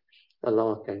also there. A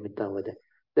lot of Kangmita were there.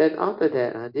 Then after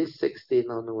that, this 16th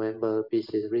of November,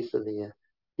 which is recently,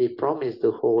 he promised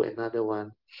to hold another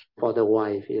one for the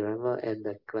wife, you remember, and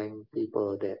the clan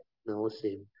people that knows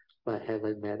him but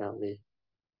haven't met up with.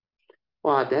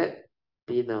 Wow, that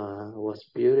dinner was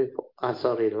beautiful.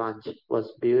 Sorry, lunch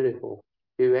was beautiful.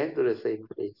 We went to the same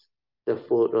place. The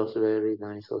food was very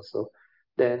nice also.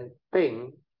 Then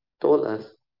Ping told us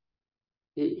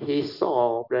he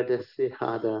saw Brother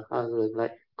Siha, the husband,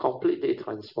 like completely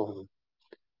transformed.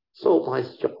 So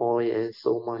much joy and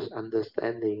so much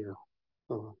understanding.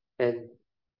 And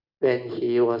when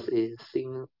he was in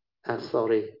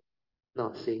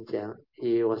not Xinjiang,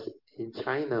 he was in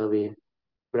China with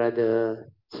Brother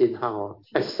Jin Hao.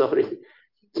 Sorry, Jin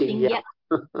thing. Yeah.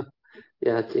 Yao.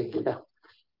 Yeah, Jin Yao.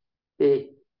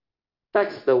 He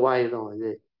texted the wife, no,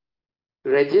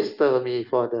 register me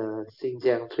for the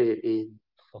Xinjiang trip in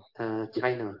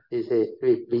China. He said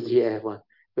with BGF one,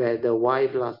 where the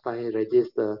wife last time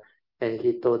registered and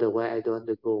he told the wife, I don't want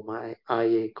to go, my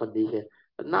eye condition.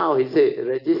 But now he said,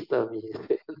 register me. He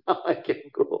said, now I can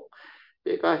go.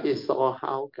 Because he saw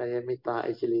how Kayamita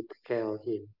actually took care of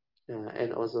him.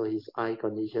 And also his eye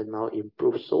condition now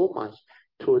improved so much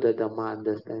through the Dhamma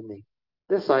understanding.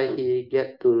 That's why he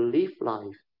get to live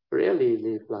life, really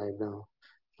live life now.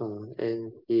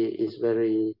 And he is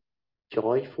very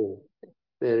joyful,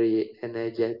 very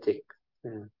energetic,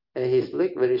 and his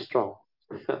leg very strong.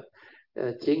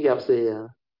 Jing Yap say,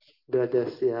 Brother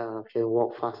Sia can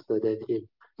walk faster than him.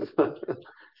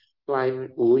 Climb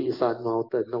Wu Yisan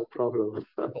mountain, no problem.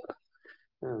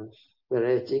 Uh,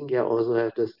 Whereas Jing Yap also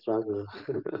have to struggle.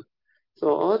 So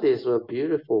all these were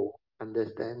beautiful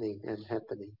understanding and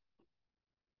happening.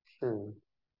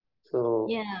 So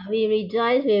Yeah, we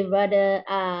rejoice with Brother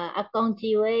Akong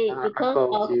Jiwei because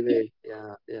Akong of Jiwe,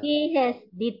 yeah, yeah. he has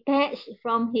detached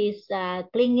from his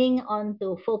clinging on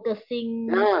to focusing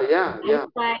Yeah, yeah, yeah.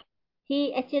 eyesight.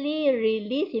 He actually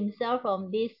released himself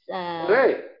from this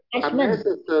Correct. attachment.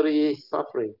 Unnecessary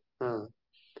suffering.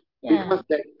 Yeah. Because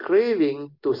that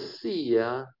craving to see,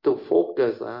 to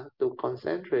focus, to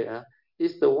concentrate,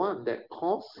 is the one that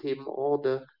caused him all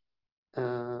the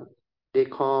they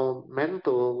call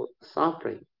mental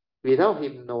suffering without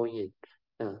him knowing it.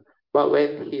 Uh, but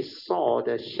when he saw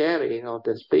the sharing of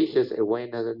the spacious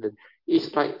awareness,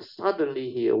 it's like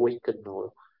suddenly he awakened.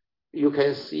 You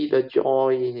can see the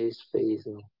joy in his face.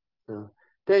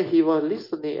 Then he was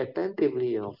listening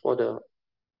attentively for the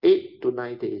 8 to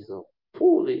 9 days,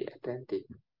 fully attentive.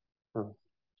 Uh,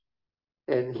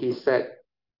 and he sat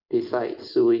beside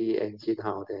Sui and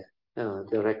Jin-Hao there.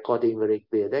 The recording very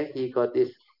clear. Then he got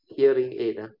this hearing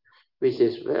aid, which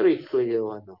is very clear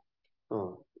one.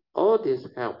 All this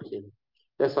helped him.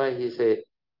 That's why he said,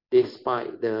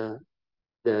 despite the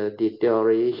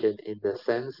deterioration in the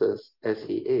senses as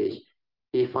he aged,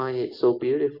 he find it so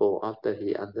beautiful after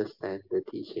he understand the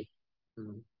teaching.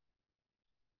 Mm.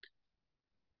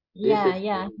 Yeah,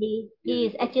 yeah. He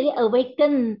is actually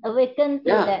awakened to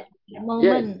Yeah, that yes,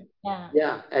 moment. Yeah.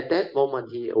 yeah. At that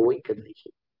moment, he awakened.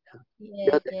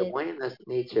 Yes, The yes. awareness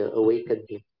nature awakened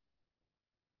him.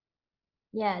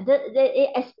 Yeah.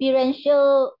 The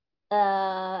experiential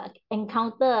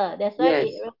encounter. That's why Yes,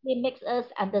 it really makes us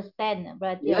understand,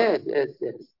 Brother Teoh. yes, yes,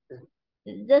 yes.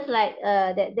 Just like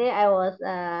that day I was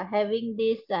having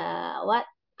this what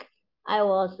I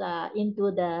was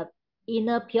into the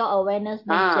inner pure awareness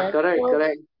nature. Correct, So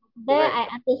correct, there correct.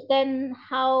 I understand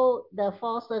how the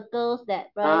four circles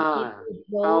that Brother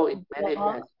Teoh How it draw.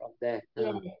 manifests from there.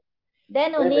 Yes.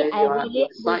 Then Then only when I you are really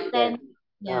inside there, understand.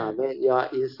 Yeah. when you are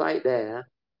inside there,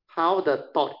 how the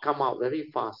thought come out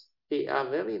very fast. They are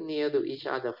very near to each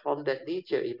other. From that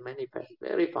nature, it manifests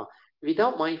very fast.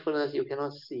 Without mindfulness, you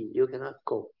cannot see, you cannot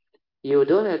go. You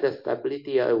don't have the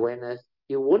stability or awareness,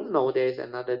 you wouldn't know there is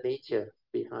another nature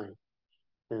behind.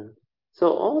 Yeah.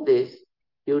 So all this,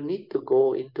 you need to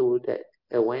go into that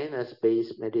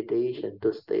awareness-based meditation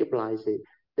to stabilize it,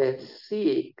 then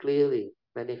see it clearly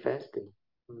manifesting.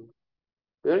 Mm.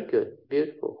 Very good,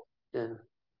 beautiful. Yeah.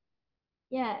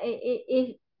 Yeah.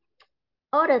 If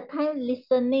all the time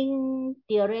listening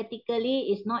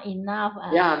theoretically is not enough,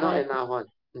 Yeah, not but enough one.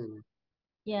 Mm.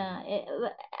 yeah,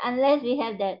 unless we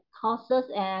have that causes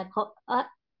and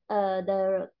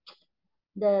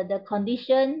the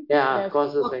condition, Yeah, the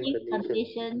causes and supportive conditions.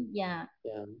 condition, yeah,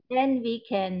 Yeah. then we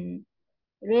can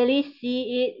really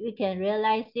see it, we can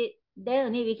realize it, then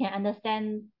only we can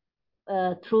understand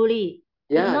truly.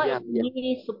 If Yeah, not, yeah, it's yeah.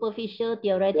 only superficial Correct,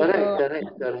 theoretical correct, correct.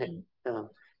 understanding. Yeah.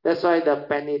 That's why the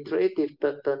penetrative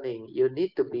turning, you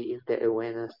need to be in the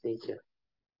awareness nature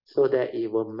so that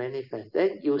it will manifest.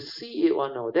 Then you see it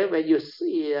one. Then when you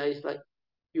see it, it's like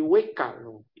you wake up,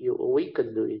 you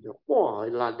awaken to it. Wow,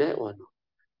 like that one.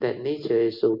 That nature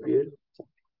is so beautiful.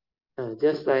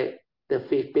 Just like the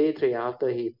fifth patriarch after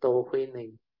he told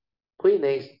Queen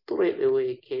straight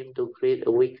away came to great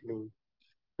awakening.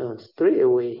 Straight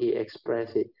away he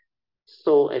expressed it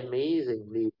so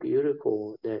amazingly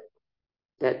beautiful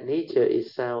that nature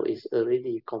itself is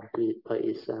already complete by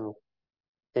itself,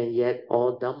 and yet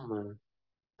all Dhamma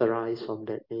arise from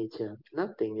that nature.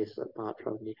 Nothing is apart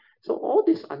from it. So all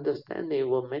this understanding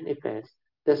will manifest.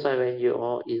 That's why when you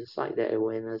are inside the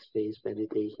awareness-based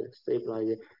meditation,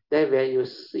 stabilizing, then when you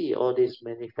see all this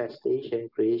manifestation,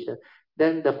 creation,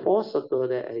 then the four circle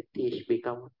that I teach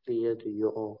become clear to you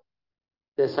all.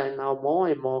 That's why now more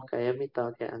and more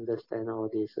Kayamita can understand all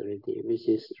this already, which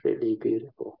is really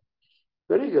beautiful.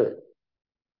 Very good.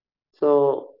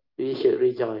 So we should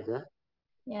rejoice, huh?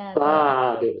 Yeah,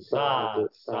 correct. Sadhu, sadhu,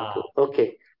 sadhu.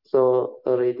 Okay, so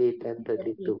already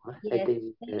 10:32. I Yes, think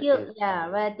we thank can you. end. Yeah,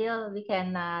 Radio, we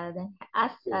can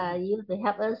ask Yeah, you to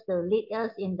help us to lead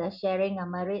us in the sharing of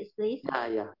merits, please.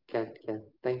 yeah, can.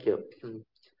 Thank you.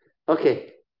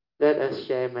 Okay, let us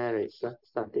share merits,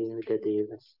 starting with the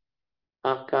devas.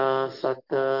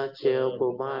 Akasata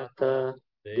Chilpumata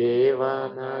Deva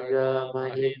Naga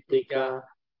Mahittika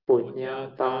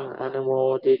Punyantang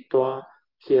Anamoditwa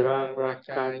Chirang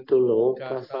Rakantu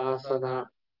Loka Sasana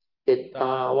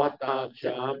Ittavata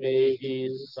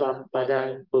Jamehi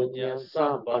Sampadan Punya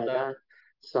Sampadan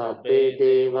Sabbe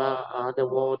Deva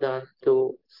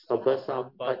Adamodantu Sabba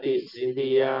Sampati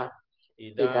Siddhya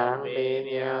Idang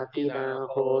Menyatina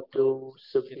Hotu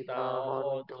Sukita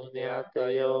Hontu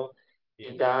Nyatayo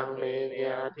Idang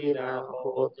Menyatina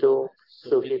Hotu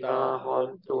Sukita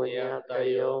Hontu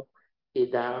Nyatayo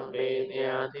Idang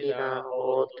Menyatina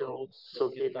Hotu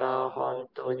Sukita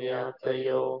Hontu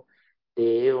Nyatayo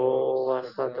Devo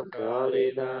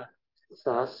Vasadukalina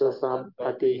Sasa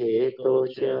Sampati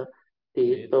Hetocha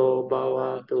Tito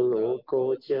Bhavatu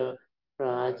Lokocha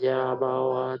Raja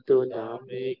Bhavatu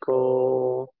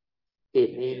Dhammiko.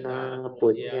 Inina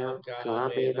punya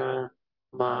kamena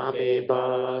mame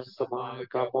bala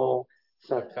samagamo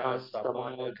satas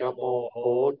samagamo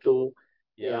hotu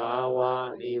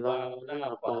yawa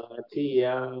nivana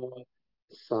patiya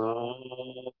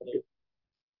sadhu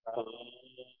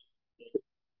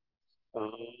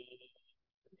sadhu.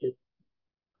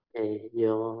 Okay,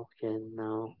 you all can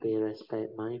now pay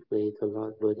respect mindfully to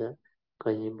Lord Buddha,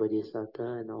 Guanyin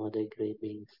Bodhisattva, and all the great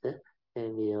beings there,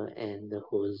 and we'll end the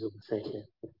whole Zoom session.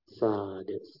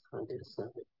 Sadhu, sadhu,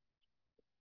 sadhu.